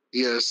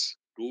 Yes.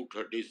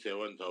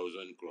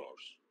 237,000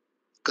 crores.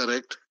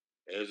 Correct.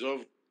 As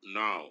of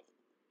now,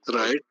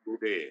 right,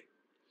 today,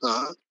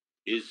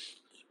 is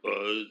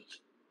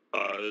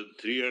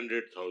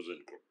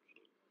 300,000 crores.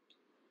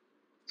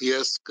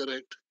 Yes,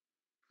 correct.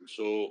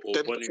 So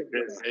open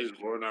interest has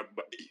gone up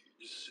by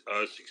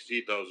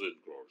 60,000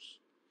 crores.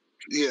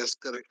 Yes,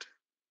 correct.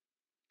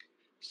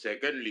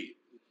 Secondly,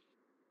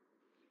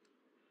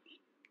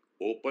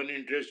 open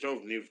interest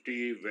of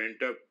Nifty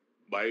went up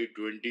by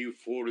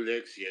 24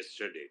 lakhs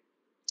yesterday.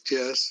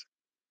 Yes.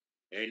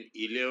 And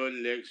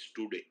 11 lakhs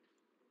today.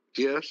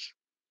 Yes.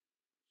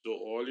 So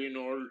all in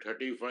all,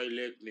 35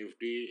 lakh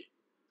Nifty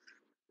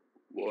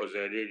was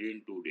added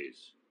in 2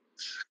 days.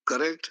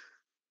 Correct.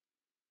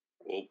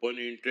 Open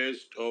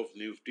interest of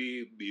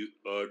Nifty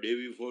day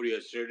before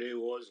yesterday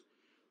was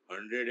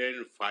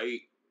 105,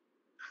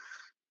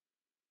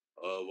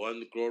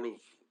 1 crore of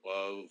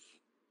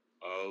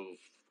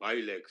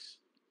 5 lakhs.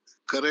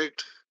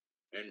 Correct.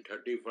 And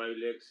 35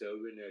 lakhs have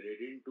been added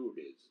in 2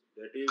 days.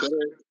 That is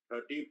correct.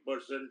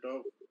 30% of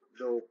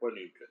the open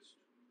interest.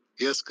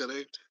 Yes,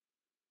 correct.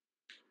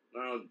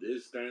 Now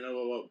this kind of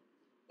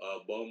a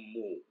bomb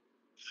move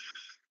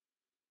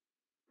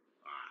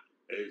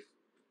is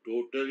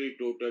totally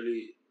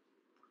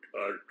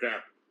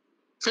trap.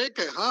 Fake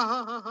hai.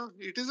 Ha.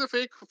 It is a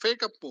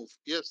fake up move.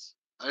 Yes,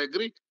 I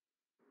agree.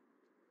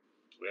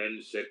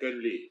 And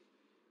secondly,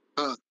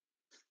 I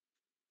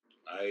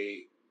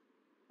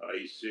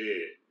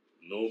say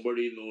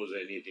nobody knows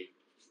anything.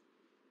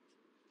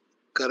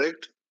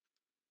 Correct.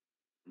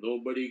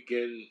 Nobody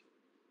can.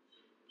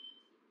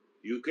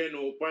 You can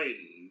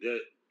opine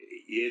that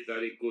ये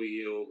तारीख को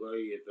ये होगा,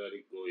 ये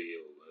तारीख को ये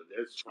होगा.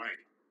 That's fine.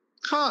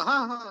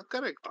 हाँ,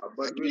 correct.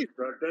 But with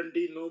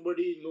certainty,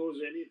 nobody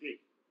knows anything.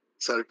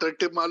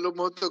 Certainty मालूम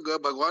हो तो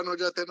भगवान हो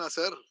जाते ना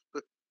सर.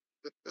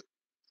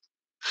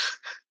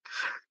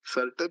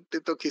 Certainty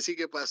तो किसी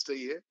के पास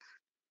नहीं है.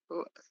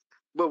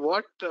 But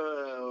what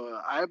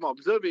I am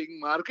observing,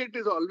 market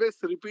is always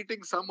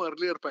repeating some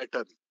earlier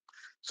pattern.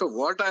 So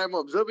what I am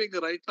observing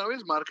right now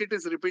is market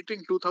is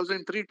repeating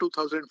 2003,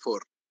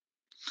 2004.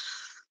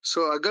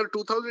 So अगर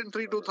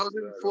 2003,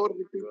 2004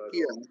 repeat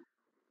किया.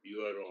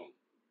 You are wrong.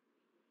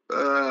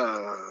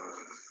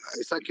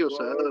 ऐसा क्यों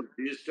sir?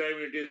 This time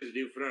it is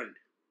different.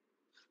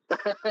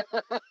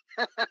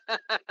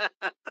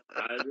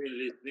 I've been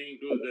listening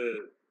to the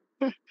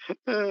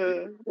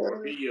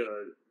 40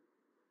 years.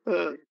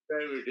 This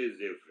time it is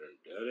different.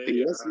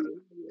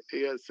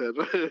 Yes sir.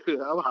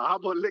 अब हाँ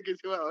बोलने के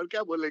सिवा और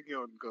क्या बोलेंगे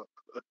उनको?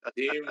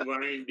 Same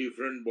wine,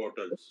 different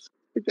bottles.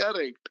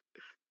 Correct.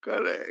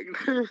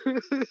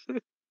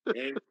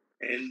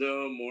 And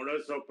the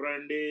modus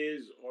operandi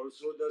is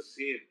also the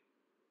same.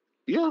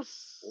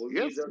 Yes.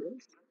 Only the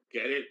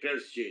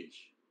characters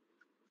change.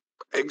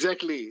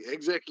 Exactly.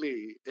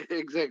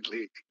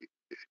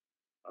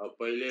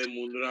 पहले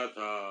मुंद्रा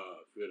था,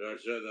 फिर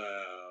अर्शद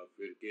आया,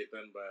 फिर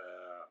केतन भाई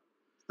आया,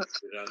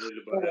 फिर अनिल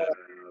भाई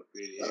आया,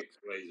 फिर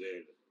XYZ.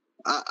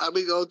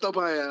 अभी गौतम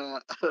आया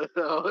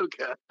और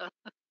क्या।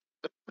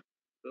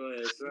 तो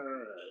ऐसा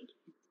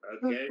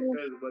कैश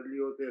प्राइस बदली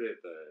होते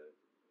रहता है।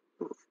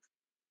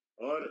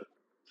 और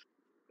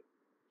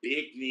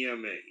एक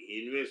नियम है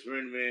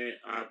इन्वेस्टमेंट में,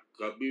 आप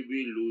कभी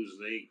भी लूज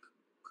नहीं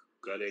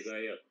करेगा।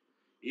 या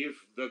if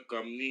the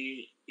company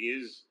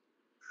is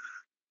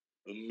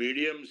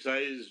medium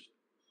size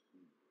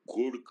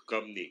good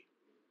company,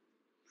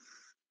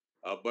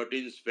 but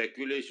in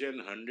speculation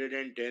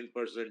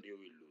 110% you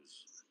will lose.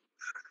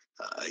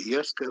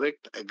 Yes,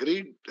 correct.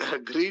 Agreed. I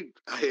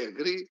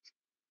agree.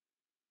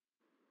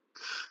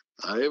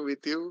 I am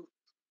with you.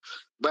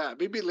 मैं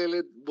अभी भी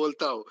ले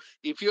बोलता हूँ,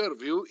 if your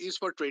view is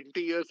for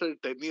 20 years and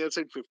 10 years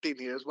and 15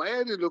 years, why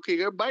are you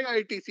looking at buy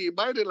ITC,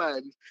 buy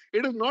Reliance?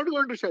 It is not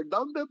going to shut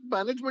down. The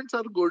managements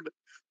are good.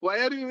 Why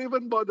are you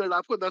even bothered?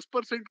 आपको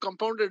 10%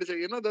 compounded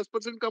चाहिए ना,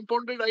 10%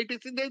 compounded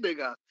ITC दे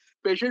देगा,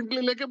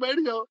 patiently लेके बैठ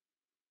जाओ।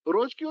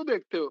 रोज क्यों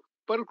देखते हो?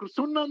 पर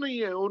सुनना नहीं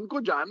है उनको,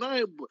 जाना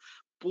है,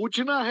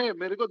 पूछना है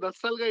मेरे को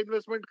 10 साल का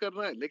इन्वेस्टमेंट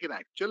करना है, लेकिन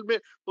एक्चुअल में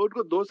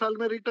उनको 2 साल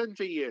में रिटर्न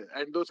चाहिए।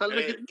 एंड 2 साल में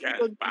अरे कितना क्या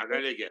रिटर्न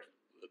पागल है क्या?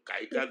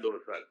 काई का 2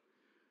 साल,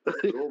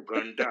 2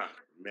 घंटा,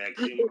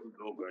 मैक्सिमम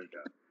 2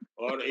 घंटा,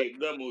 और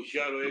एकदम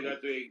होशियार होएगा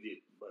तो 1 दिन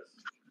बस।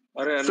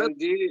 अरे आनंद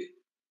जी,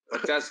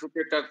 50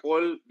 रुपए का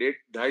कॉल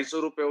 250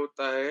 रुपए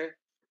होता है,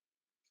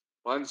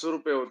 500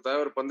 रुपए होता है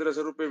और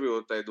 1500 रुपए भी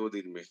होता है 2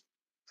 दिन में।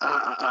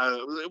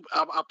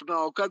 अब अपना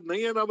औकात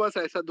नहीं है ना बस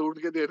ऐसा ढूंढ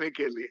के देने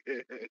के लिए।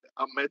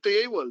 अब मैं तो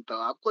यही बोलता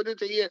हूँ, आपको जो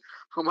चाहिए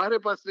हमारे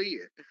पास नहीं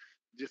है,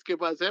 जिसके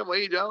पास है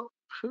वही जाओ।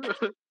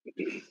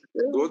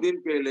 2 दिन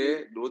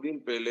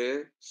पहले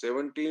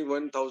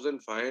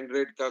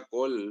 71,500 का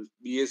कॉल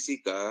बीएससी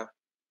का,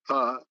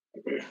 हाँ,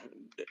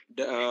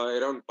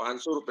 अराउंड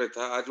 500 रुपए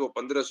था, आज वो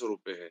 1500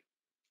 रुपए है।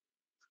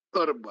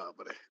 और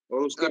बाप रे।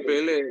 और उसके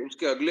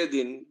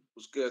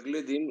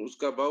अगले दिन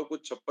उसका भाव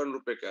कुछ 56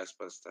 रुपए के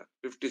आसपास था,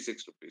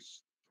 56 rupees.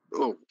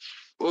 Oh,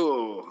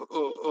 oh,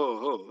 oh, oh,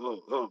 oh, oh,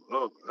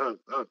 oh, oh,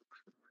 oh.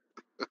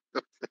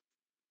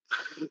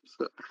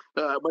 So,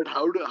 but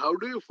how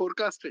do you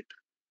forecast it?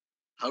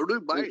 How do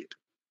you buy it?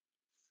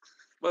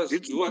 बस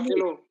It's जुआ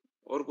खेलो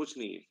और कुछ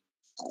नहीं है।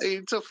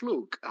 It's a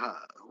fluke.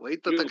 हाँ, वही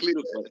तो फ्लूक, तकलीफ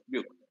फ्लूक, है।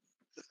 फ्लूक।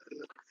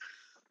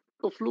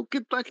 तो फ्लूक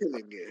कितना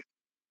खेलेंगे?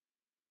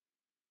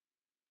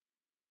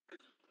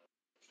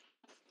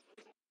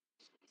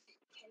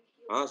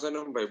 हाँ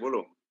सनम भाई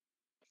बोलो।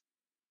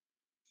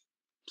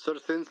 सर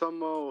सिंस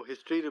हम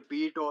हिस्ट्री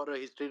रिपीट और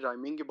हिस्ट्री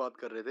राइमिंग की बात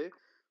कर रहे थे,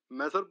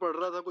 मैं सर पढ़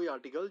रहा था कोई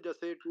आर्टिकल,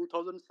 जैसे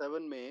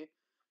 2007 में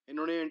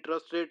इन्होंने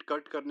इंटरेस्ट रेट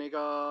कट करने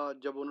का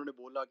जब उन्होंने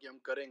बोला कि हम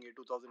करेंगे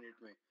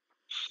 2008 में,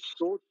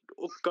 तो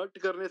कट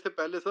करने से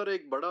पहले सर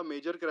एक बड़ा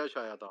मेजर क्रैश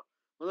आया था।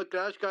 मतलब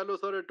क्रैश कह लो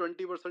सर,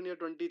 20% या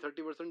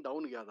 20-30%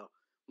 डाउन गया था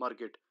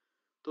मार्केट।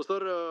 तो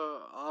सर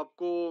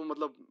आपको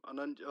मतलब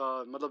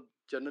मतलब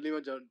जनरली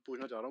मैं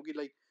पूछना चाह रहा हूँ कि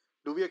like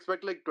do we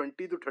expect like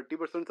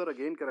 20-30% sir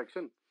again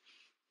correction?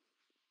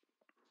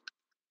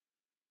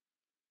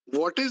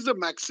 What is the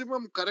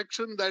maximum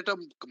correction that a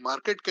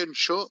market can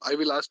show? I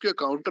will ask you a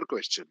counter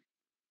question.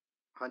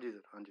 हाँ जी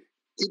सर, हाँ जी।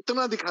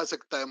 कितना दिखा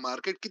सकता है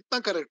मार्केट, कितना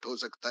करेक्ट हो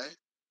सकता है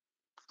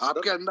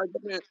आपके अंदाजे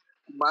में?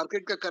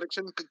 मार्केट का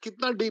करेक्शन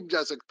कितना डीप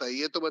जा सकता है,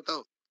 ये तो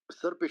बताओ।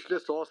 सर पिछले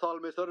 100 साल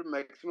में सर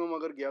मैक्सिमम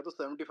अगर गया तो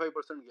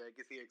 75% गया है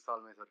किसी एक साल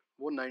में सर।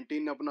 वो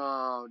 19 अपना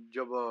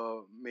जब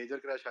मेजर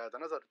क्रैश आया था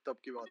ना सर, तब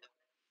की बात।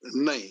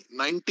 नहीं,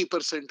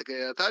 90%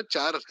 गया था।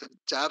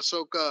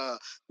 400 का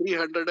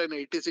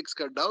 386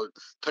 का डाउन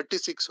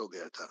 36 हो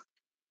गया था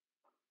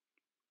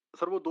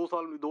सर। वो 2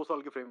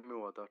 साल के फ्रेम में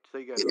हुआ था,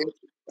 सही कह रहे हो।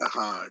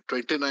 हाँ,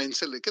 29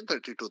 से लेकर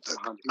 32 तक।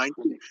 हाँ जी,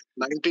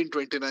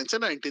 1929 से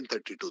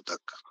 1932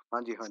 तक।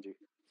 हाँ जी, हाँ जी।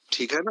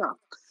 ठीक है ना?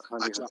 हाँ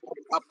जी, अच्छा,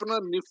 अपना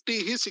निफ्टी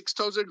ही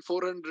 6400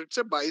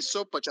 से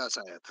 2250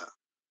 आया था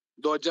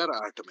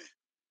 2008 में।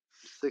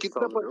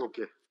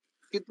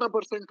 कितना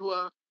परसेंट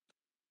हुआ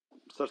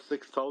सर?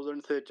 6000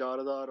 से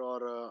 4000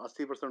 और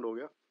 80% हो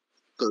गया।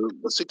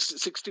 तो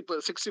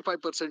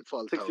 65%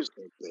 फॉल था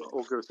उसका।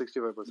 ओके,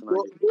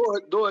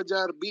 65%।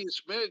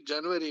 2020 में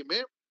जनवरी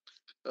में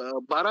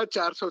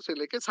 12400 से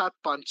लेके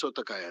 7500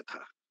 तक आया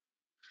था।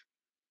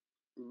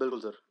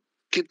 बिल्कुल सर।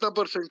 कितना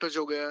परसेंटेज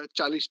हो गया?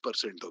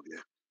 40% हो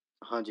गया।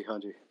 हाँ जी, हाँ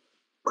जी।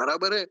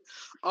 बराबर है।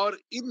 और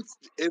in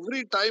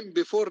every time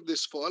before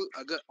this fall,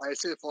 अगर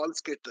ऐसे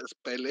फॉल्स के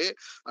पहले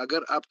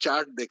अगर आप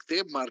चार्ट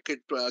देखते,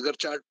 मार्केट अगर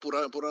चार्ट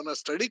पुराना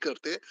स्टडी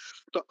करते,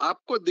 तो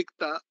आपको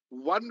दिखता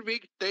 1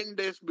 week 10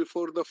 days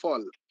before the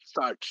fall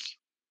starts,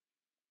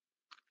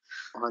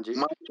 हाँ जी,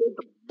 मार्केट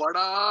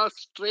बड़ा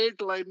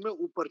स्ट्रेट लाइन में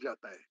ऊपर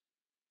जाता है।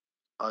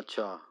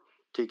 अच्छा,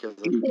 ठीक है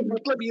सर।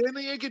 मतलब ये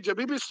नहीं है कि जब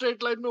भी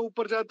स्ट्रेट लाइन में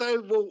ऊपर जाता है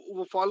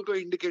वो फॉल को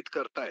इंडिकेट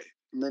करता है।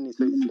 नहीं,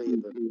 सही है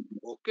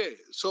sir. Okay,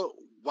 so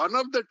one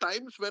of the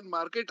times when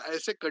market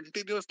ऐसे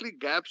कंटिन्यूअसली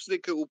गैप्स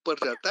देके ऊपर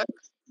जाता है,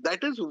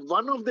 that is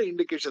one of the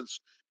indications.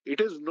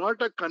 It is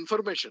not a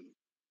confirmation,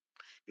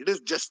 it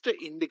is just a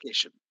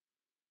indication.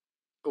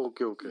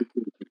 Okay.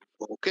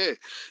 Okay,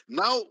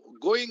 now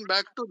going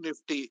back to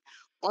Nifty,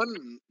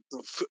 on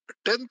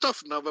 10th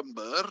of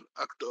November,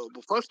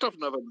 October, 1st of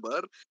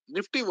November,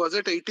 Nifty was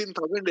at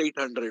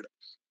 18,800.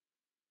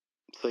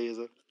 सही है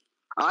sir.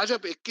 आज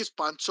आप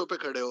 21,500 पे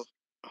खड़े हो.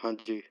 हाँ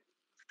जी.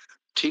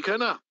 ठीक है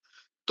ना?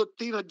 तो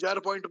 3,000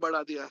 पॉइंट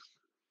बढ़ा दिया.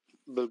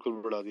 बिल्कुल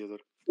बढ़ा दिया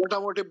सर. मोटा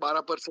मोटी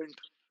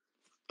 12%.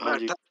 हाँ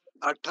जी.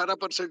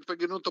 18% पे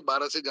गिनूं तो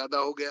 12 से ज्यादा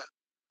हो गया.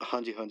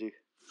 हाँ जी. हाँ जी.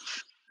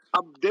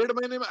 अब 1.5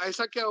 महीने में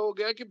ऐसा क्या हो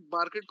गया कि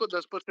मार्केट को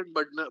 10%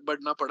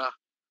 बढ़ना पड़ा.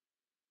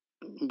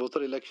 वो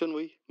सर इलेक्शन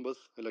वही,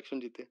 बस इलेक्शन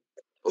जीते.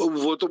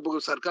 वो तो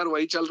सरकार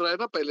वही चल रहा है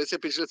ना, पहले से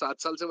पिछले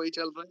 7 साल से वही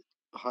चल रहा है.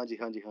 हाँ जी.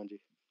 हाँ जी. हाँ जी.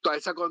 तो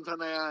ऐसा कौन सा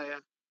नया आया?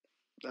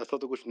 ऐसा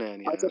तो कुछ नया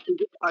नहीं अच्छा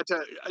आया. अच्छा,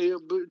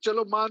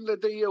 चलो मान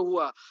लेते ये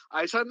हुआ.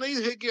 ऐसा नहीं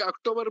है कि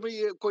अक्टूबर में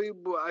ये कोई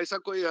ऐसा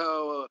कोई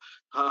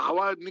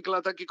हवा निकला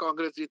था कि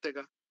कांग्रेस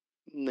जीतेगा.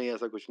 नहीं,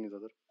 ऐसा कुछ नहीं था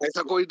सर.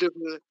 ऐसा कोई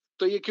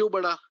तो ये क्यों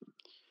बढ़ा?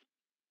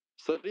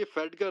 सर ये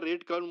फेड का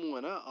रेट कम हुआ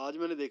ना. आज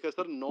मैंने देखा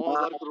सर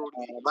 9,000 करोड़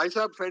की. भाई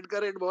साहब, फेड का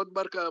रेट बहुत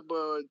बार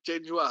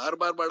चेंज हुआ, हर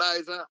बार बढ़ा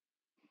ऐसा.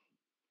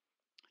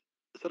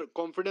 सर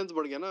कॉन्फिडेंस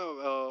बढ़ गया ना.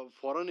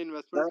 फॉरेन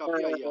इन्वेस्टमेंट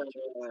काफी आई है आज.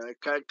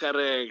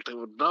 Correct.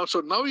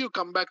 Now you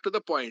come back to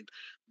the point.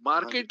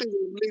 Market is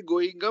only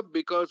going up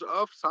because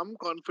of some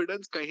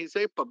confidence कहीं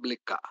से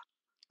पब्लिक का.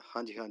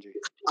 हाँ जी. हाँ जी.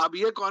 अब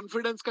ये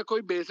कॉन्फिडेंस का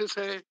कोई बेसिस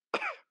है?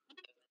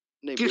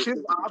 नहीं, कि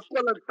सिर्फ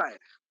आपको लगता है?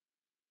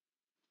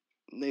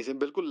 नहीं सर,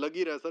 बिल्कुल लग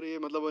ही रहा है सर. ये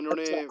मतलब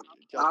इन्होंने अच्छा,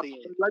 चाहते ही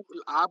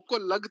हैं. आपको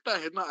लगता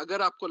है ना.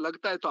 अगर आपको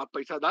लगता है तो आप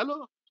पैसा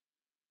डालो.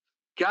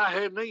 क्या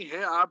है नहीं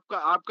है,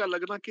 आपका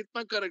लगना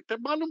कितना करेक्ट है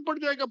मालूम पड़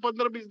जाएगा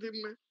 15-20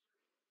 दिन में.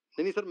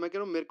 नहीं सर, मैं कह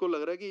रहा हूँ मेरे को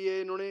लग रहा है कि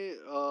ये इन्होंने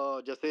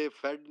जैसे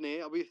फेड ने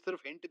अभी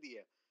सिर्फ हिंट दिया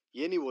है,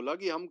 ये नहीं बोला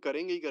कि हम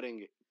करेंगे ही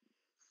करेंगे.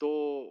 तो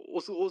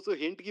उस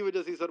हिंट की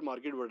वजह से सर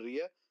मार्केट बढ़ रही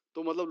है.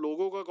 तो मतलब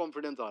लोगों का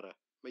कॉन्फिडेंस आ रहा है.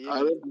 मैं ये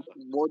अरे कहना चाहता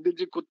हूँ. मोदी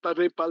जी कुत्ता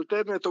नहीं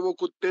पालते नहीं, तो वो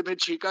कुत्ते ने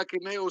छीका कि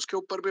नहीं, उसके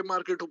ऊपर भी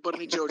मार्केट ऊपर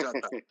नीचे हो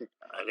जाता.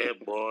 अरे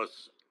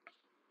बॉस,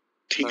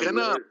 ठीक है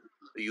ना.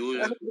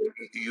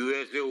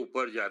 यूएसए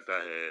ऊपर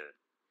जाता है,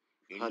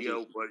 हाँ इंडिया जी.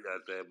 ऊपर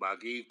जाता है,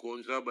 बाकी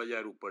कौन सा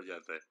बाजार ऊपर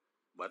जाता है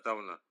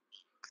बताओ ना.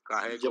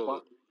 काहे को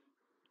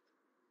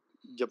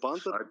जापान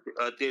सर.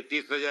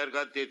 33,000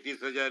 का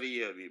 33,000 ही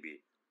है अभी भी.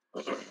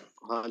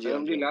 हाँ जी.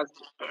 सनम जी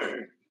लास्ट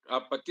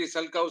आप 25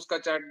 साल का उसका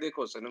चार्ट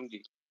देखो सनम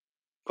जी.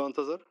 कौन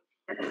सा सर?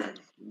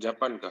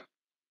 जापान का.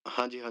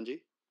 हाँ जी. हाँ जी.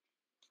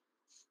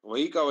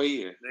 वही का वही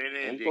है.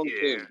 नहीं हांगकांग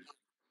देखिए, सेम.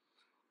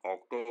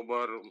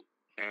 अक्टूबर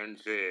एंड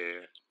से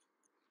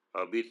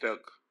अभी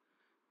तक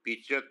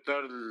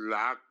 75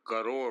 लाख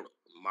करोड़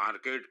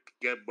मार्केट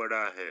कैप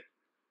बढ़ा है.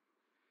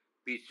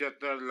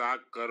 75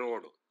 लाख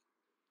करोड़.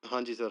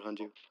 हाँ जी सर. हाँ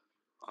जी.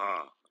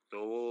 हाँ,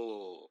 तो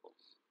वो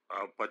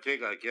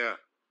पचेगा क्या?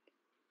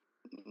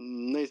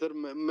 नहीं सर,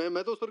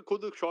 मैं तो सर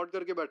खुद शॉर्ट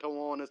करके बैठा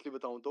हुआ हूँ. ऑनेस्टली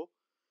बताऊं तो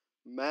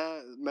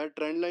मैं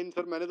ट्रेंड लाइन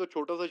सर, मैंने तो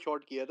छोटा सा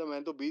शॉर्ट किया था.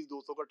 मैंने तो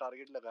 20-200 का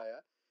टारगेट लगाया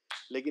है.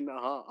 लेकिन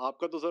हाँ,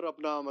 आपका तो सर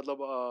अपना मतलब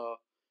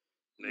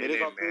मेरे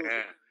हिसाब से.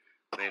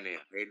 नहीं,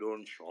 आई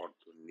डोंट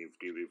शॉर्ट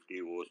निफ्टी विफ्टी,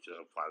 वो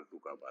सब फालतू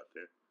का बात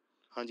है.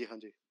 हाँ जी. हाँ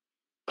जी.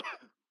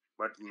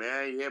 बट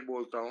मैं ये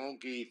बोलता हूँ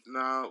कि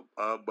इतना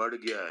बढ़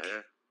गया है.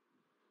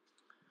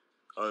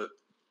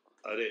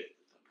 अरे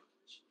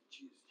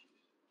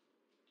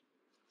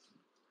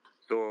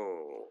तो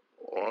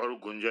और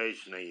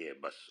गुंजाइश नहीं है,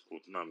 बस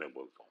उतना मैं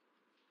बोलता हूँ.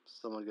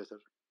 समझ गया सर.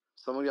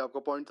 समझ गया आपका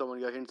पॉइंट. समझ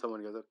गया, हिंट समझ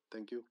गया sir.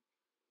 Thank you.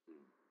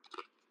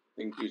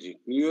 Thank you ji.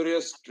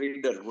 Curious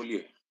trader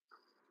बोलिए.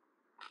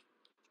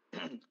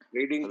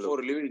 Trading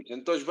for living.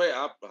 संतोष भाई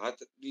आप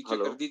हाथ नीचे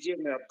कर दीजिए,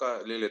 मैं आपका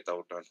ले लेता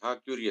हूँ टर्न. हाँ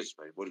क्यूरियस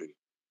भाई बोलिए.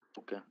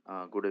 Okay,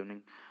 good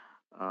evening.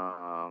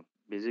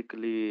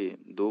 Basically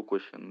 2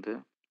 question थे.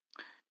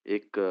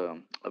 एक,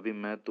 अभी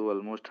मैं तो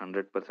ऑलमोस्ट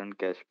 100%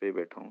 कैश पे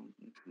बैठा हूँ.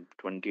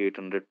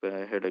 2800 पे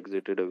I had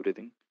exerted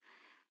everything.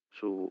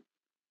 So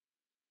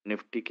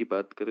Nifty की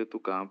बात करें तो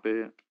कहाँ पे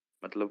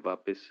मतलब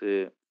वापस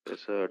से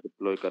पैसा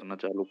डिप्लॉय करना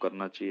चालू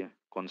करना चाहिए,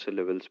 कौन से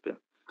लेवल्स पे?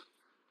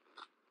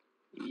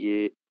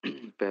 ये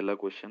पहला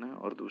क्वेश्चन है.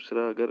 और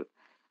दूसरा, अगर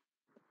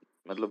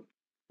मतलब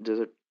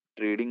जैसे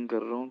ट्रेडिंग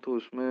कर रहा हूँ तो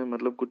उसमें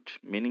मतलब कुछ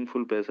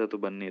मीनिंगफुल पैसा तो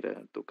बन नहीं रहा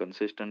है, तो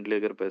कंसिस्टेंटली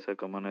अगर पैसा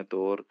कमाना है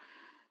तो और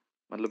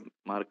मतलब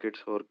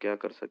मार्केट्स और क्या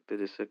कर सकते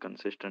हैं जिससे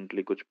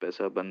कंसिस्टेंटली कुछ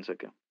पैसा बन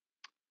सके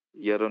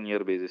ईयर ऑन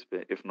ईयर बेसिस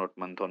पे, if not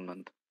month on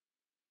month?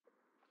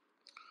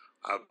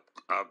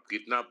 आप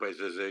कितना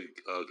पैसे से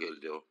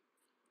खेलते हो?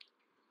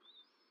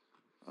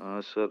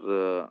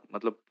 सर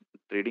मतलब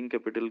ट्रेडिंग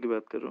कैपिटल की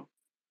बात कर रहा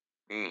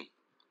हूँ.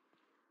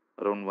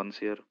 Around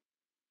 1 year.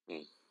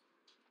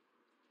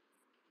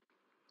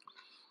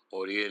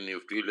 और ये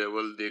निफ्टी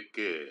लेवल देख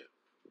के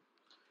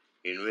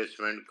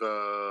इन्वेस्टमेंट का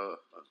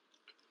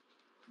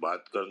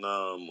बात करना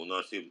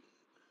मुनासिब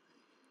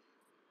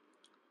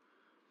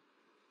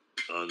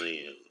नहीं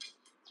है.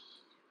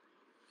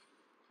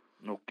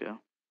 ओके.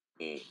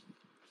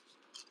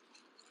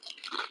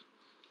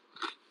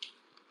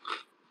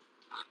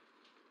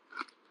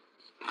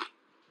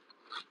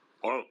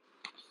 और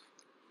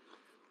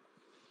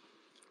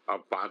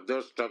अब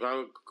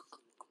 5-10%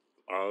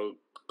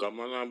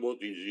 कमाना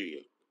बहुत इजी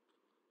है.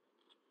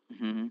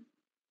 हम्म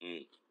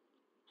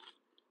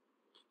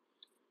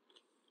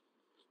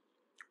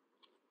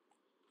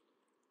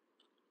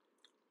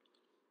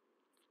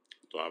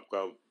तो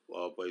आपका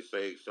पैसा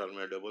 1 साल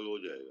में डबल हो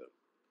जाएगा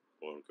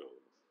और क्या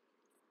होगा।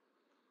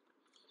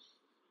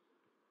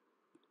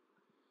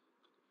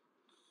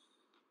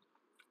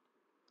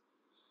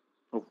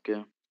 ओके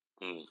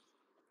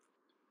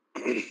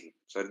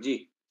सर जी,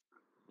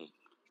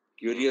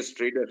 क्यूरियस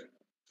ट्रेडर,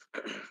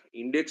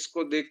 इंडेक्स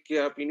को देख के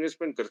आप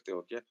इन्वेस्टमेंट करते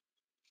हो क्या?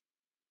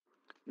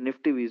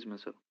 निफ्टी 20 में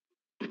सर।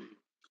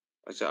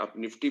 अच्छा, आप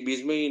निफ्टी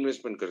 20 में ही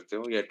इन्वेस्टमेंट करते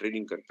हो या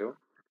ट्रेडिंग करते हो?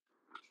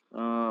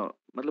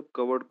 मतलब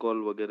कवर्ड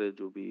कॉल वगैरह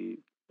जो भी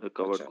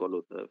कवर्ड अच्छा। कॉल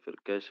होता है, फिर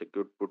कैश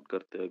सिक्योर्ड पुट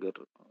करते हैं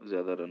अगर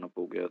ज्यादा रन अप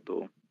हो गया तो।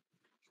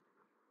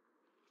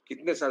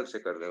 कितने साल से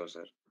कर रहे हो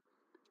सर?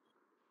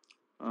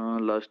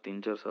 लास्ट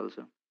 3-4 साल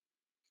से।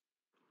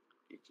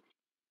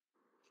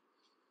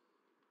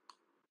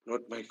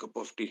 Not my cup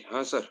of T.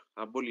 हाँ सर,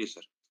 आप बोलिए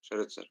सर,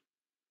 शरद सर।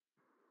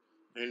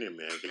 नहीं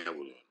मैं क्या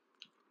बोलूँ।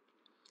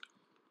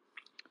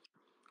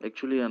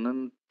 एक्चुअली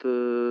अनंत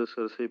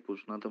सर से ही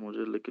पूछना था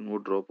मुझे, लेकिन वो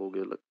ड्रॉप हो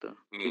गया लगता है।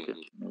 ठीक है,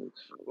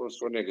 वो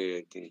सोने गए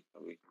आई थिंक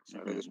अभी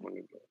 10:30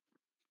 होने गए।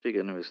 ठीक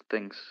है, एनीवेज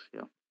थैंक्स।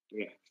 या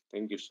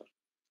थैंक यू सर।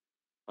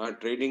 हाँ,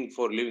 ट्रेडिंग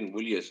फॉर लिविंग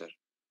बोलिए सर।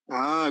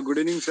 हाँ, good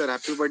evening sir,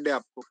 happy birthday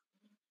आपको।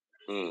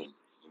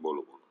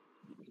 बोलो।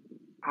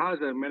 हाँ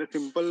सर, मेरा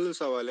सिंपल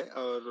सवाल है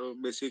और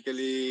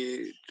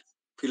बेसिकली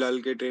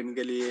फिलहाल के ट्रेंड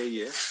के लिए ही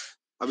है।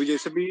 अभी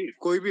जैसे भी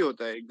कोई भी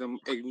होता है एकदम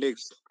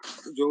इंडेक्स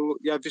जो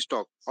या फिर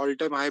stock all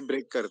time high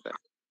break करता है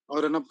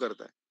और रन अप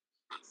करता है,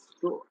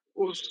 तो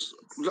उस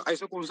मतलब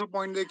ऐसा कौन सा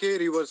पॉइंट देखे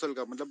रिवर्सल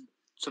का, मतलब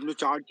समझो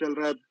चार्ट चल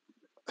रहा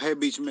है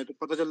बीच में, तो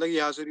पता चल रहा है कि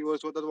यहाँ से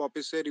रिवर्स होता है तो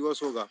वापस से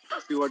रिवर्स होगा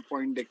पिवट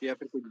पॉइंट देखे या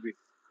फिर कुछ भी।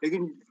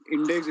 लेकिन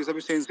इंडेक्स जैसा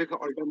भी Sensex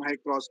all time high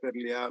cross कर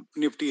लिया,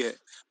 निफ्टी है,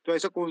 तो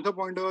ऐसा कौन सा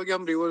पॉइंट होगा कि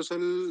हम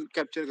रिवर्सल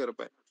कैप्चर कर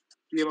पाए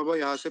कि ये बाबा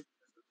यहाँ से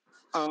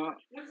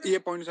ये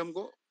पॉइंट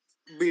हमको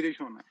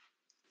बीरिश होना है।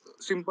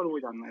 सिंपल वो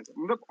जानना है सर,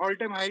 मतलब ऑल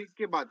टाइम हाई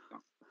के बाद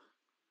का,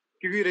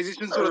 क्योंकि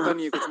रेजिस्टेंस तो रहता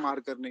नहीं है कुछ मार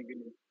करने के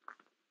लिए,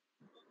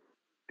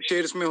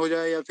 शेयर्स में हो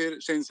जाए या फिर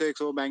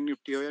सेंसेक्स हो, बैंक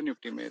निफ्टी हो या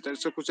निफ्टी में, तो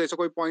ऐसा कुछ ऐसा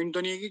कोई पॉइंट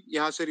तो नहीं है कि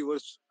यहाँ से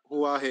रिवर्स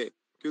हुआ है,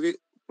 क्योंकि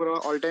पूरा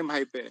ऑल टाइम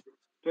हाई पे है।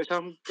 तो ऐसा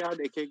हम क्या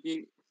देखें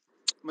कि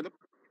मतलब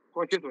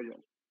कॉशियस हो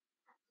जाए।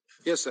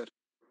 Yes sir.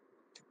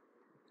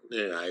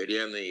 नहीं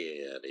आइडिया नहीं है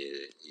यार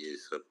ये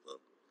सब।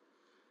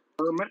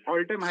 मैं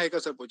ऑल टाइम हाई का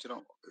सर पूछ रहा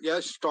हूँ, या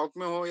स्टॉक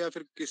में हो या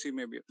फिर किसी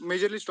में भी,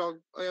 मेजरली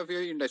स्टॉक या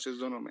फिर इंडस्ट्रीज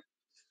दोनों में।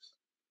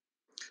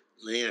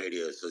 नहीं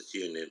आइडिया,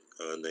 सच्ची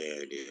नहीं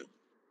idea.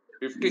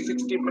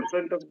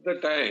 50-60% of the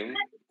time,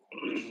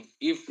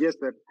 if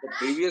the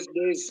previous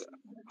day's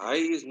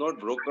high is not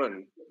broken,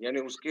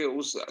 यानी उसके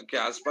के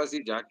आसपास ही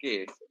जाके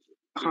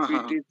if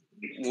it is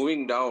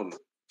moving down,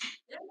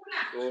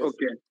 तो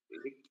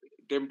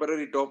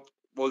टेम्पररी टॉप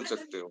बोल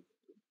सकते हो।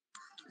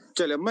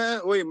 चले,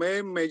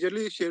 मैं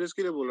मेजरली शेयर्स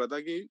के लिए बोल रहा था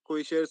कि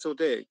कोई शेयर्स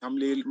होते हैं हम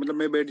ले, मतलब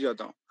मैं बैठ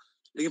जाता हूँ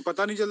लेकिन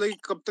पता नहीं चलता कि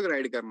कब तक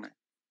राइड करना है,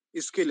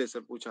 इसके लिए सर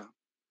पूछा।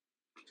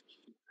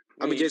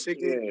 अभी जैसे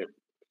कि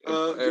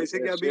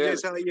अभी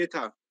जैसा ये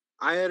था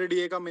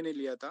IRDA का मैंने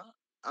लिया था,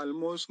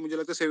 ऑलमोस्ट मुझे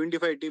लगता है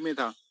 75-80 में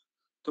था,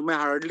 तो मैं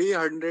हार्डली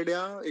 100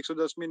 या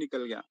 110 में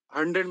निकल गया,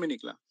 100 में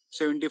निकला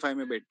 75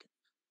 में बैठ के,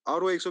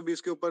 और वो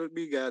 120 के ऊपर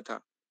भी गया था।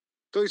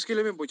 तो इसके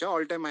लिए मैं पूछा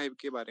ऑल टाइम हाई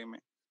के बारे में।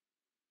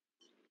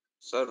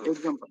 सर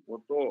वो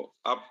तो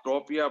आप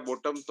टॉप या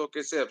बॉटम तो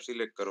कैसे आप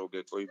सिलेक्ट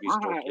करोगे कोई भी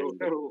स्टॉक या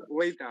इंडेक्स?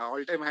 वही था,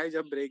 ऑल टाइम हाई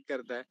जब ब्रेक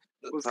करता है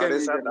उसका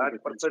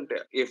 7-8%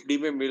 FD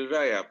में मिल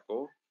रहा है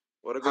आपको,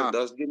 और अगर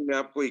 10 दिन में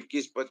आपको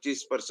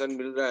 21-25%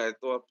 मिल रहा है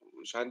तो आप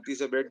शांति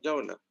से बैठ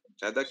जाओ ना,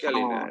 ज्यादा क्या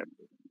लेना है।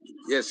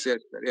 यस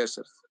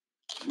सर,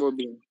 वो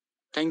भी।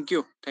 Thank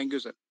you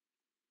sir.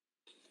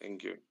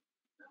 Thank you.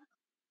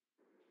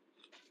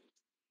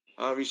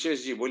 हाँ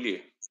विशेष जी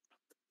बोलिए।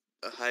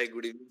 हाय,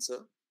 गुड इवनिंग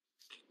सर।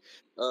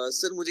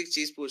 सर मुझे एक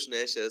चीज पूछना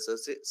है शरद सर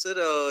से।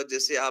 सर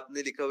जैसे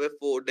आपने लिखा हुआ है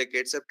 4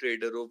 डेकेड्स आप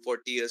ट्रेडर हो,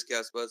 40 इयर्स के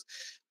आसपास।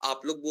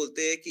 आप लोग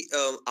बोलते हैं कि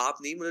आप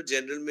नहीं, मतलब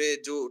जनरल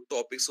में जो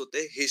टॉपिक्स होते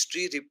हैं,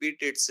 हिस्ट्री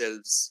रिपीट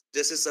इटसेल्फ,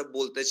 जैसे सब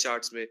बोलते हैं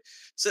चार्ट्स में।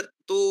 सर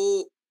तो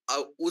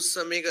उस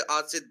समय का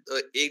आज से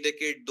 1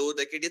 डेकेड 2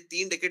 डेकेड या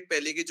 3 डेकेड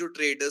पहले के जो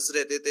ट्रेडर्स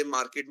रहते थे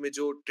मार्केट में,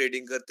 जो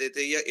ट्रेडिंग करते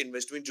थे या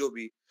इन्वेस्टमेंट जो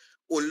भी,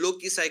 उन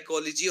लोग की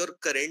साइकोलॉजी और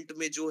करंट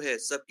में जो है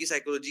सबकी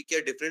साइकोलॉजी क्या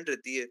डिफरेंट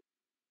रहती है?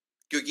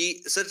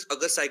 क्योंकि सर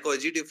अगर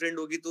साइकोलॉजी डिफरेंट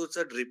होगी तो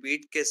सर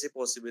रिपीट कैसे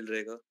पॉसिबल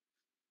रहेगा,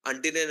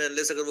 अनटिल एंड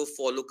अनलेस अगर वो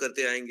फॉलो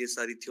करते आएंगे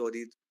सारी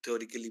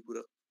थ्योरिकली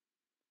पूरा।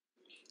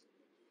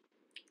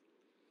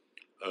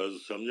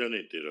 समझा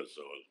नहीं तेरा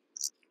सवाल।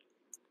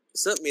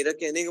 सर मेरा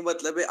कहने का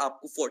मतलब है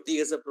आपको 40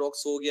 इयर्स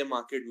अप्रॉक्स हो गया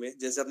मार्केट में,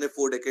 जैसे आपने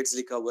 4 डेकेड्स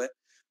लिखा हुआ है,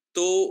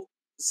 तो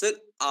सर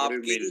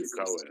आपके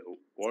लिखा हुआ है,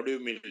 व्हाट डू यू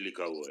मीन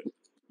लिखा हुआ है?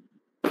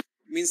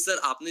 मींस सर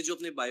आपने जो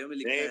अपने बायो में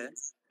लिखा है।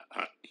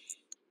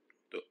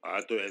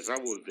 तो ऐसा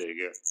बोलते हैं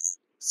क्या?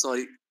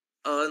 Sorry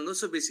no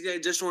sir, basically I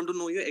just want to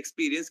know your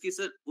experience कि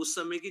सर उस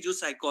समय की जो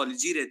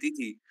साइकोलॉजी रहती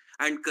थी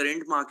एंड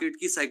करंट मार्केट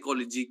की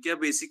साइकोलॉजी, क्या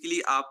बेसिकली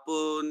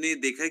आपने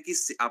देखा है कि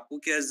आपको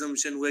क्या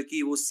assumption हुआ है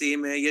कि वो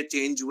सेम है या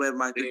चेंज हुआ है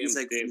मार्केट की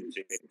सेम सेम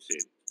साइकोलॉजी?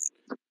 सेम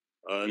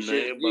विशेष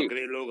नए जी।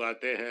 बकरे लोग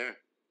आते हैं,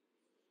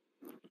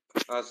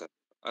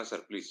 हाँ सर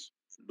प्लीज।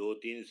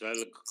 2-3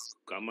 साल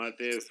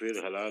कमाते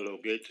फिर हलाल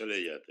होके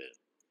चले जाते हैं।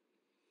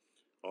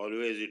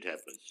 Always it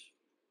happens.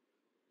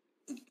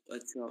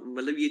 अच्छा,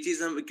 मतलब ये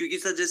चीज हम, क्योंकि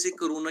सर जैसे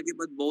कोरोना के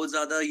बाद बहुत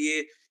ज्यादा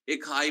ये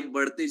एक हाइप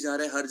बढ़ते जा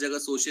रहा है हर जगह,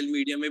 सोशल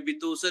मीडिया में भी,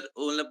 तो सर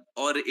मतलब,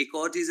 और एक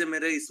और चीज है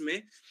मेरा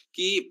इसमें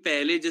कि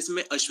पहले जैसे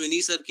मैं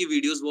अश्विनी सर की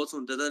वीडियोस बहुत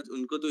सुनता था,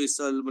 उनको तो इस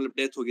साल मतलब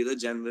डेथ हो गया था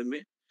जनवरी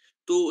में,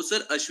 तो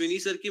सर अश्विनी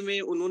सर के में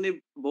उन्होंने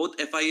बहुत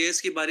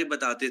एफआईएस के बारे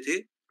बताते थे,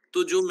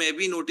 तो जो मैं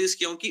भी नोटिस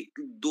किया हूँ कि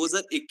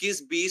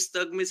 2021-20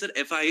 तक में सर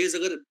एफआईएस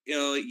अगर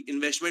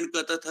इन्वेस्टमेंट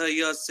करता था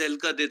या सेल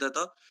कर देता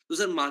था तो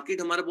सर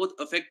मार्केट हमारा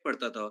बहुत अफेक्ट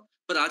पड़ता था।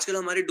 पर आजकल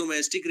हमारे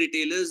डोमेस्टिक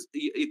रिटेलर्स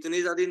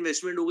इतने ज्यादा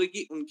इन्वेस्टमेंट हो गए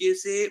कि उनके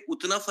से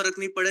उतना फर्क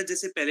नहीं पड़ा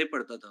जैसे पहले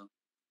पड़ता था।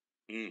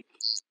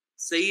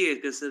 सही है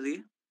क्या सर ये?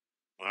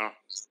 हाँ,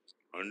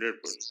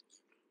 100%।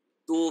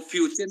 तो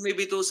फ्यूचर में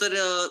भी तो सर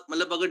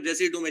मतलब अगर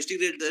जैसे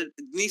डोमेस्टिक रेट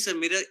नहीं सर,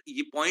 मेरा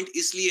ये पॉइंट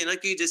इसलिए है ना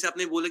कि जैसे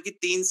आपने बोला कि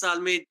 3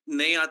 साल में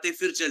नए आते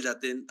फिर चल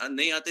जाते,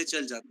 नए आते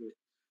चल जाते,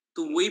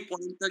 तो वही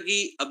पॉइंट था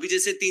कि अभी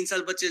जैसे 3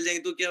 साल बाद चल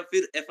जाएंगे तो क्या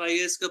फिर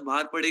एफआईएस का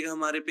भार पड़ेगा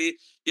हमारे पे,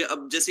 या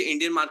अब जैसे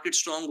इंडियन मार्केट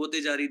स्ट्रांग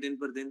होते जा रही दिन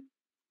पर दिन?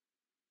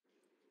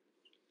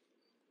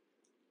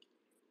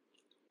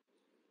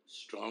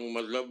 स्ट्रांग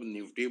मतलब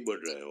निफ्टी बढ़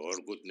रहा है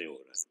और कुछ नहीं हो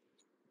रहा है।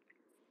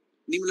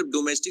 नहीं मतलब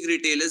डोमेस्टिक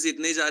रिटेलर्स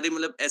इतने जा रहे,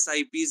 मतलब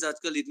एसआईपीज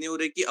आजकल इतने हो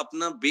रहे कि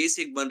अपना बेस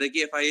एक बन रहा है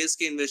कि एफआईएस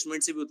के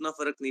इन्वेस्टमेंट से भी उतना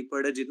फर्क नहीं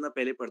पड़ रहा जितना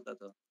पहले पड़ता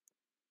था।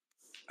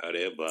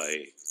 अरे भाई,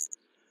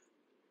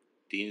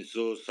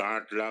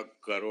 360 लाख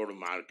करोड़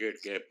मार्केट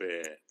कैप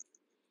है,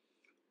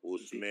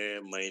 उसमें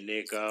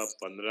महीने का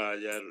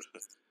 15,000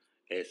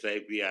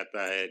 एसआईपी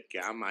आता है,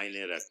 क्या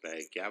मायने रखता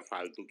है? क्या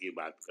फालतू की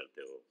बात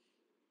करते हो?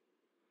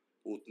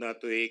 उतना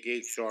तो एक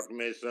एक शॉट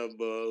में सब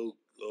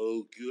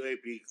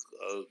क्यूआईपी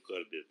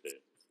कर देते हैं।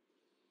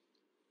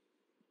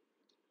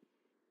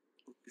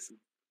 Okay sir,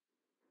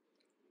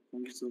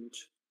 thank you so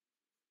much.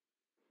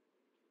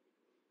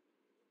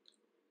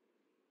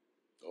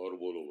 और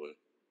बोलो भाई।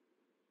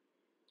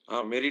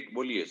 हाँ, मेरिट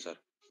बोलिए sir.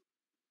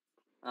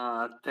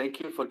 Thank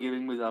you for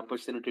giving me the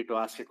opportunity to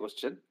ask a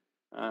question.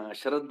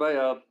 शरद भाई,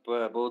 आप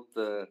बहुत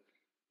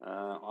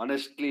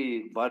ऑनेस्टली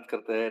बात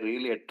करते हैं,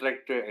 really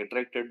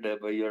attracted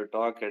by your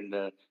talk and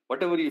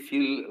whatever you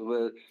feel.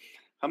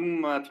 हम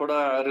थोड़ा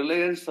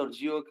रिलायंस और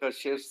जियो का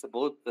शेयर्स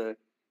बहुत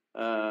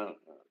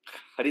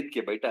खरीद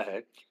के बैठा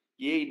है।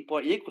 ये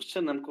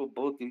क्वेश्चन हमको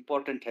बहुत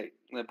इम्पोर्टेंट है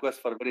because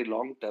for very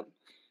long term.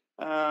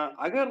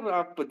 अगर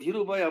आप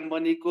धीरू भाई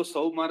अंबानी को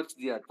 100 मार्क्स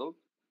दिया तो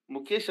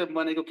मुकेश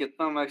अंबानी को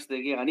कितना मार्क्स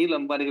देंगे, अनिल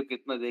अंबानी को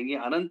कितना देंगे,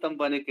 अनंत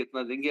अंबानी को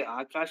कितना देंगे,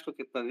 आकाश को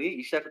कितना देंगे,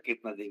 ईशा को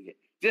कितना देंगे?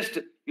 जस्ट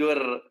योर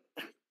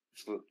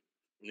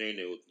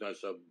नहीं उतना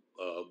सब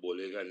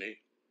बोलेगा नहीं।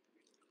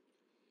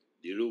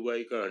 धीरू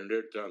भाई का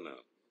 100 था ना?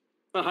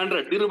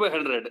 100, धीरू भाई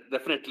 100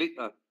 डेफिनेटली।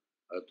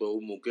 तो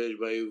मुकेश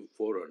भाई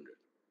 400।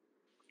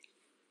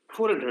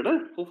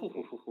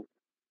 400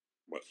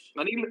 बस।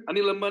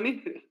 अनिल अंबानी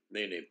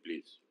नहीं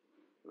प्लीज।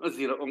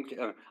 0। ओके।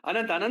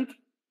 अनंत अनंत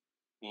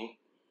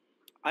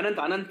अनंत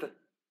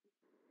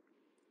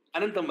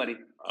अनंत अंबानी।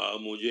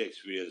 मुझे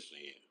एक्सपीरियंस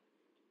नहीं है।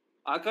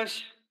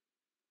 आकाश?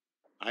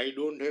 I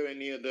don't have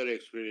any other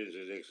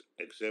experiences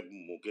except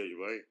Mukesh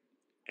bhai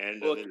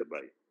and Okay. Anil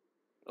bhai.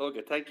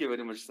 Okay, thank you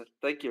very much, sir.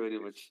 Thank you very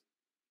much.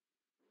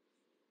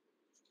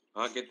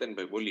 हाँ केतन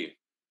भाई बोलिए।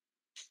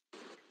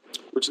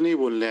 कुछ नहीं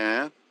बोलने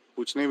आया,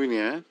 पूछने भी नहीं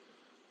आया।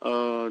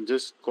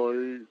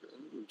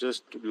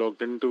 Just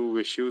logged in to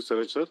wish you,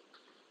 Saraj sir,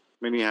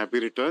 many happy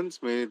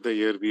returns. May the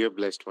year be a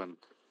blessed one.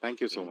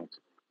 Thank you so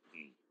much.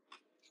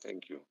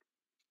 Thank you.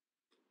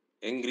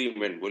 Angry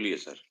man बोलिए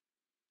sir.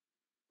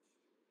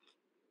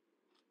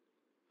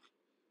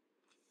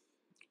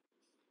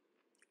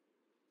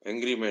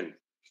 Angry man.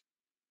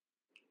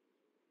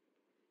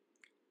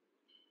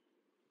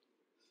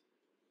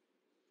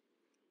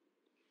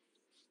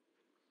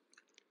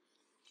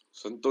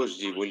 Santosh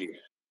ji बोलिए।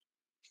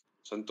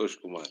 Santosh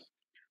Kumar.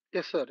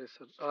 Yes, sir. Yes,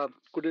 sir.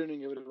 Good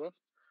evening, everyone.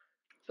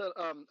 Sir,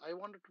 I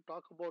wanted to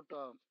talk about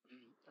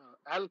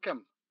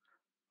Alchem,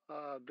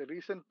 the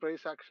recent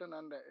price action,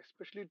 and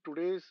especially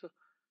today's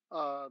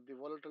the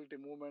volatility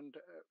movement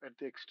at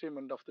the extreme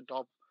end of the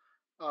top.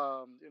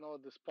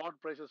 The spot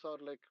prices are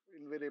like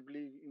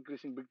invariably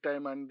increasing big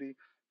time, and the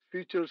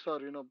futures are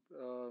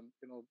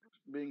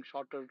being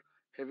shorted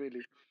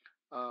heavily.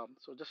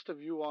 So just a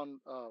view on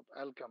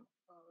Alchem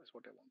is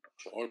what I want.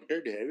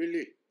 Shorted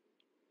heavily.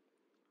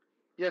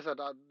 Yes, sir.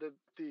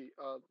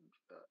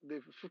 The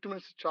 50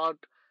 minutes chart,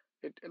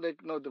 it like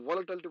the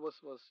volatility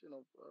was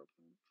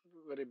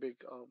very big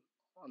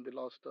on the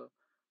last. So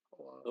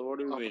what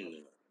do you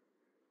mean?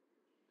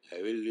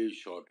 Heavily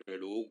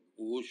shorted?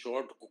 वो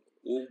short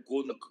वो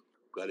कौन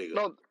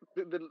करेगा. No,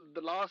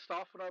 the last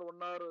half an hour,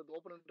 1 hour, the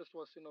open interest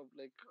was,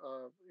 like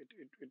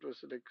it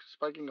was like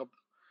spiking up.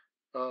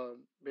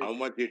 Big. How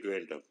much it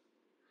went up?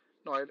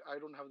 No, I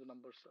don't have the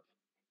numbers, sir.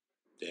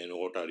 Then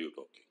what are you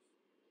talking?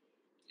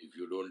 If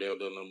you don't have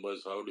the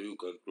numbers, how do you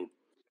conclude?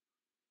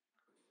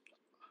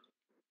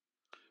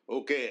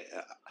 Okay,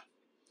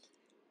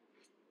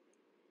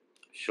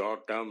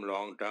 short term,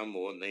 long term,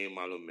 वो नहीं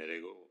मालूम मेरे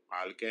को.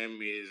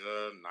 Alchem is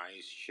a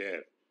nice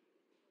share.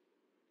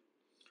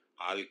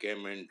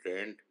 Alchem and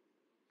Trent.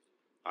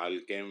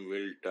 Alchem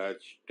will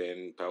touch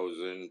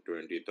 10,000,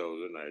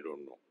 20,000, I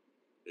don't know.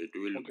 It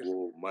will Okay,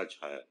 go much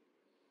higher.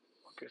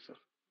 Okay, sir.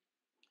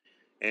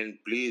 And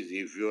please,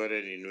 if you are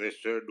an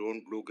investor,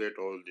 don't look at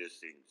all these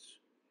things.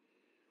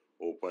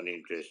 Open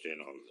interest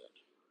and all that.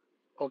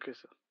 Okay,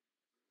 sir.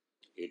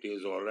 It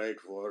is all right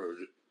for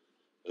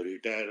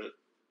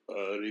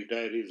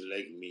retirees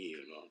like me,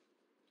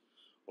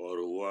 or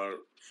who are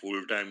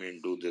full-time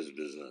into this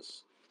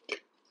business.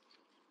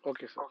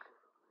 Okay, sir.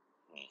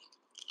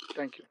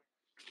 Thank you.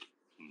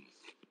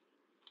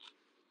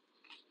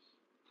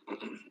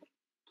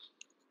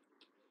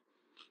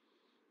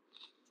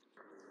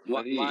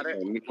 Hari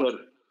mister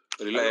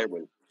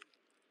reliable.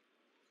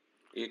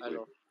 एक hello.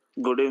 Minute.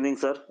 Good evening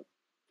sir.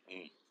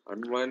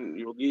 Hanuman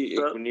योगी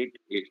sir.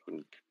 एक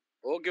minute.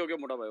 Okay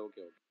मोटा भाई.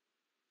 Okay.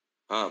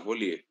 हाँ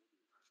बोलिए.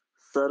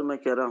 Sir मैं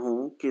कह रहा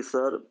हूँ कि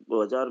सर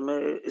बाजार में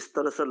इस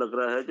तरह से लग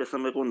रहा है जैसे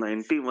मेरे को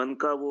 91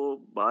 का वो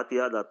बात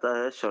याद आता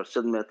है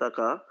शरद मेहता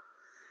का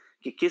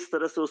कि किस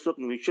तरह से उस वक्त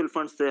म्यूचुअल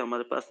फंड्स थे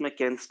हमारे पास में.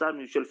 कैनस्टार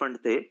म्यूचुअल फंड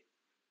थे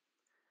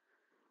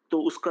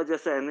तो उसका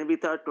जैसा एनएवी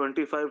था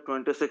 25,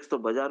 26, तो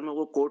बाजार में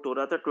वो कोट हो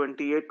रहा था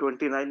 28,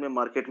 29 में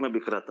मार्केट में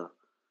बिक रहा था.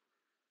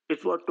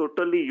 It was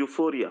totally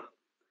euphoria.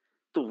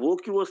 तो वो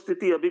की वो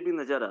स्थिति अभी भी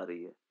नजर आ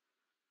रही है.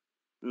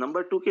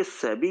 नंबर 2 के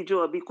सेबी जो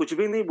अभी कुछ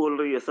भी नहीं बोल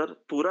रही है सर,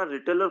 पूरा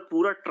रिटेलर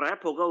पूरा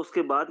ट्रैप होगा.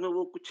 उसके बाद में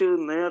वो कुछ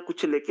नया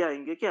कुछ लेके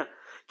आएंगे क्या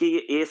कि ये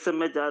एएसएम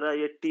में जा रहा है,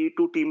 ये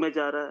T2T में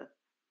जा रहा है,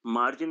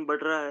 मार्जिन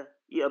बढ़ रहा है.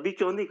 ये अभी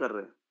क्यों नहीं कर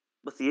रहे हैं?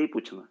 बस यही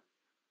पूछना है.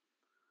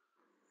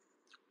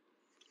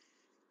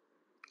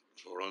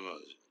 छोड़ो ना,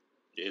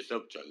 ये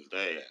सब चलता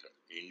है यार.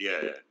 इंडिया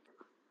है.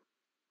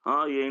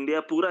 हाँ, ये इंडिया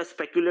पूरा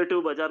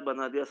स्पेक्युलेटिव बाजार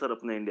बना दिया सर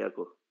अपने इंडिया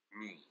को.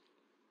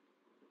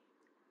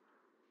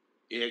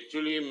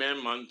 एक्चुअली मैं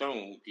मानता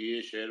हूँ कि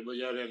ये शेयर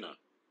बाजार है ना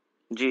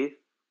जी,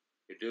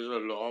 it is a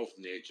law of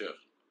nature.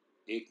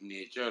 एक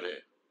नेचर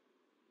है.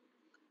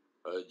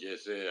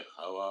 जैसे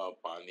हवा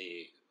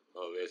पानी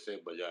वैसे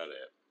बाजार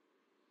है.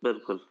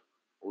 बिल्कुल.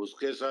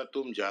 उसके साथ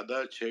तुम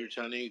ज्यादा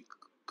छेड़छाड़ी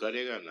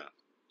करेगा ना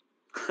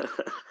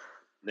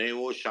नहीं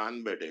वो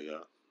शान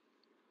बैठेगा.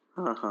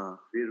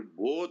 हाँ. फिर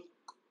बहुत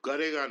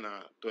करेगा ना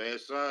तो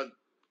ऐसा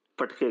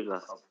पटकेगा.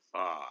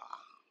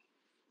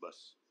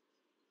 बस.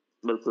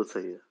 बिल्कुल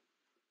सही है.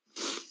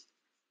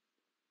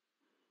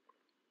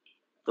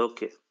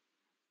 ओके.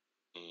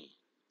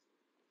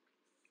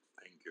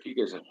 Thank you. ठीक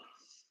है sir.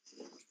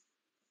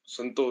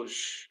 Santosh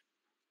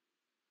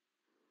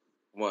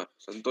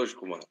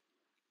Kumar.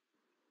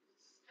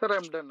 Sir,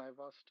 I'm done. I've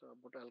asked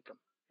about Alchem.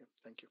 Yeah,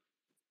 thank you.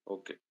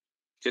 Okay.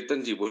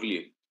 चेतन जी बोलिए.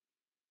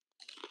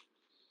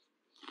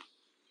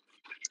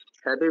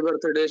 हैप्पी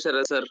बर्थडे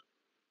शरद सर.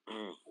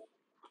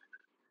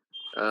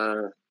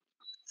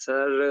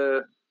 सर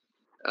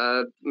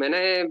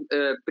मैंने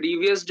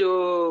प्रीवियस जो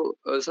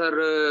सर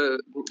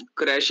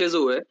क्रैशेस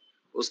हुए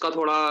उसका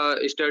थोड़ा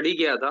स्टडी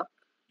किया था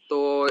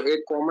तो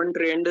एक कॉमन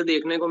ट्रेंड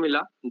देखने को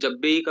मिला. जब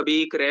भी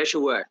कभी क्रैश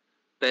हुआ है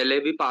पहले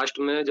भी पास्ट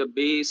में, जब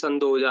भी सन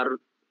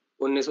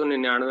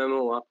 1999 में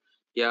हुआ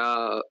या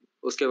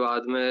उसके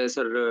बाद में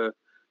सर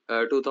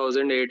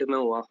 2008 में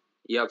हुआ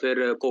या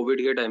फिर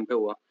कोविड के टाइम पे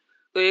हुआ,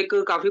 तो एक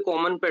काफी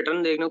कॉमन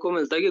पैटर्न देखने को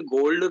मिलता है कि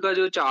गोल्ड का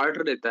जो चार्ट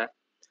रहता है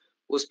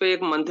उस पे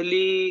एक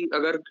मंथली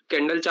अगर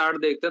कैंडल चार्ट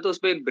देखते हैं तो उस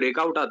पे एक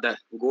ब्रेकआउट आता है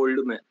गोल्ड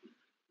में.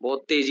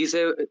 बहुत तेजी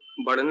से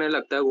बढ़ने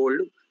लगता है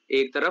गोल्ड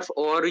एक तरफ,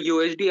 और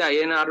यूएसडी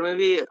आईएनआर में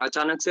भी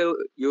अचानक से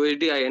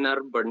यूएसडी आईएनआर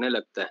बढ़ने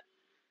लगता है.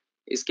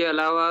 इसके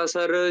अलावा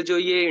सर जो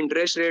ये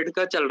इंटरेस्ट रेट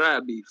का चल रहा है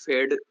अभी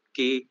फेड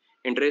की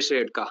इंटरेस्ट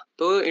रेट का,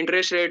 तो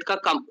इंटरेस्ट रेट का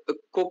कम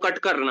को कट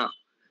करना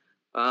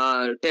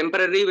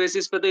टेम्पररी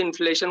बेसिस पे तो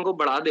इन्फ्लेशन को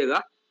बढ़ा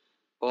देगा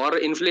और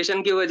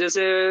इन्फ्लेशन की वजह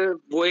से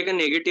वो एक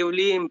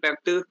नेगेटिवली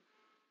इम्पैक्ट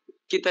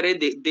की तरह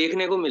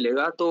देखने को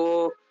मिलेगा.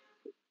 तो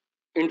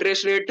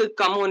इंटरेस्ट रेट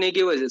कम होने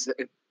की वजह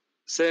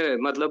से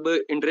मतलब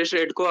इंटरेस्ट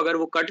रेट को अगर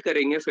वो कट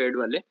करेंगे फेड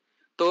वाले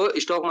तो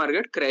स्टॉक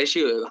मार्केट क्रैश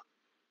ही होएगा.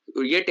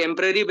 ये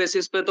टेम्पररी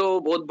बेसिस पे तो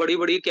बहुत बड़ी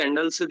बड़ी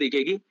कैंडल्स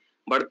दिखेगी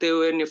बढ़ते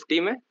हुए निफ्टी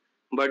में,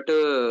 बट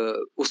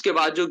उसके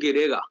बाद जो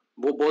गिरेगा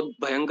वो बहुत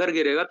भयंकर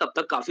गिरेगा. तब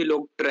तक काफी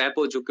लोग ट्रैप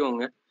हो चुके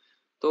होंगे.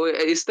 तो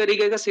इस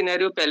तरीके का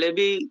सिनेरियो पहले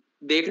भी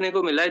देखने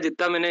को मिला है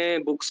जितना मैंने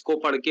बुक्स को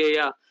पढ़ के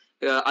या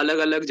अलग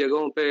अलग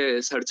जगहों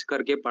पे सर्च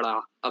करके पढ़ा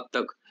अब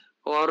तक.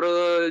 और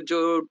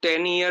जो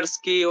 10 इयर्स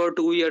की और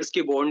 2 इयर्स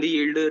की बॉन्ड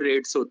यील्ड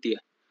रेट्स होती है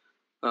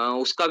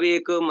उसका भी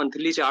एक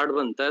मंथली चार्ट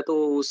बनता है,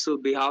 तो उस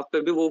बिहाफ पे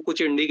भी वो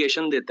कुछ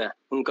इंडिकेशन देता है.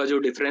 उनका जो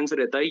डिफरेंस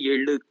रहता है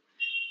यील्ड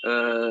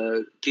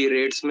की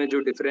रेट्स में जो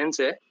डिफरेंस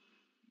है,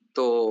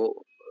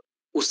 तो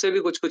उससे भी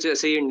कुछ कुछ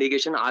ऐसे ही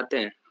इंडिकेशन आते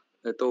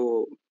हैं। तो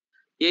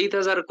यही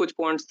था सर, कुछ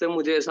पॉइंट्स थे,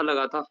 मुझे ऐसा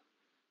लगा था।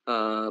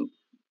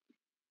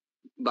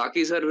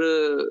 बाकी सर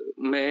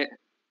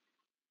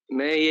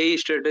मैं यही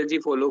स्ट्रेटेजी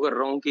फॉलो कर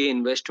रहा हूँ कि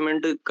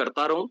इन्वेस्टमेंट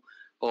करता रहूं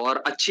और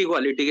अच्छी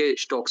क्वालिटी के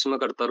स्टॉक्स में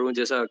करता रहूं,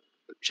 जैसा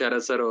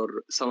शरद सर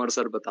और समर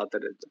सर बताते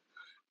रहते।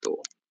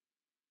 तो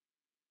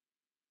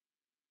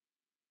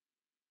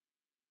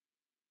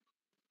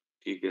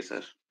ठीक है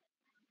सर।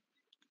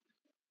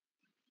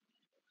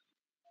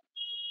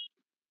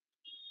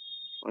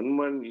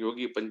 हनुमान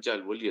योगी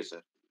पंचाल, बोलिए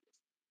सर।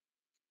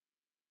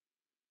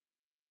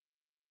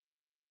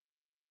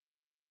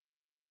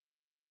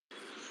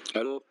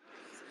 હેલો,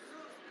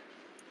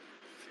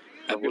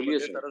 हाँ હેપી बोलिए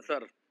બર્થડે सर। શરદ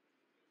સર.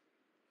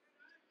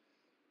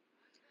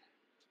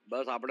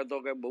 બસ આપણે તો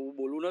કઈ બહુ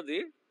બોલવું નથી,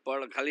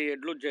 પણ ખાલી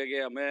એટલું જ છે કે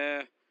અમે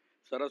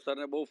શરદ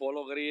સરને બહુ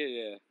ફોલો કરીએ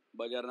છીએ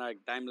બજારના એક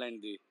ટાઈમ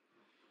લાઈનથી.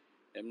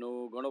 એમનું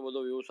ઘણો બધો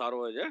વ્યૂ સારો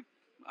હોય છે.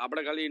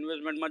 આપણે ખાલી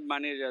ઇન્વેસ્ટમેન્ટમાં જ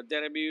માનીએ છીએ.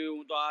 અત્યારે બી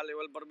હું તો આ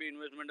લેવલ પર બી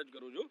ઇન્વેસ્ટમેન્ટ જ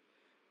કરું છું.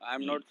 આઈ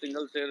am not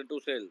single share to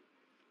sell.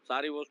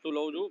 સારી વસ્તુ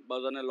લઉં છું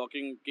બસ, અને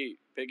લોકિંગ કી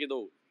ફેંકી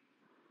દઉં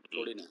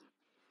છોડીને.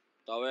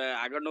 તો હવે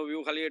આગળનો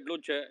વ્યૂ ખાલી એટલું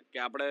જ છે કે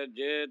આપણે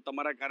જે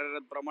તમારા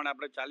કાર્યરત પ્રમાણે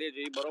આપણે ચાલીએ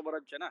છીએ એ બરોબર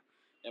જ છે ને.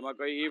 એમાં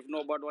કઈ ઇફ નો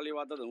બટ વાળી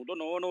વાત જ. હું તો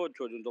નવો જ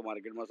છું તો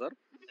માર્કેટમાં સર.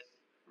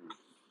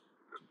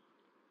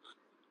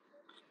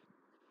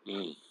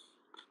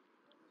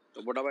 તો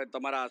મોટાભાઈ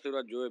તમારા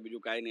આશીર્વાદ જોઈએ,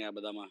 બીજું કાંઈ નહીં આ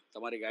બધામાં.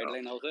 તમારી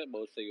ગાઈડલાઈન આવશે,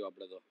 બહુ થઈ ગયું.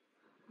 આપણે તો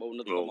બહુ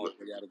નથી કમાવું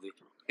બજારથી.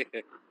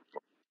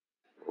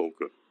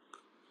 Okay,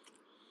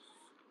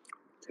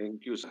 thank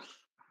you sir.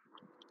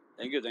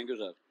 Thank you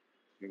sir.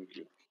 Thank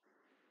you.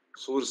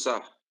 Surasa.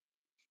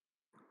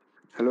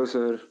 Hello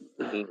sir.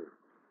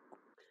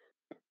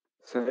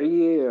 Sir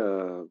ये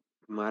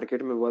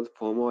मार्केट में बहुत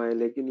फोमो है,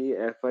 लेकिन ये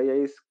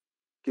एफआईआई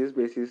किस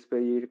बेसिस पे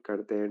ये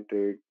करते हैं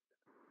ट्रेड?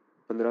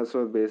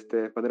 1500 बेचते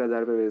हैं,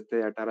 15,000 पे बेचते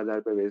हैं,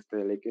 18,000 पे बेचते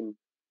हैं, लेकिन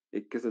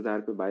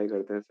 21,000 पे बाय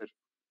करते हैं सर।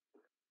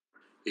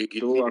 ये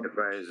कितनी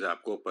एफआईआई है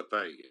आपको पता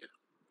है क्या?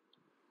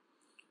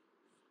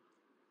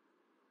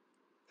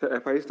 सर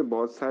एफआईआई तो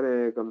बहुत सारे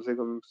हैं, कम से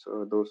कम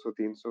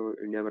 200-300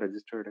 इंडिया में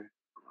रजिस्टर्ड है।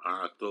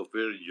 हाँ, तो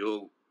फिर जो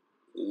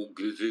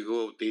किसी को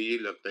तेजी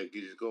लगता है,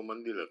 किसी को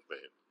मंदी लगता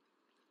है,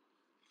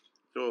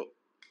 तो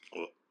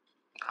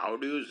हाउ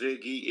डू यू से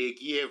कि एक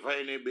ही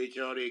एफआई ने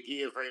बेचा और एक ही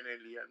एफआई ने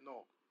लिया? नो।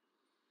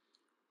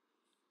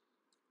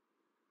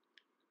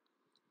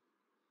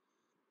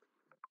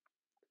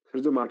 सर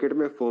जो मार्केट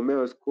में फोम है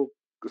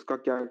उसका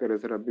क्या करें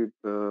सर? अभी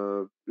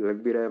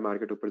लग भी रहा है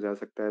मार्केट ऊपर जा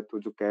सकता है, तो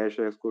जो कैश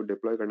है उसको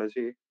डिप्लॉय करना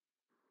चाहिए।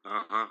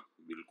 हाँ हाँ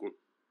बिल्कुल।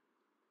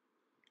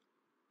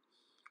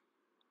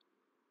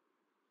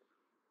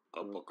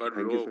 अब पकड़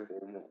लो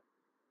फोमो,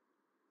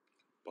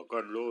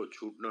 पकड़ लो,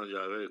 छूट ना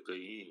जावे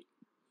कहीं,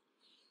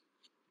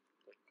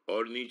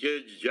 और नीचे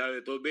जावे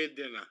तो बेच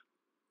देना।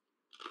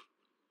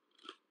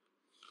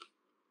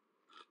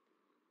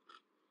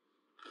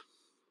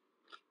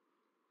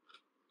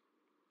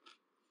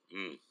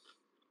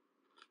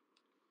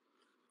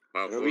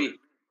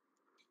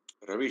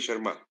 रवि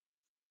शर्मा।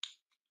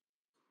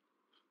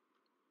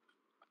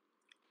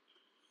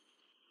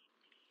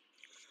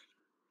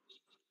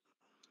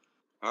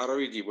 हाँ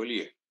रवि जी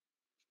बोलिए।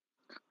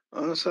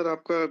 सर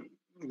आपका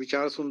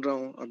विचार सुन रहा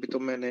हूँ। अभी तो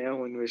मैं नया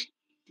हूँ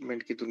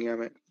इन्वेस्टमेंट की दुनिया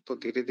में, तो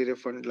धीरे धीरे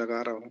फंड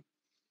लगा रहा हूँ।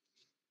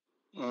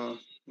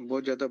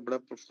 बहुत ज्यादा बड़ा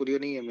पोर्टफोलियो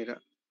नहीं है मेरा,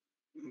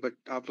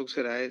 बट आप लोग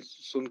से राय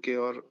सुन के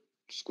और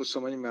कुछ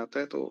समझ में आता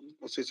है तो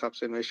उस हिसाब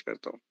से इन्वेस्ट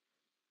करता हूँ।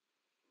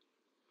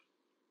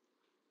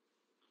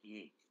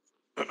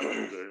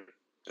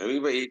 रवि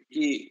भाई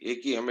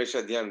एक ही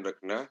हमेशा ध्यान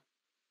रखना।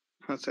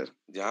 हाँ सर।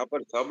 जहाँ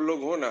पर सब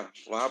लोग हो ना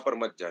वहां पर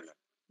मत जाना।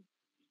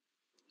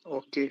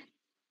 ओके,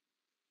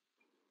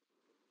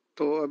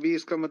 तो अभी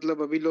इसका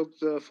मतलब अभी लोग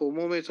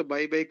फोमो में सब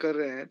बाई कर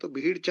रहे हैं, तो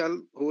भीड़ चाल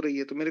हो रही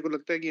है। तो मेरे को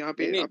लगता है कि यहाँ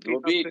पे आपके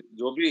हिसाब से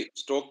जो भी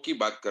स्टॉक की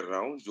बात कर रहा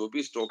हूँ, जो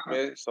भी स्टॉक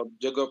में सब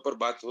जगह पर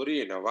बात हो रही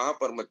है ना, वहां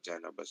पर मत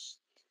जाना बस।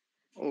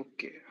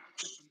 Okay,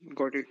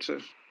 got it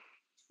sir.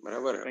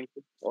 बराबर है।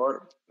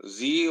 और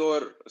जी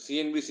और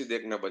सीएनबीसी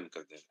देखना बंद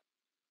कर देना।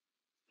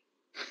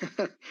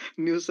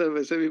 न्यूज सर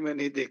वैसे भी मैं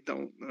नहीं देखता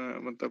हूँ,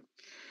 मतलब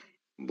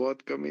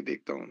बहुत कम ही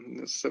देखता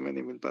हूँ, समय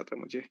नहीं मिल पाता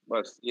मुझे।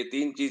 बस ये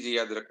 3 चीज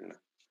याद रखना।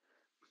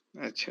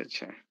 अच्छा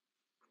अच्छा।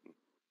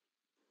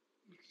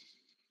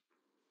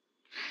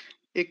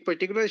 एक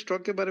पर्टिकुलर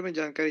स्टॉक के बारे में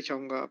जानकारी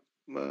चाहूंगा, आप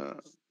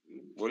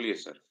बोलिए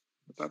सर।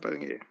 बता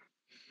पाएंगे?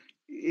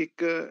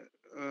 एक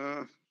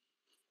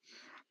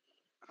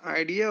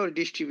आइडिया और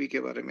डिश टीवी के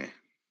बारे में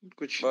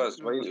कुछ। बस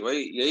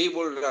वही यही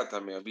बोल रहा था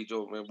मैं अभी,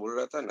 जो मैं बोल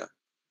रहा था ना।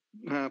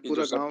 हाँ, कि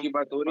पूरा जो सबकी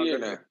बात हो रही है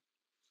ना।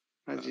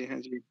 हाँ जी हाँ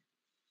जी।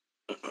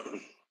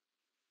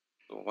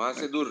 तो वहां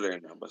से दूर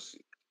रहना, बस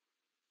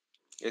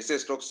ऐसे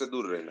स्टॉक से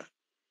दूर रहना।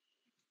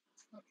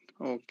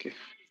 ओके,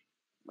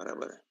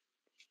 बराबर है।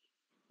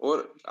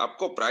 और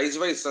आपको प्राइस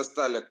वाइज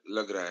सस्ता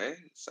लग रहा है,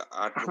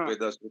 8 रुपए,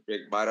 10 रुपए,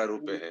 12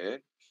 रुपए है।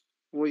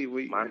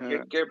 वही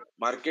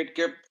मार्केट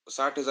कैप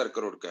 60,000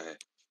 करोड़ का है।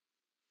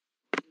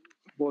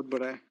 बहुत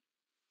बड़ा है।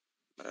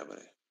 बराबर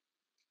है।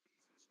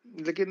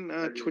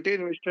 लेकिन छोटे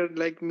इन्वेस्टर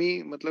लाइक मी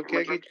मतलब क्या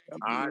है कि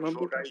हाँ हम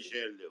छोटा ही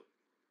शेयर ले,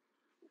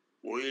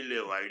 वही ले,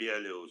 आइडिया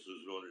ले,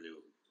 सुजलोन ले,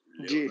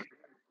 जी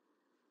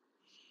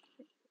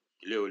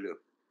ले।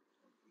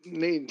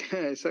 नहीं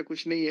ऐसा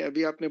कुछ नहीं है।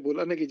 अभी आपने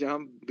बोला ना कि जहाँ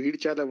भीड़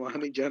चाल है वहां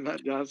नहीं जाना,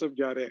 जहाँ सब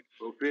जा रहे हैं।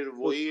 तो फिर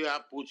वही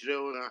आप पूछ रहे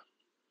हो ना,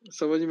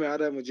 समझ में आ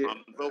रहा है मुझे।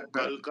 हम तो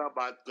कल का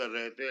बात कर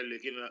रहे थे,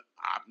 लेकिन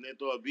आपने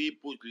तो अभी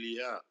पूछ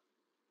लिया।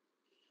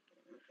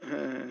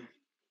 हाँ,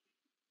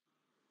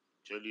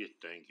 चलिए,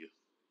 थैंक यू।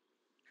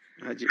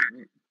 हाँ जी।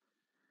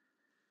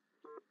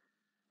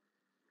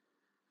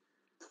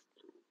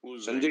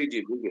 संजय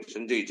जी बोलिए,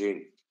 संजय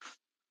जैन।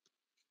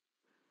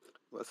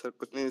 बस सर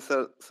कुछ नहीं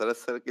सर, शरद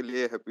सर के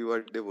लिए हैप्पी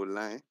बर्थडे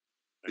बोलना है।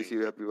 Wish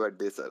you happy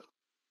birthday sir.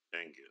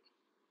 Thank you.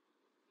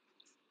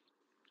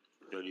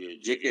 चलिए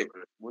जेके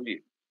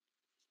बोलिए।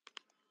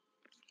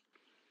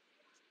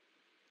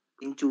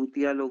 इन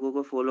चूतिया लोगों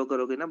को फॉलो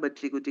करोगे ना,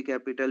 बच्ची कुची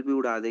कैपिटल भी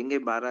उड़ा देंगे।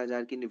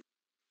 12,000 की नहीं,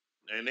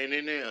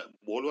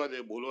 बोलवा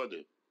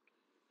दे।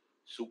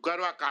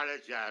 सुकरवा काले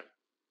यार।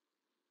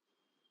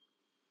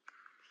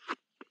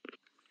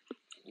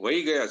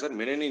 वही गया सर,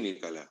 मैंने नहीं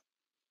निकाला।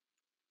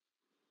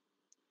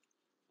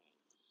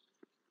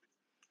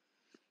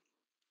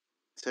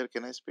 Sir,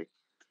 can I speak?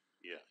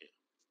 Yeah.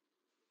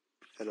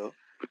 Hello.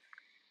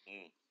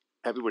 Hmm.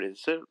 Happy birthday,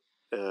 sir.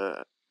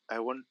 I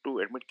want to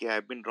admit कि I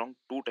have been wrong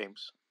 2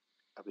 times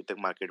अभी तक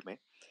मार्केट में।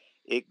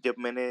 एक जब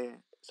मैंने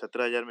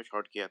 17,000 में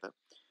शॉर्ट किया था,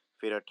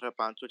 फिर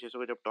 18,500-600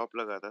 का जब टॉप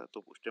लगा था, तो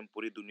उस टाइम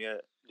पूरी दुनिया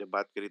जब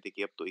बात करी थी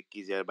कि अब तो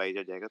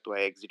 21,000-22,000 जाएगा, तो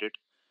आई एग्जिटेड,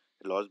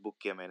 लॉस बुक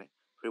किया मैंने।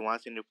 फिर वहां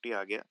से निफ्टी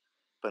आ गया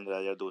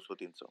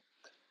 15,200-300।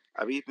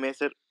 अभी मैं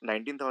सर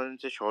 19,000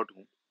 से शॉर्ट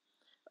हूँ,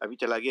 अभी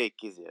चला गया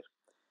 21,000।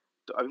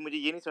 तो अभी मुझे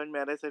ये नहीं समझ में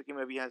आ रहा है सर कि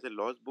मैं अभी यहाँ से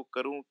लॉस बुक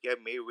करूँ, क्या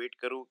मैं वेट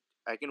करूँ?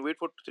 I can wait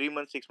for 3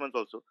 month 6 month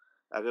also,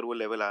 अगर वो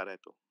लेवल आ रहा है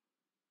तो।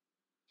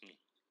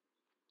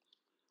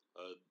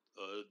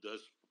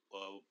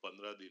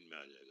 10-15 दिन में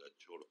आ जाएगा,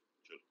 छोड़ो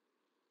चलो।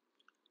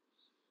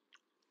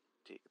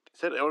 ठीक है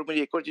सर। और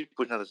मुझे एक और चीज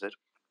पूछना था सर,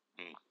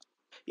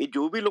 ये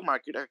जो भी लोग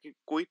मार्केट आके,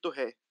 कोई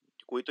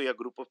तो या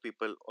ग्रुप ऑफ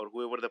पीपल और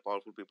हुएवर द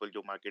पावरफुल पीपल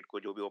जो मार्केट को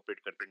जो भी ऑपरेट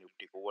करते हैं,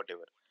 निफ्टी को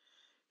व्हाटएवर,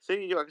 सर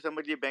ये जो अगर समझ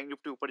लीजिए बैंक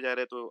निफ्टी ऊपर जा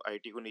रहा है तो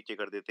आईटी को नीचे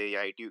कर देते हैं, या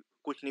आईटी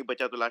कुछ नहीं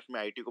बचा तो लास्ट में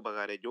आईटी को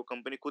भगा रहे हैं। जो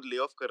कंपनी खुद ले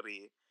ऑफ कर रही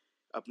है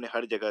अपने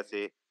हर जगह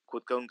से,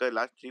 खुद का उनका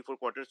लास्ट 3-4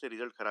 क्वार्टर से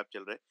रिजल्ट खराब चल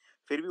रहा है,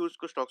 फिर भी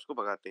उसको स्टॉक्स को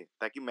भगाते हैं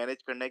ताकि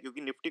मैनेज करना है,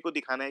 क्योंकि निफ्टी को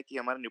दिखाना है कि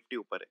हमारा निफ्टी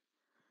ऊपर है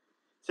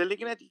सर।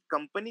 लेकिन आज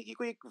कंपनी की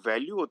कोई एक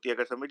वैल्यू होती है।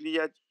 अगर समझ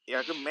लीजिए आज,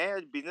 अगर मैं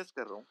आज बिजनेस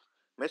कर रहा हूँ,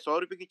 मैं 100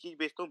 रुपए की चीज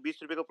बेचता हूँ, 20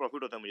 रुपए का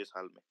प्रॉफिट होता है मुझे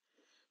साल में,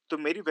 तो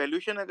मेरी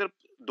वैल्यूएशन अगर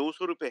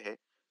 200 रुपए है,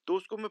 तो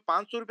उसको मैं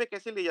 500 रुपए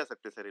कैसे ले जा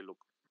सकते सर ये लोग?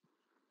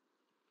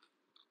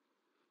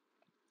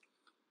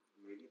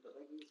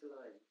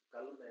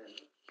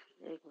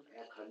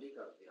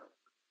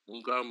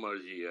 उनका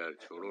मर्जी यार,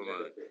 छोड़ो ना।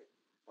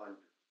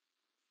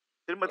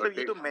 फिर मतलब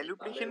ये तो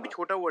मैनिपुलेशन भी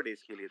छोटा वर्ड है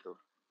इसके लिए तो।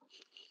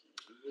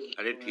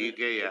 अरे ठीक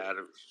है यार,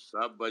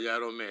 सब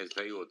बाजारों में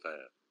ऐसा ही होता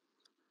है,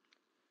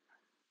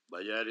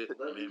 बाजार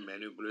में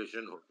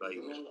मैनिपुलेशन होता ही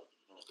है।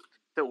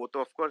 तो वो तो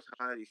ऑफ कोर्स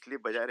हाँ, इसलिए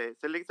बाजार है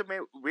सर। लेकिन सर मैं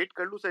वेट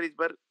कर लूं सर इस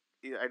बार,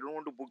 I don't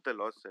want to book the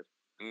loss sir.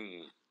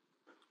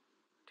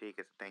 ठीक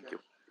है sir, thank you.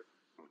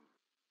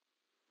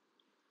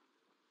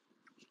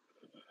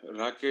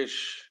 Rakesh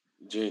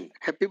Jain.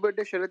 Happy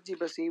birthday शरद जी,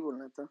 बस यही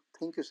बोलना था।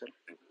 Thank you sir.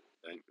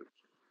 Thank you.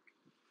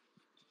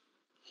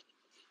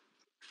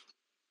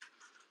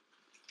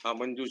 हाँ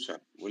मंजूषा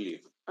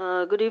बोलिए।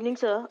 गुड इवनिंग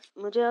सर,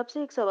 मुझे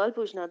आपसे एक सवाल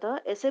पूछना था।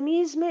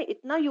 एसएमईज में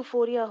इतना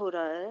यूफोरिया हो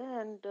रहा है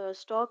एंड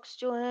स्टॉक्स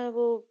जो हैं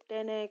वो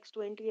 10x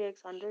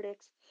 20x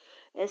 100x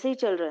ऐसे ही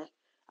चल रहा है।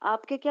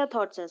 आपके क्या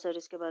थॉट्स हैं सर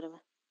इसके बारे में?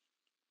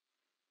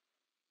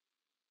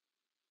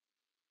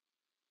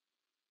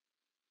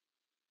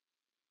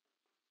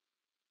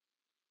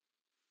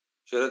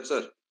 शरद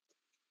सर।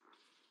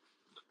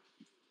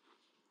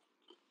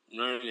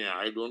 नहीं,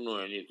 I don't know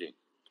anything.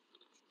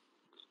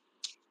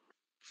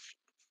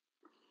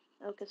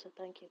 Okay sir,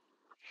 thank you.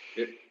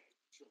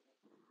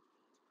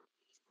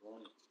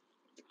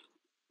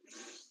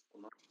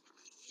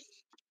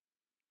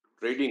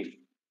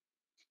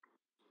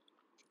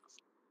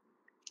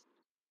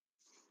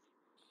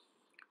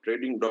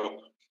 Trading dog.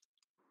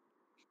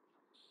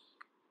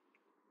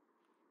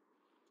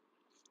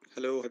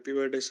 Hello, happy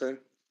birthday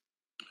sir.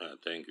 हाँ,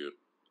 thank you.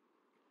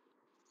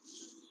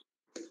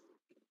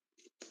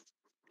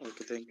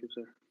 Okay, thank you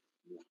sir.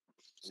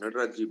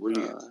 Nataraj जी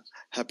बोलिए।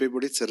 हैप्पी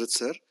बर्थडे शरद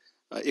सर।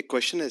 एक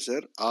क्वेश्चन है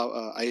sir,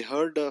 I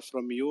heard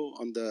from you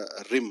on the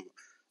rim.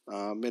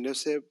 मैंने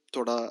उसे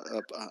थोड़ा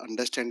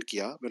understand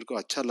किया, मेरे को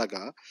अच्छा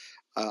लगा।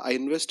 I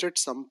invested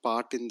some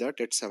part in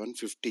that at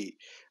 750।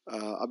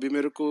 अभी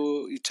मेरे को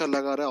इच्छा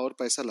लगा रहा है और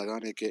पैसा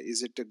लगाने के।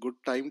 Is it a good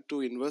time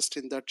to invest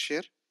in that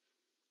share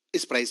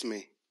इस प्राइस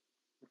में?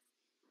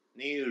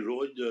 नहीं,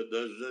 रोज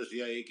 10-10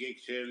 या एक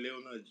शेयर ले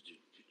ना,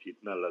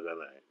 जितना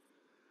लगाना है,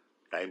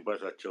 टाइम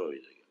पास अच्छा हो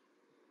जाएगा।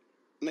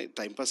 नहीं,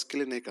 टाइम पास के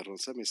लिए नहीं कर रहा हूँ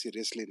सर, मैं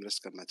सीरियसली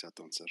इन्वेस्ट करना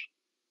चाहता हूँ sir.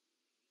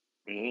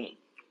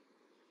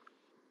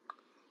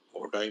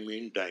 What I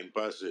mean time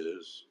pass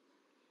is,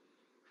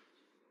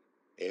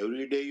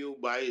 Every day you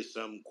buy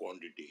some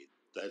quantity.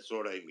 That's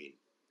what I mean.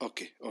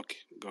 Okay,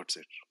 got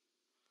it.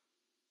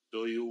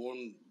 So you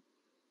won't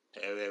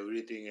have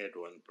everything at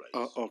one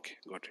price. Okay,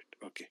 got it.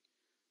 Okay.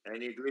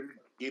 And it will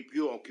keep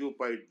you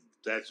occupied.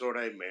 That's what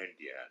I meant,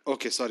 yeah.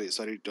 Okay, sorry,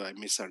 I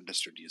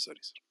misunderstood you. Sorry,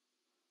 sir.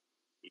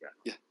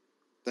 Yeah.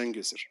 Thank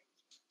you, sir.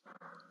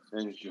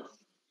 Thank you.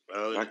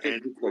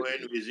 And go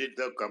and visit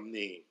the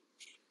company.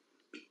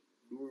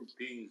 Do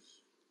things.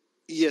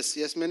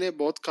 Yes मैंने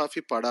बहुत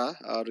काफ़ी पढ़ा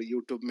और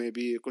YouTube में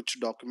भी कुछ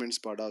documents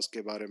पढ़ा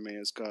उसके बारे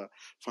में, उसका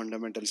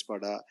फंडामेंटल्स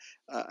पढ़ा.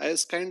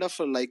 As kind of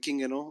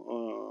liking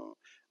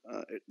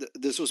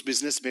this उस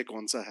बिजनेस में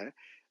कौन सा है.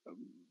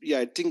 या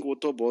आई थिंक वो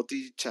तो बहुत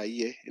ही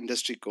चाहिए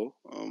इंडस्ट्री को,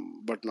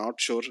 बट नॉट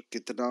श्योर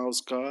कितना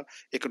उसका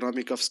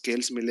इकोनॉमिक ऑफ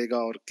स्केल्स मिलेगा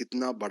और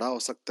कितना बड़ा हो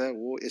सकता है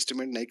वो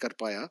एस्टिमेट नहीं कर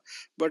पाया.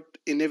 But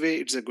in A way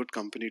it's a good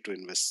company to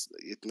invest,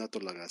 इतना तो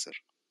लगा सर.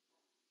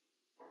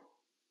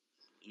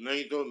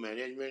 नहीं तो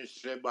मैनेजमेंट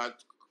से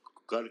बात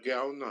करके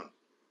आओ ना.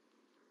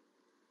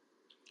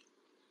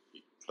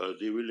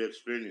 They will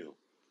explain you.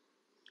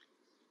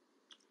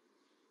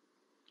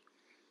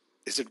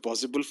 Is it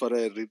possible for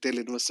a retail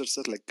investor,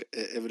 sir? Like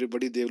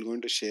everybody, they will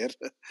going to share.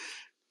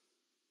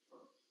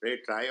 They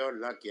try और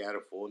luck यार,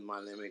 फोन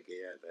मारने में क्या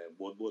जाता है,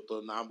 बहुत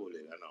तो ना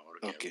बोलेगा ना. और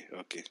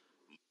Okay.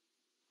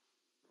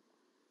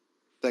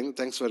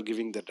 Thanks for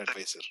giving that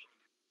advice, sir.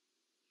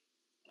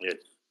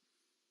 Yes.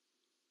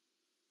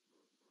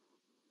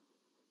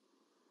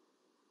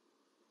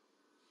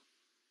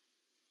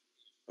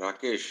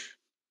 Rakesh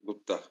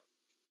Gupta.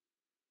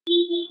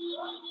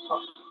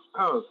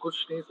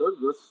 कुछ नहीं सर,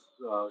 बस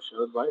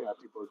शरद भाई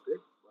हैप्पी बर्थडे,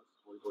 बस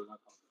वही बोलना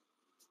था.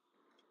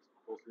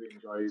 Hope you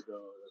enjoy the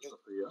rest of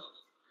the year.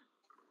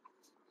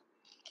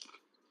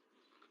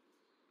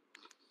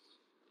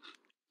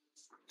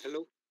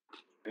 Hello.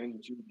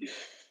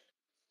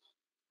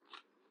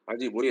 हाँ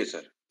जी बोलिए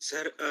सर.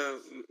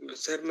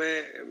 सर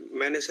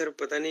मैंने सर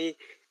पता नहीं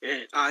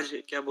आज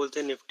क्या बोलते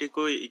हैं निफ्टी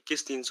को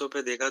 21,300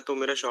 पे देखा तो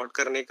मेरा शॉर्ट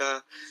करने का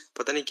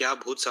पता नहीं क्या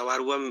भूत सवार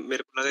हुआ.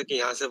 मेरे को लगा कि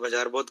यहाँ से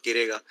बाजार बहुत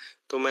गिरेगा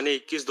तो मैंने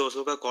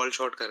 21,200 का कॉल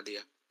शॉर्ट कर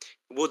दिया.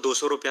 वो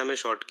 200 रुपया में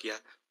शॉर्ट किया.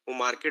 वो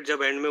मार्केट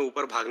जब एंड में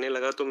ऊपर भागने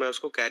लगा तो मैं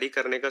उसको कैरी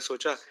करने का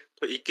सोचा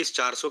तो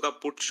 21,400 का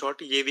पुट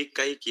शॉर्ट ये वीक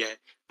का ही किया है.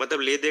 मतलब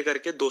ले दे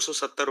करके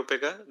 270 रुपए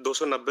का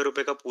 290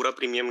 रुपए का पूरा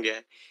प्रीमियम गया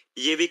है.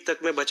 ये वीक तक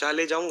मैं बचा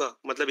ले जाऊंगा,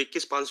 मतलब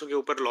 21,500 के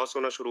ऊपर लॉस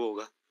होना शुरू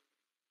होगा.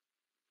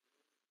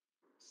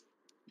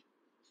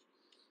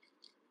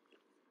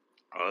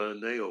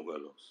 नहीं होगा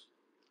लॉस.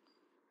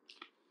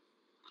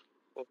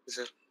 Okay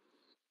sir.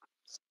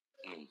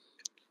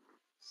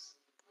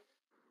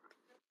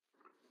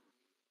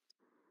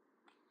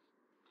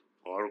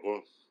 और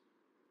कौन?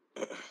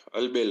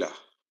 अलबेला.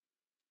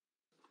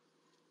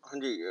 हाँ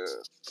जी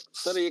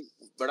सर, एक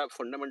बड़ा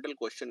फंडामेंटल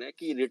क्वेश्चन है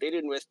कि रिटेल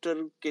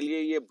इन्वेस्टर के लिए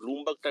ये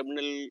ब्लूमबर्ग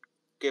टर्मिनल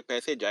के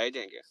पैसे जायज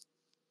हैं क्या,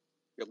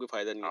 या कोई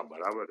फायदा नहीं है?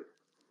 बराबर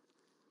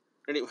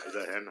नहीं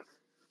फायदा है ना.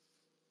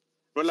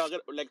 मतलब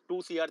अगर लाइक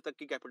 2 CR तक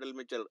की कैपिटल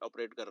में चल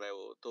ऑपरेट कर रहे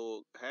हो तो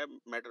है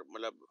मैटर,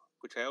 मतलब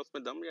कुछ है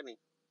उसमें दम या नहीं?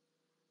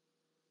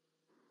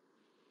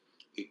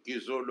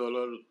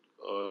 $2100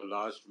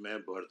 लास्ट में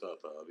भरता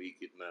था, अभी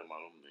कितना है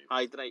मालूम नहीं.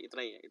 हाँ इतना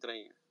ही है.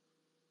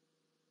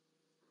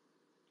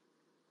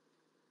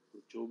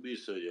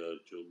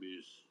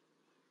 24,024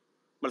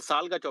 मतलब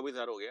साल का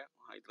 24,000 हो गया.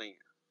 हाँ इतना ही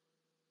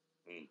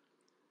है.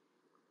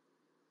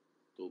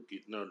 तो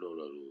कितना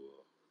डॉलर हुआ?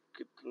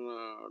 कितना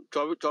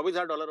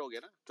 $24,000 हो गया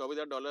ना.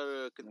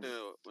 $24,000 कितने,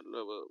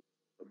 मतलब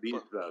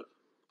 20 लाख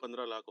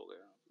 15 लाख हो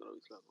गया.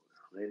 15-20 लाख हो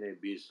गया. नहीं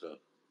 20 लाख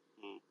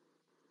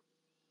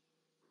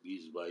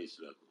 20-22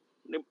 लाख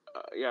नहीं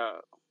या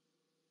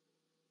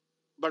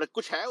बट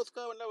कुछ है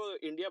उसका, मतलब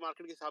इंडिया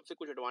मार्केट के हिसाब से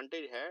कुछ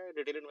एडवांटेज है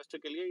रिटेल इन्वेस्टर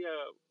के लिए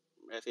या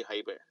ऐसी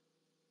हाइप है?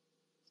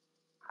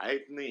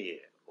 हाइप नहीं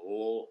है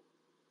वो,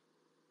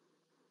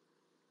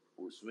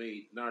 उसमें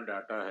इतना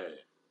डाटा है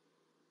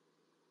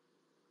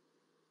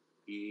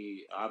कि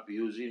आप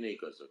यूज ही नहीं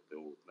कर सकते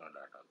हो उतना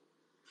डाटा को.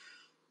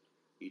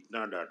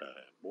 इतना डाटा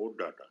है, बहुत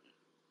डाटा है.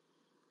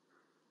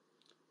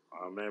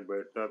 मैं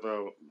बैठता था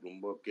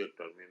ब्लूमबर्ग के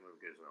टर्मिनल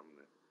के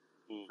सामने,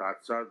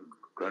 7-7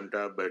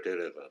 घंटा बैठे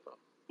रहता था.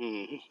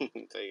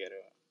 सही कह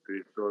रहे हो.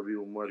 फिर तो अभी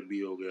उम्र भी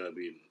हो गया,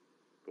 अभी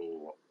तो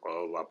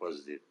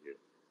वापस दे दिया.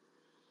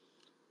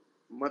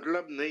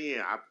 मतलब नहीं है,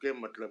 आपके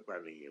मतलब का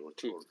नहीं है वो.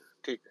 छोड़ दो.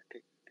 ठीक है.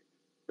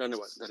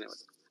 धन्यवाद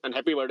and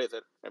happy birthday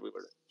sir. Happy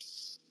birthday.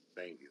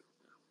 Thank you.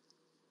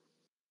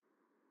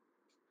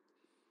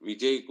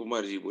 Vijay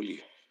Kumar ji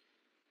बोलिए.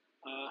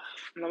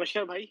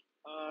 नमस्कार भाई.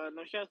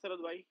 नमस्कार शरद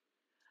भाई.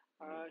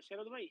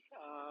 शरद भाई,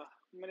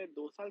 मैंने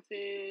 2 साल से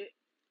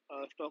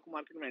स्टॉक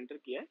मार्केट में एंटर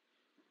किया है.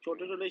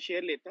 छोटे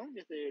शेयर लेता हूँ,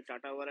 जैसे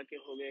टाटा वगैरह के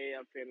हो गए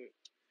या फिर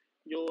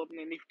जो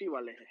अपने निफ्टी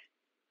वाले हैं.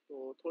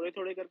 तो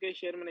थोड़े करके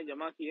शेयर मैंने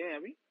जमा किए हैं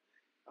अभी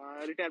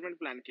रिटायरमेंट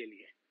प्लान के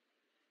लिए.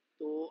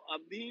 तो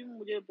अभी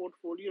मुझे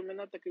पोर्टफोलियो में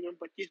ना तकरीबन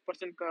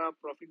 25% का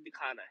प्रॉफिट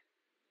दिखा रहा है.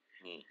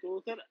 तो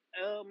सर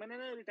मैंने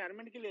ना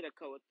रिटायरमेंट के लिए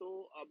रखा हुआ,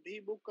 तो अभी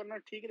बुक करना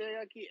ठीक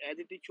रहेगा कि एज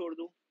इट इज छोड़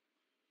दूं?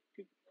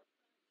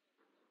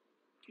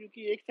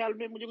 क्योंकि एक साल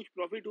में मुझे कुछ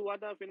प्रॉफिट हुआ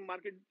था, फिर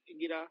मार्केट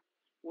गिरा,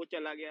 वो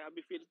चला गया,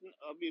 अभी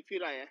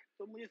फिर आया है,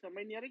 तो मुझे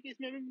समझ नहीं आ रहा कि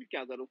इसमें मैं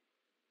क्या करूं।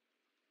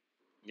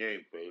 नहीं,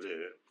 पहले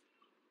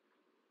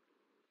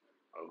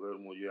अगर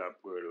मुझे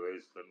आपको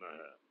एडवाइस करना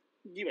है,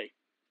 जी भाई।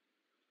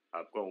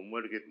 आपका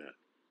उम्र कितना है?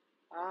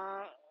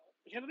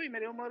 शरद भाई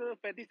मेरी उम्र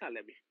 35 साल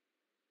है अभी।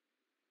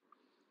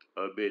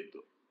 बेच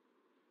दो,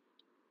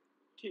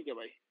 ठीक है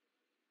भाई।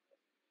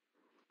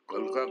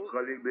 कल का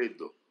कल ही बेच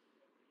दो।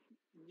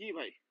 जी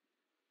भाई,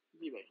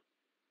 जी भाई।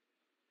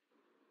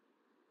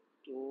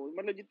 तो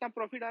मतलब जितना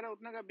प्रॉफिट आ रहा है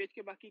उतना का बेच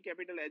के बाकी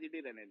कैपिटल एज इट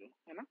ही रहने दो,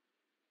 है ना?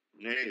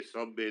 नहीं,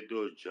 सब बेच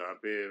दो, जहाँ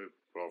पे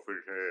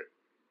प्रॉफिट है,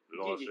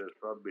 लॉस है,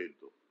 सब बेच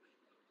दो।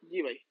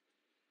 जी भाई।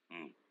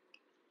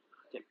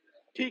 चल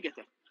ठीक है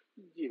सर।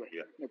 जी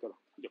भाई, मैं करूँ।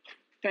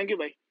 थैंक यू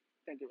भाई,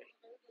 थैंक यू भाई।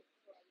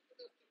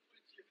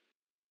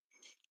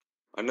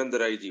 आनंद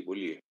राय जी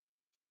बोलिए।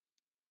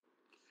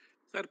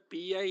 सर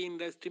पीआई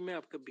इंडस्ट्री में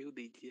आपका व्यू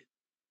दीजिए।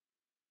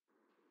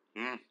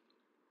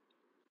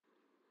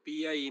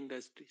 Pi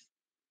industries.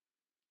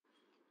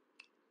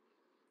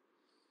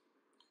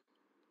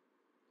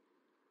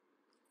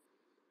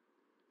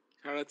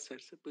 शरद सर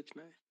से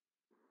पूछना है।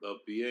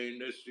 पीआई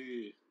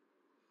इंडस्ट्री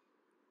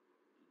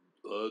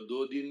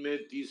 2 दिन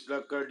में 30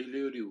 लाख का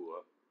डिलीवरी हुआ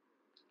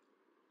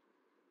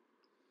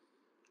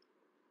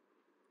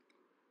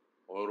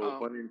और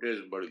ओपन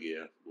इंटरेस्ट बढ़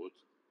गया बहुत।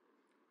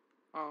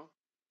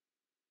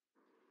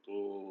 तो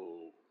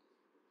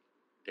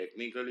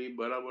टेक्निकली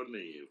बराबर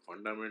नहीं है,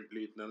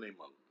 फंडामेंटली इतना नहीं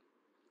मालूम।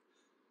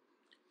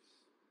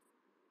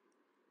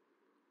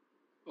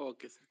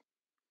 Okay sir.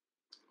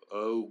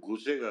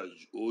 घुसेगा,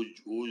 वो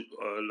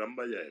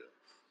लंबा जाएगा।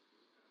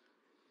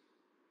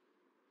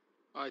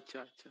 अच्छा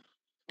अच्छा,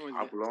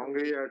 आप लॉन्ग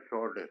है या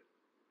शॉर्ट है?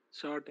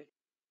 शॉर्ट है।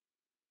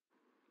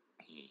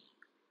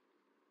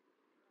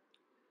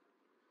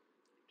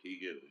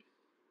 ठीक है भाई।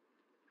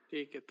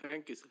 ठीक है,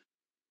 thank you sir.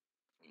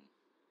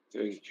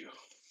 Thank you.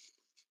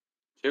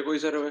 છે કોઈ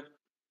સર હવે?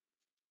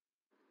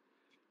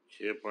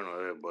 છે પણ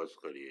હવે બસ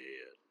કરીએ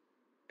યાર।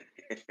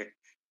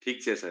 ઠીક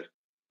છે sir.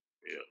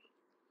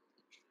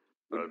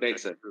 Good night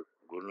sir.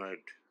 Good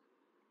night.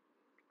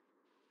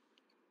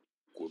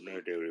 Good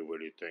night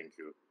everybody. Thank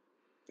you.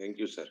 Thank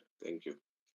you sir, thank you।